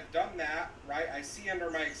 Once I've done that, right, I see under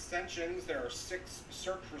my extensions there are 6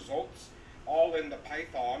 search results, all in the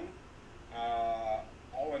Python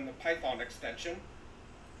extension,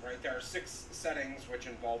 right? There are 6 settings which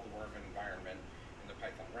involve the word environment in the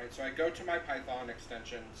Python, right? So I go to my Python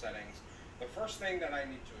extension settings. The first thing that I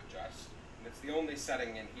need to adjust, and it's the only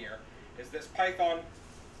setting in here, is this Python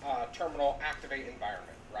terminal activate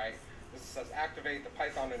environment, right? This says activate the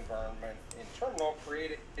Python environment in terminal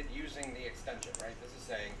created using the extension, right? This is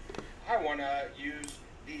saying I want to use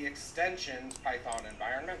the extension's Python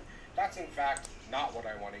environment. That's in fact not what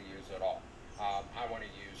I want to use at all. I want to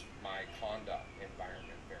use my Conda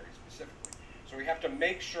environment very specifically. So we have to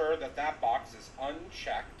make sure that that box is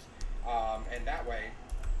unchecked, and that way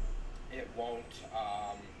it won't,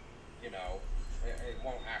 you know, it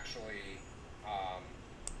won't actually,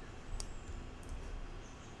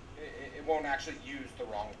 it won't actually use the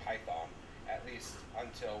wrong Python, at least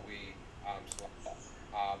until we select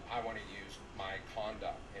I want to use my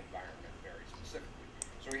Conda environment very specifically.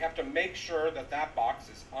 So we have to make sure that that box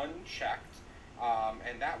is unchecked,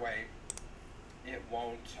 and that way it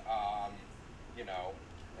won't, you know,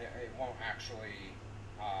 it won't actually,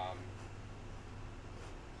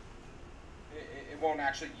 it won't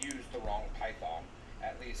actually use the wrong Python,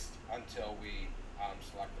 at least until we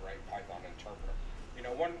select the right Python interpreter. You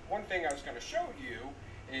know, one thing I was going to show you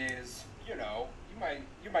is, you know,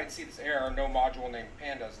 you might see this error, no module named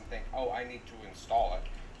pandas, and think, oh, I need to install it.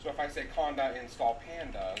 So if I say conda install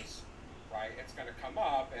pandas, right, it's going to come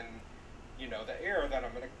up, and you know, the error that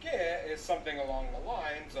I'm going to get is something along the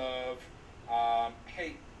lines of,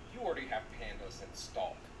 hey, you already have pandas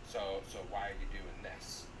installed, so why are you doing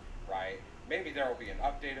this, right? Maybe there will be an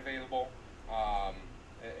update available.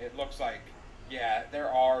 It looks like, yeah, there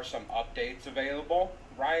are some updates available,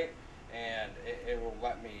 right? And it will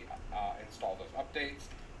let me install those updates.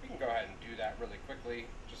 We can go ahead and do that really quickly,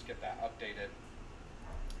 just get that updated.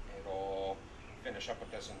 It'll finish up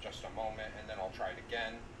with this in just a moment, and then I'll try it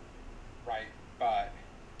again, right? But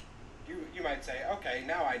you might say, okay,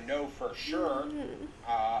 now I know for sure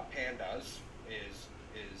pandas is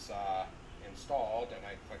installed, and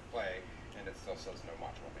I click play, and it still says no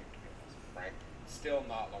module named pandas, right? Still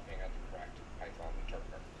not looking at the correct Python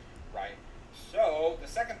interpreter, right? So the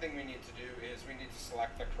second thing we need to do is we need to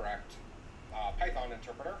select the correct Python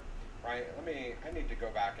interpreter. right? I need to go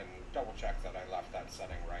back and double check that I left that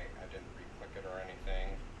setting right. I didn't re-click it or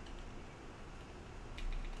anything.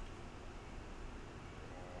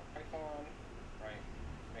 Python, right?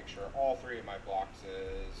 Make sure all three of my blocks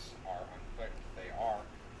are unclicked. They are.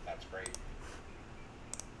 That's great.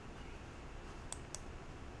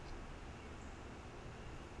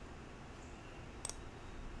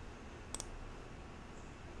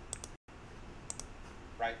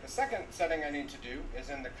 Right, the second setting I need to do is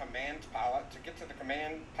in the command palette. To get to the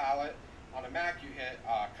command palette on a Mac, you hit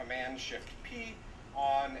Command-Shift-P.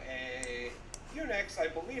 On a Unix, I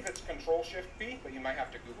believe it's Control-Shift-P, but you might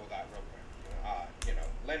have to Google that real quick.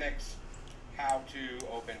 Linux, how to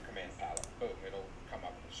open command palette. Boom, it'll come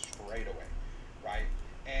up straight away, right?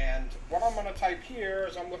 And what I'm going to type here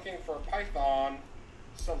is I'm looking for Python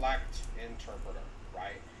select interpreter,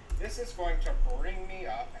 right? This is going to bring me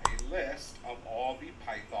up a list of all the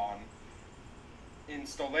Python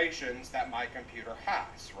installations that my computer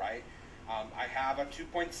has, right? I have a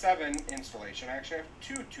 2.7 installation. I actually have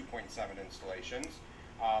two 2.7 installations.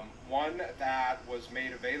 One that was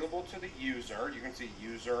made available to the user. You can see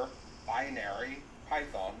user binary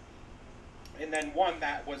Python. And then one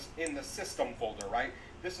that was in the system folder, right?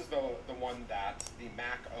 This is the one that the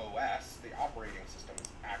Mac OS, the operating system, is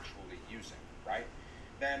actually using, right?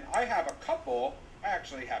 Then I have I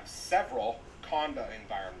actually have several Conda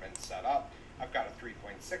environments set up. I've got a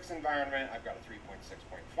 3.6 environment, I've got a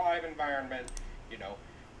 3.6.5 environment,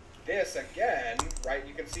 This again, right,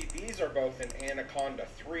 you can see these are both in Anaconda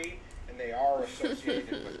 3, and they are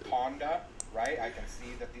associated with Conda, right? I can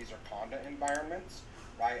see that these are Conda environments,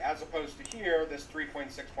 right? As opposed to here, this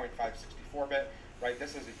 3.6.5 64-bit, right?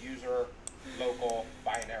 This is a user local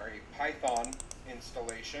binary Python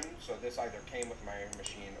installation, so this either came with my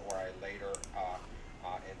machine or I later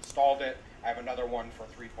installed it. I have another one for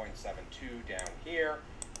 3.72 down here,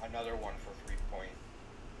 another one for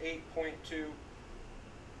 3.8.2,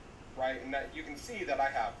 right? And that you can see that I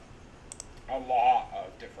have a lot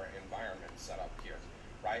of different environments set up here,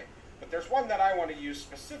 right? But there's one that I want to use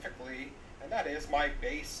specifically, and that is my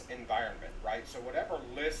base environment, right? So whatever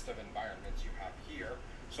list of environments you have here,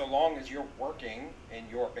 so long as you're working in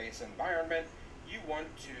your base environment, you want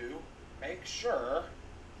to make sure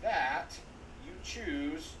that you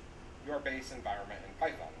choose your base environment in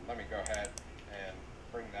Python. Let me go ahead and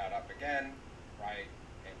bring that up again, right?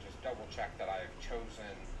 And just double check that I've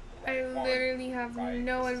chosen the right one. I literally have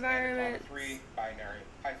no environment. 3 binary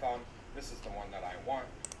Python. This is the one that I want,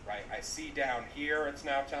 right? I see down here it's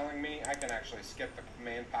now telling me I can actually skip the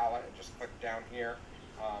command palette and just click down here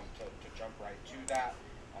to jump right to that.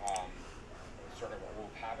 Sort of a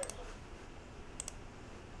old habit.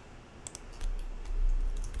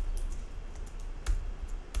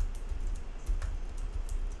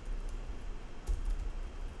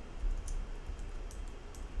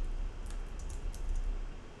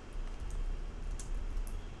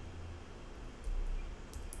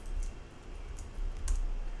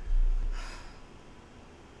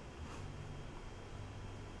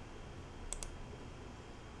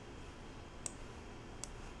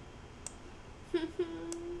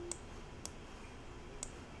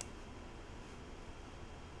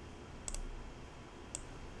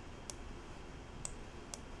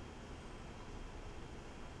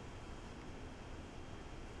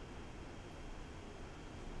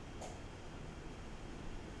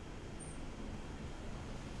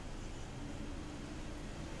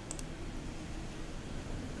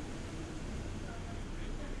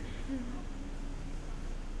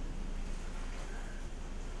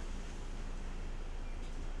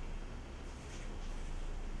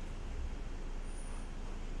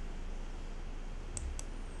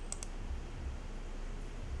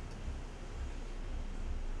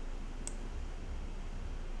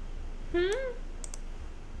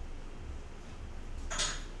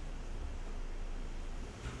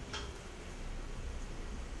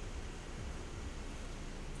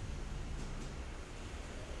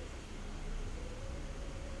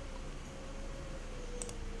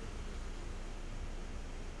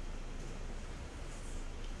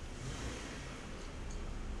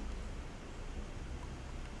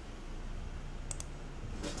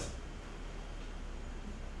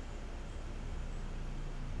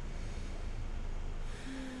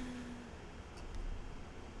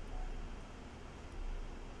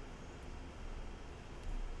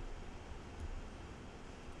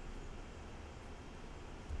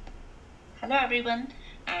 Hello everyone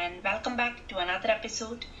and welcome back to another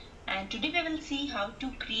episode, and today we will see how to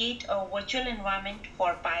create a virtual environment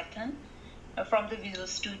for Python from the Visual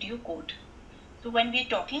Studio Code. So when we are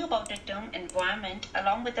talking about the term environment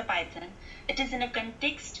along with the Python, it is in a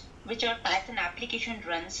context which our Python application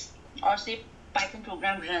runs, or say Python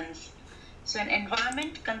program runs. So an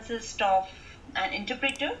environment consists of an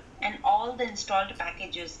interpreter and all the installed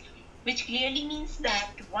packages, which clearly means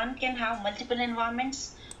that one can have multiple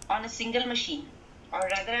environments on a single machine, or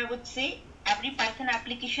rather I would say every Python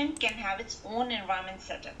application can have its own environment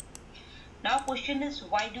setup. Now question is,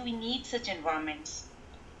 why do we need such environments?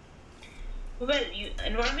 Well,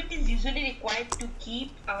 environment is usually required to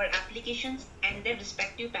keep our applications and their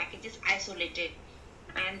respective packages isolated.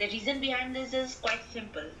 And the reason behind this is quite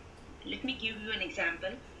simple. Let me give you an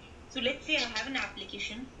example. So let's say I have an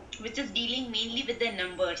application which is dealing mainly with the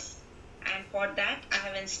numbers, and for that I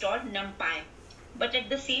have installed NumPy. But at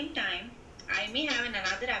the same time, I may have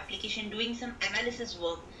another application doing some analysis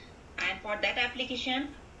work, and for that application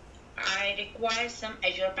I require some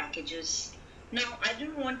Azure packages. Now I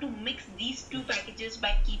don't want to mix these two packages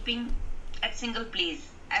by keeping at single place,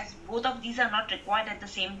 as both of these are not required at the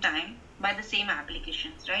same time by the same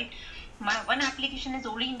applications, right? My one application is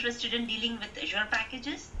only interested in dealing with Azure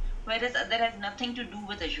packages, whereas other has nothing to do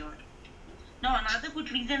with Azure. Now another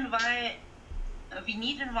good reason why we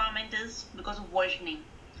need environment is because of versioning.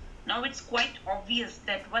 Now it's quite obvious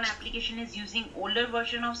that one application is using older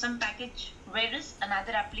version of some package, whereas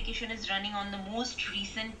another application is running on the most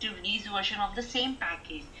recent release version of the same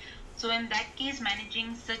package. So in that case,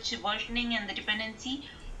 managing such versioning and the dependency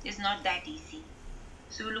is not that easy.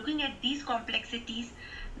 So looking at these complexities,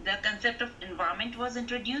 the concept of environment was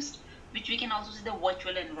introduced, which we can also see the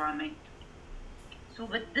virtual environment. So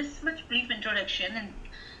with this much brief introduction, and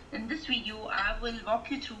in this video, I will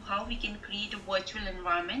walk you through how we can create a virtual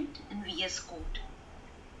environment in VS Code.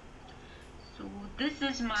 So this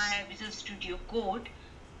is my Visual Studio Code.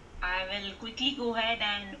 I will quickly go ahead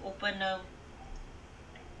and open a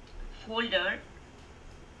folder.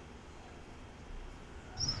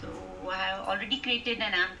 So I have already created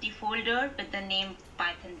an empty folder with the name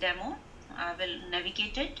Python demo. I will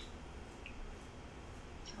navigate it.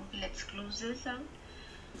 Okay, let's close this out.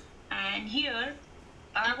 And here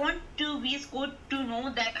I want VS Code to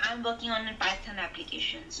know that I'm working on a Python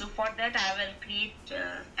application. So for that I will create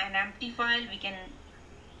an empty file. We can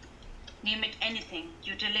name it anything,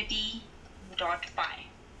 utility.py.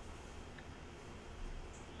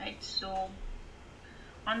 Right, so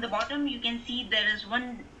on the bottom you can see there is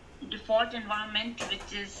one default environment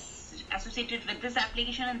which is associated with this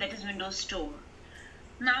application, and that is Windows Store.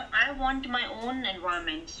 Now I want my own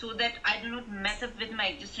environment so that I do not mess up with my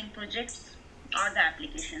existing projects or the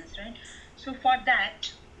applications, right? So for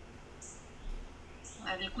that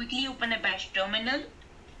I will quickly open a bash terminal,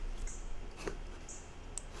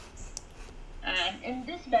 and in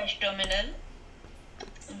this bash terminal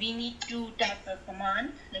we need to type a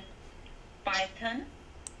command like python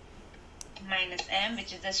 -m,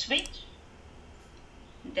 which is a switch,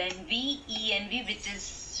 then venv, which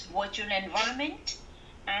is virtual environment,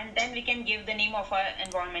 and then we can give the name of our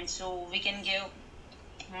environment. So we can give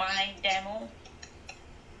my demo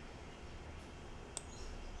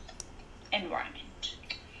environment.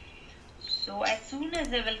 So as soon as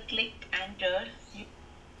I will click enter,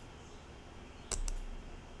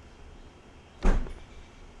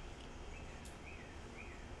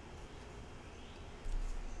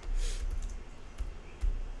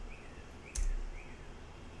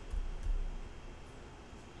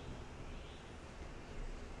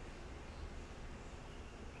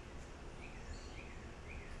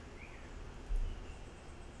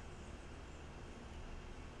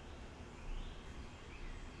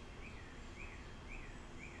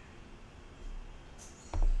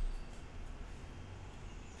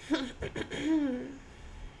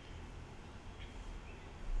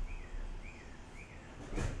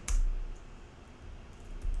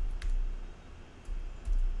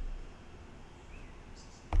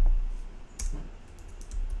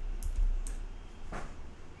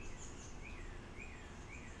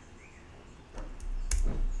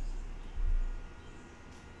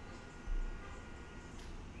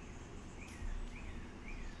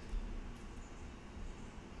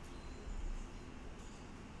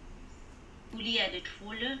 newly added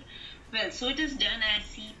folder. Well, so it is done. I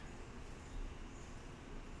see,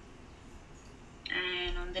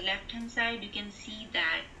 and on the left hand side you can see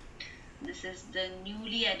that this is the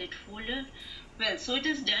newly added folder. Well, so it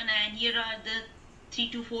is done, and here are the 3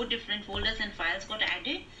 to 4 different folders and files got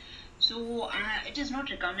added. So it is not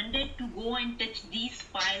recommended to go and touch these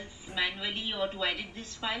files manually or to edit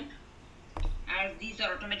this file, as these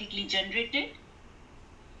are automatically generated.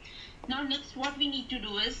 Now next what we need to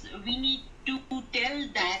do is we need to tell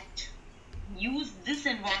that use this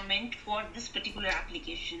environment for this particular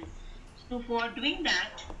application. So for doing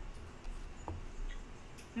that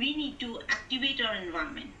we need to activate our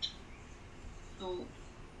environment. So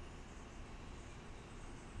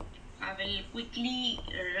I will quickly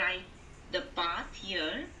write the path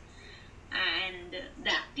here, and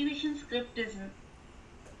the activation script is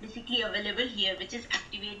basically available here, which is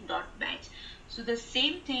activate.batch. So the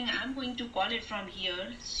same thing I'm going to call it from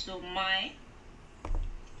here. So my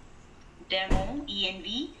demo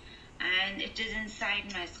env, and it is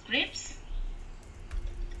inside my scripts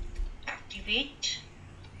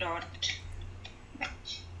activate.batch.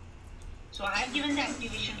 So I have given the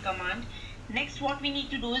activation command. Next, what we need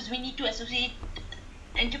to do is we need to associate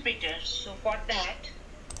interpreters. So for that,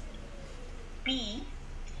 p,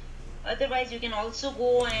 otherwise you can also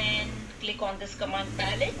go and click on this command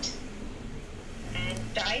palette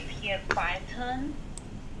and type here Python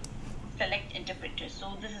select interpreter.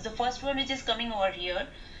 So this is the first one which is coming over here.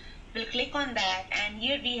 We'll click on that, and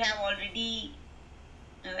here we have already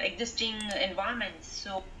existing environments.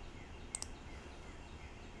 So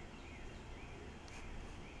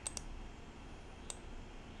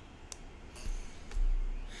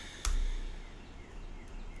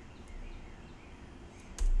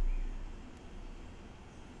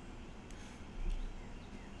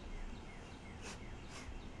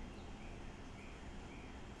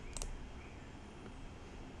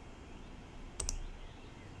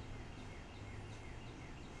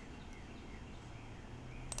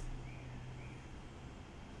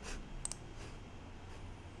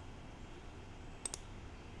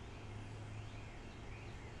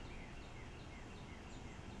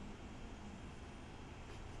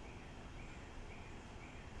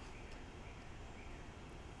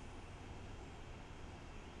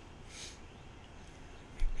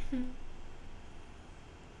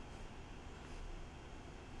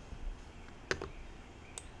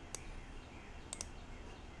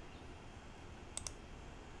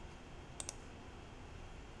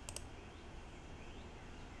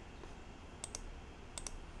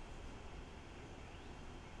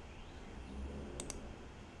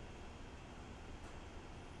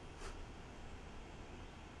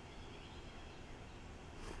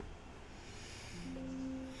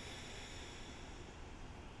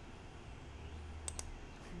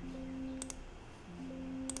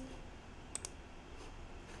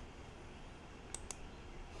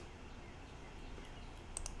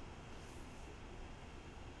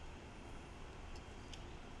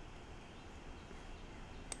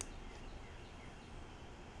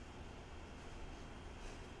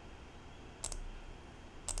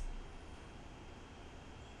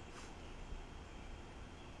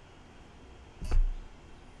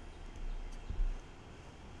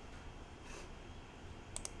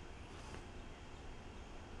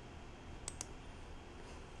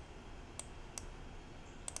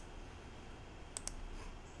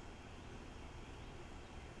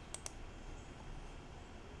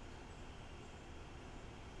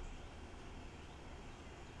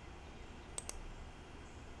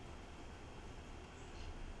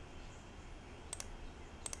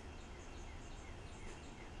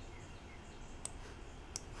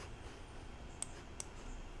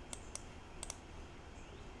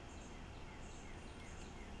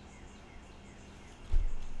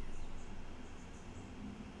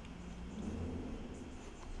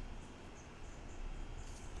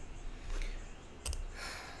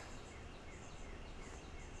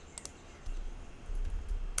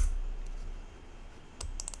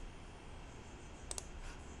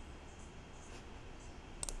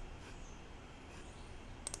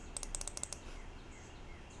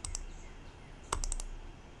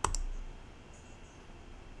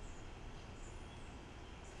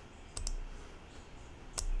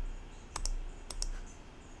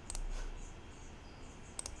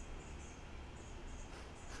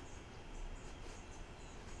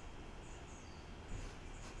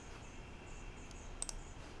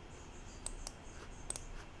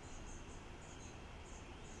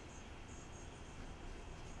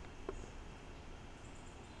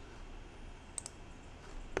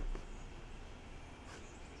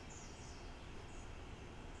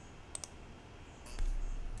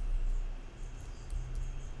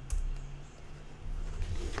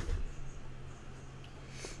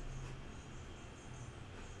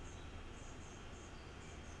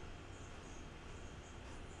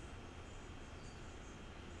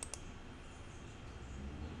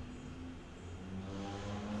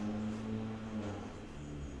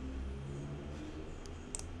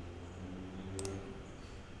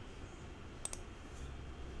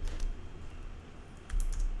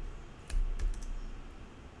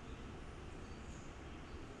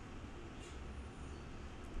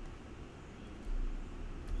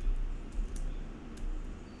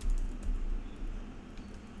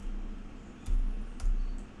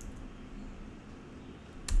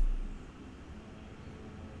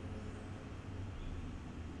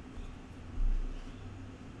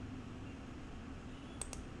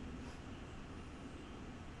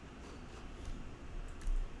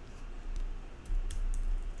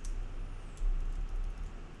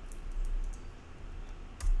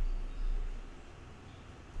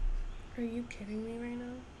Are you kidding me right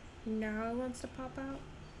now? Now it wants to pop out?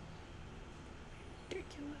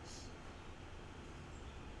 Ridiculous.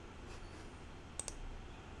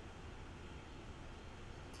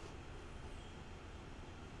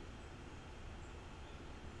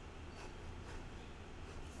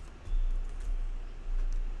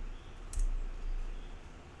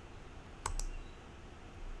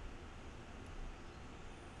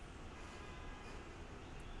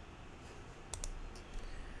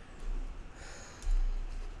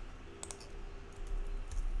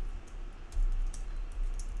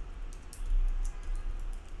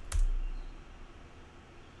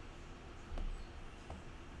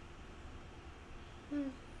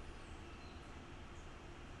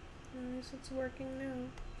 At least it's working now.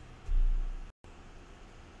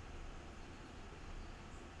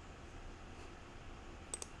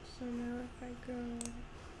 So now if I go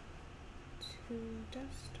to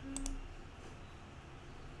desktop,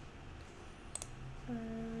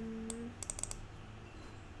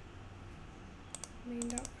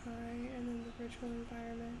 main.py, and then the virtual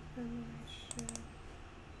environment, and then I should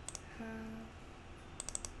have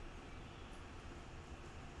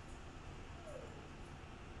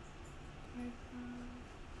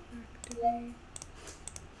activate.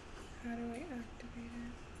 How do I activate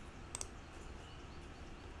it?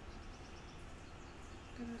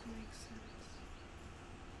 That doesn't make sense.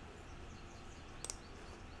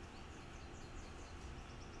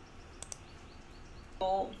 So,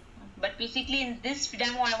 but basically in this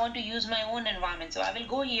demo I want to use my own environment. So I will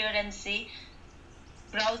go here and say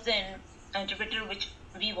browse the interpreter which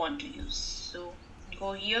we want to use. So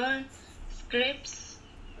go here, scripts,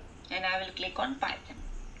 and I will click on Python.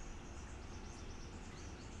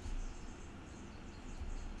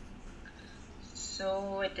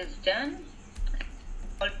 So it is done.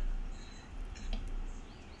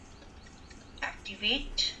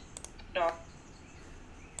 Activate dot.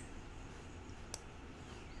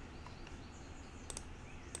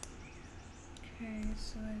 Okay,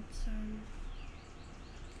 so it's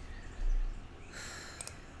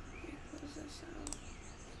close this out.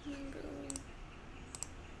 And go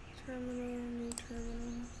terminal, new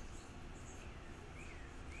terminal.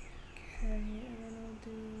 Okay, and then I'll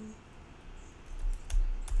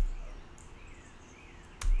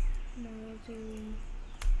do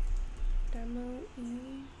demo E.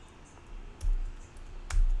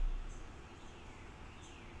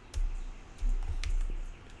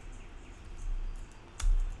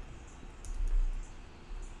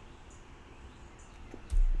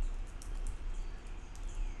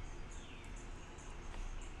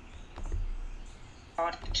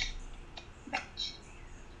 Batch.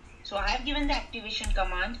 So I have given the activation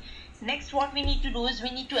command. Next what we need to do is we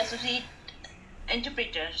need to associate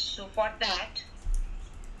interpreters. So for that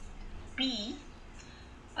P,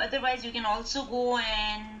 otherwise you can also go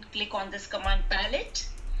and click on this command palette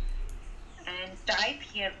and type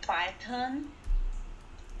here Python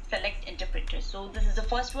select interpreter. So this is the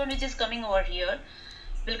first one which is coming over here.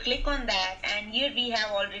 We'll click on that, and here we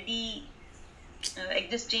have already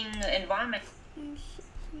existing environment. I'm so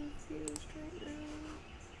confused right now.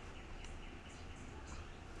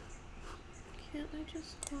 Can't I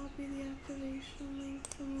just copy the activation link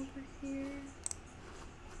from over here?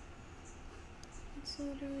 It's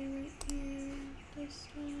literally right here.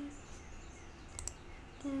 Desktop.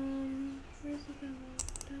 Where's the demo?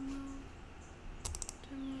 Demo.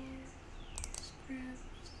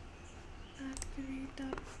 Scripts.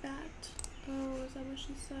 Activate.bat. Oh, is that what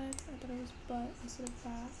she said? I thought it was but instead of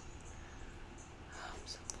bat. Oh, I'm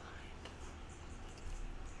so blind.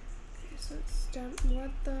 Okay, so it's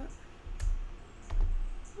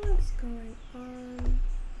what's going on?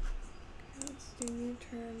 Okay, let's do new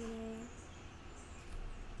terminal.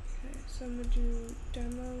 Okay, so I'm gonna do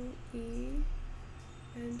demo E,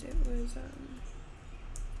 and it was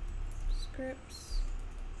scripts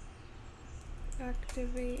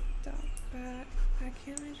activate.bat. Why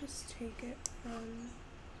can't I just take it from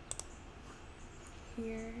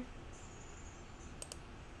here?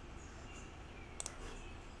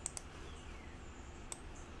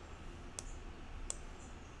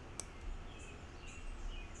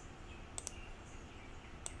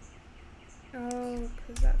 Oh,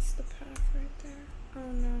 because that's the path right there.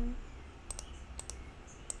 Oh no.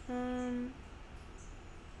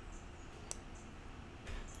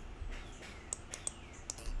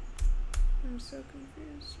 I'm so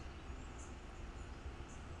confused.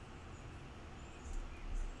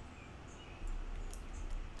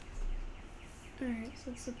 Alright,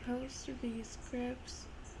 so it's supposed to be scripts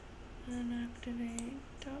and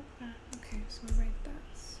activate.bat. Okay, so I'll write that.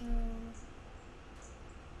 So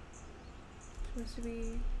supposed to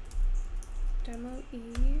be demo E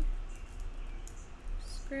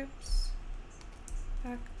scripts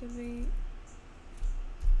activate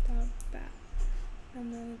dot bat,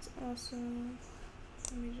 and then it's also,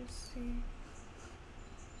 let me just see,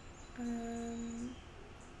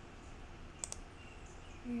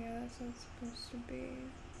 yeah, that's what it's supposed to be.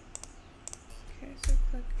 Okay, so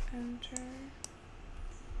click enter,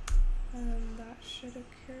 that should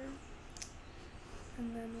occur,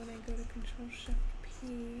 and then when I go to Control Shift P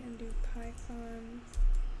and do Python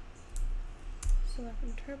select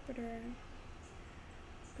interpreter,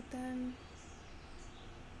 but then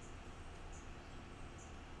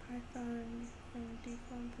Python from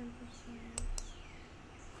default purposes,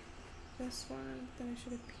 this one, then it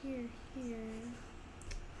should appear here.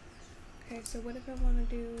 Okay, so what if I want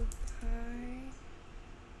to do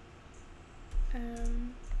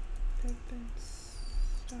pip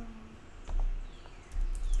install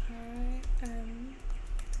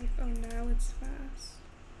oh, now it's fast,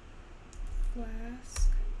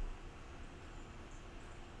 Flask,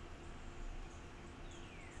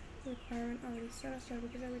 requirement already satisfied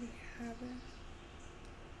because I already have it.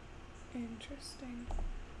 Interesting.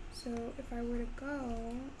 So if I were to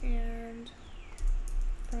go and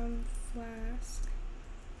from Flask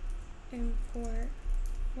import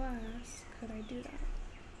Flask, could I do that?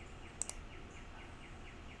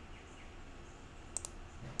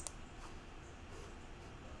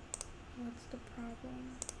 What's the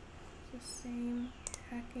problem? It's the same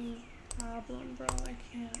hacking problem, bro. I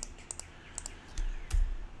can't.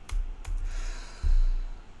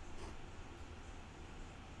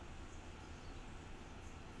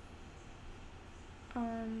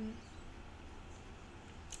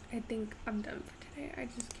 I think I'm done for today. I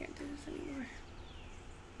just can't do this anymore.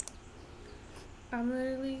 I'm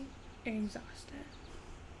literally exhausted.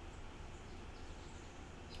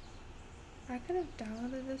 I could have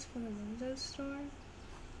downloaded this from the Windows store.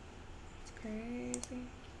 It's crazy.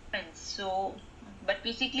 So, but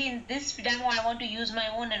basically in this demo, I want to use my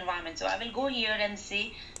own environment. So I will go here and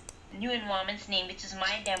say new environment's name, which is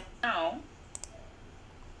my demo now.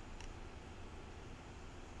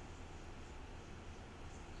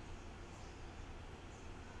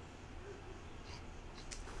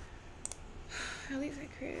 At least I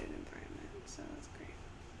created an environment, so that's great.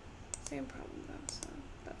 Same problem though, so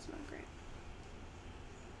that's not great.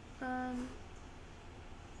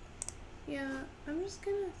 Yeah, I'm just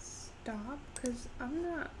gonna stop because I'm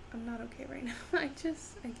not okay right now. I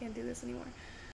can't do this anymore.